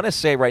 and I want to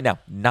say right now,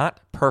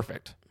 not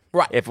perfect.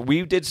 Right. If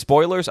we did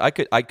spoilers, I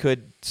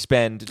could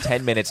spend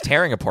 10 minutes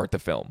tearing apart the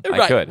film.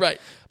 I could.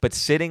 Right. But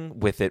sitting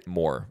with it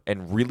more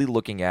and really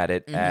looking at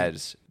it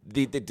as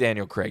the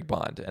Daniel Craig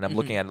Bond, and I'm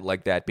looking at it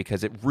like that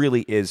because it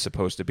really is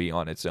supposed to be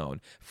on its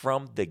own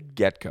from the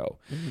get-go.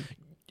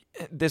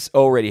 This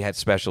already had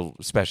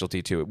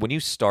specialty to it. When you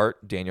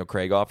start Daniel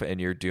Craig off and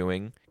you're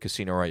doing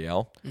Casino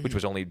Royale, which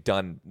was only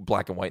done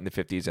black and white in the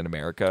 50s in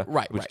America,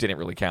 which didn't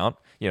really count.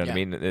 You know what I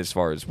mean? As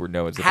far as we're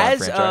known as the Bond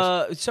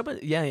franchise.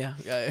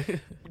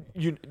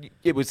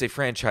 It was a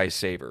franchise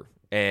saver.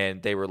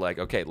 And they were like,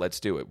 okay, let's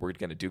do it. We're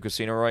going to do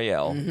Casino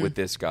Royale with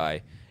this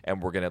guy. And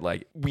we're going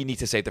to we need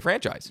to save the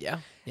franchise.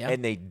 Yeah.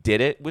 And they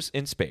did it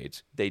in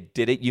spades. They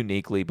did it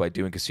uniquely by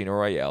doing Casino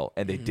Royale,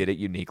 and they did it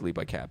uniquely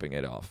by capping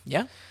it off.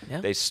 Yeah.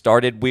 They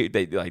started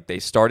they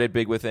started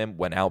big with him,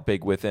 went out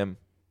big with him,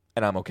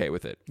 and I'm okay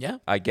with it. Yeah.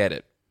 I get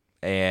it.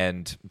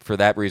 And for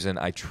that reason,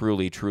 I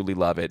truly, truly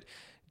love it.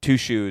 Two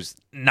shoes,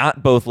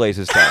 not both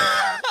laces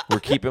tied. We're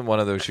keeping one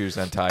of those shoes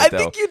untied, though. I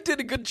think you did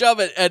a good job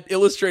at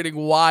illustrating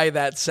why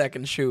that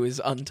second shoe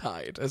is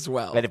untied as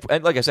well.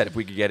 And like I said, if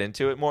we could get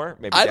into it more,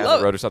 maybe down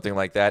the road or something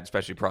like that,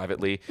 especially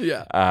privately.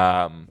 Yeah.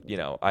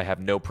 I have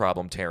no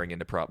problem tearing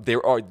into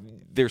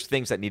there's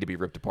things that need to be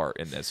ripped apart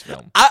in this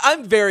film.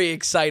 I'm very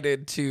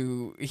excited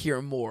to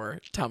hear more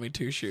Tommy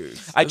Two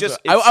Shoes.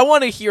 I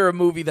want to hear a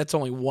movie that's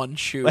only one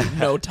shoe,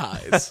 no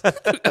ties.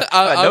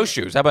 No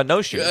shoes. How about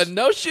no shoes?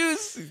 No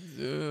shoes.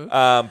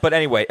 But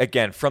anyway,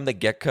 again, from the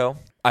get-go,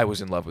 I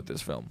was in love with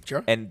this film.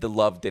 Sure. And the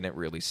love didn't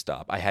really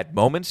stop. I had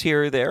moments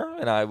here or there,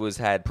 and I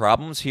had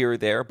problems here or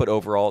there, but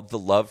overall, the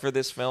love for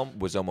this film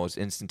was almost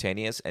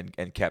instantaneous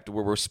and kept.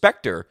 Where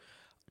Spectre,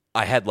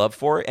 I had love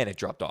for it, and it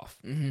dropped off.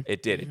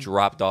 It did. It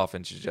dropped off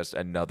into just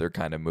another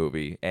kind of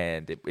movie,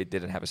 and it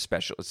didn't have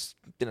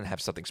didn't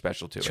have something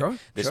special to it.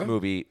 This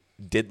movie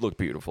did look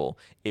beautiful.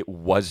 It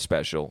was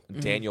special.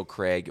 Daniel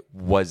Craig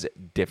was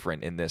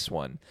different in this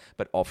one,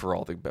 but for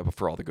all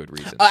the good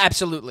reasons.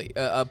 Absolutely,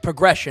 a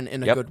progression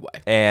in a good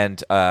way.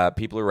 And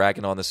people are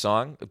ragging on the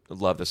song.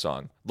 Love the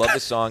song. Love the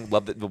song.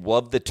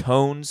 Love the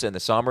tones and the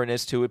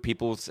somberness to it.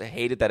 People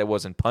hated that it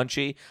wasn't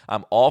punchy.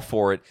 I'm all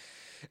for it.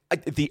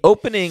 The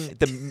opening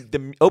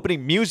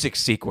music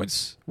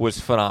sequence was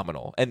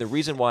phenomenal, and the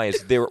reason why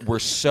is there were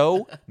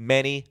so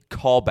many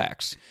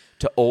callbacks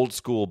to old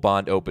school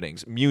Bond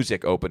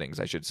music openings,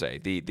 I should say.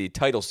 The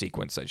title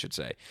sequence, I should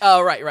say.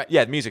 Oh, right.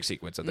 Yeah, the music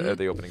sequence of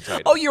the opening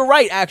title. Oh, you're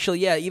right. Actually,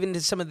 yeah. Even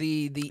to some of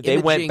the they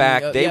imaging, went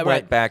back. They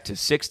went back to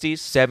 60s,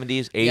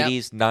 70s,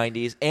 80s,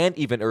 90s, and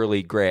even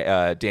early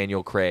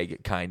Daniel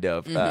Craig kind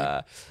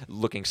of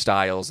looking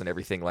styles and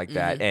everything like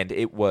that, and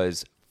it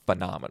was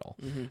phenomenal.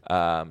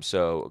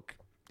 So,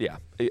 yeah,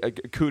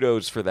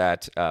 kudos for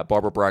that.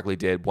 Barbara Broccoli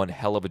did one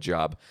hell of a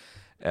job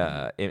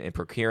in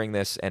procuring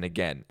this. And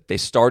again, they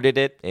started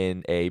it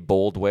in a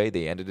bold way.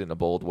 They ended in a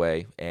bold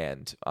way.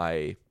 And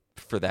I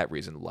for that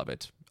reason, love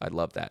it. I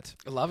love that.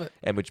 I love it.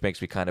 And which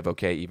makes me kind of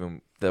okay,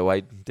 even though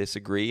I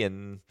disagree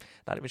and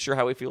not even sure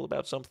how I feel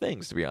about some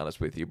things, to be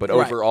honest with you. But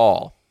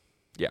overall,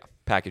 yeah,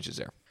 package is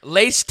there.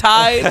 Lace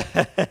tied,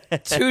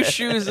 2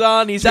 shoes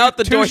on. He's out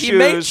the door. He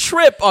may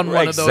trip on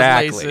one of those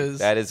laces.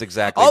 That is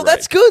exactly right. Oh,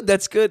 that's good.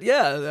 That's good.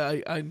 Yeah.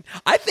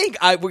 I think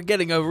we're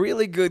getting a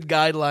really good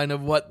guideline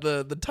of what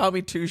the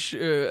Tommy Two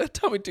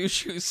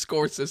Shoes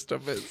score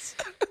system is.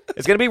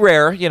 It's going to be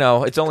rare.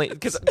 It's only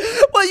because...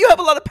 Well, you have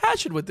a lot of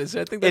passion with this.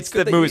 I think that's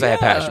it's the movies I have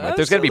passion with.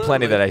 There's going to be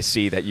plenty absolutely. that I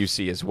see that you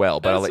see as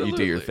well, but I'll let you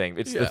do your thing.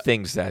 It's the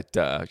things that,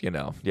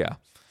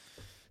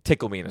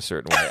 tickle me in a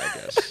certain way, I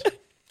guess.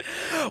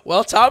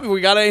 Well, Tommy,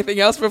 we got anything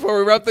else before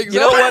we wrap things up? You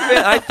know what,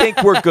 man? I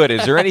think we're good.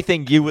 Is there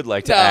anything you would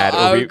like to add?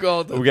 Are we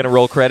going to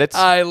roll credits?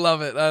 I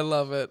love it. I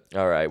love it.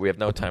 All right. We have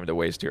no time to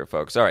waste here,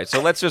 folks. All right.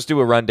 So let's just do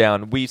a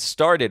rundown. We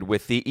started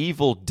with The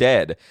Evil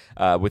Dead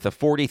with a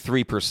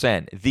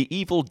 43%, The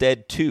Evil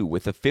Dead 2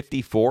 with a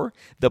 54%,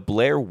 The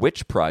Blair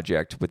Witch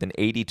Project with an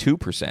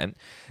 82%,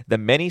 The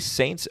Many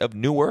Saints of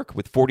Newark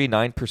with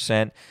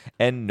 49%,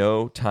 and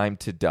No Time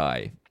to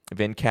Die.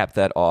 Vin capped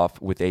that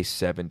off with a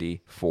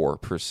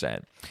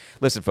 74%.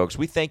 Listen, folks,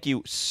 we thank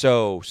you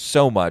so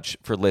much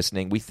for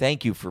listening. We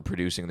thank you for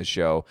producing the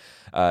show.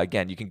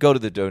 Again, you can go to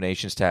the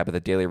donations tab at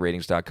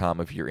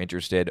thedailyratings.com if you're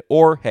interested.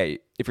 Or, hey,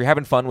 if you're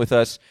having fun with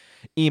us,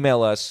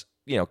 email us.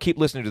 Keep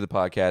listening to the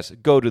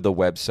podcast. Go to the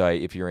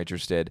website if you're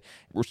interested.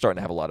 We're starting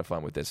to have a lot of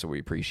fun with this, so we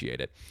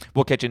appreciate it.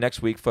 We'll catch you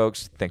next week,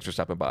 folks. Thanks for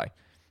stopping by.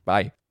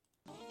 Bye.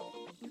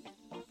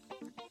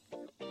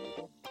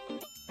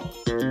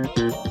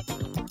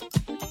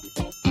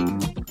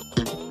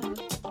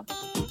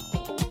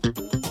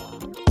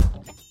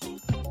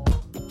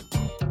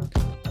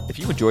 If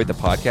you enjoyed the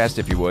podcast,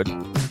 if you would,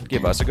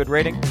 give us a good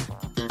rating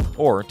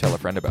or tell a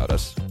friend about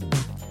us.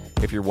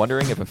 If you're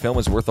wondering if a film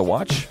is worth a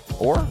watch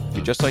or if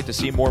you'd just like to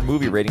see more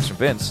movie ratings from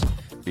Vince,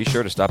 be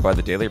sure to stop by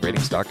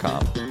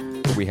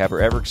thedailyratings.com where we have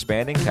our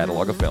ever-expanding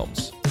catalog of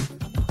films.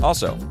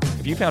 Also,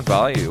 if you found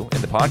value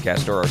in the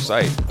podcast or our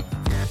site,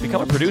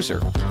 become a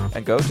producer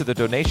and go to the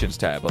donations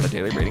tab on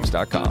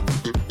thedailyratings.com.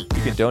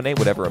 You can donate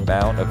whatever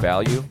amount of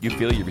value you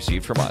feel you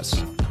received from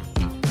us.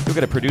 You'll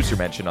get a producer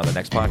mention on the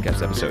next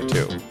podcast episode,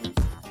 too.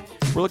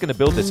 We're looking to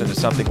build this into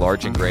something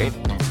large and great,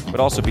 but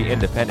also be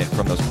independent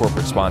from those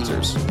corporate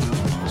sponsors.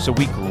 So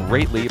we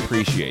greatly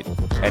appreciate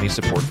any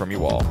support from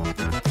you all.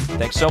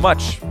 Thanks so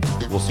much.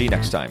 We'll see you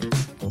next time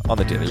on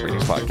the Daily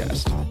Ratings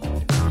Podcast.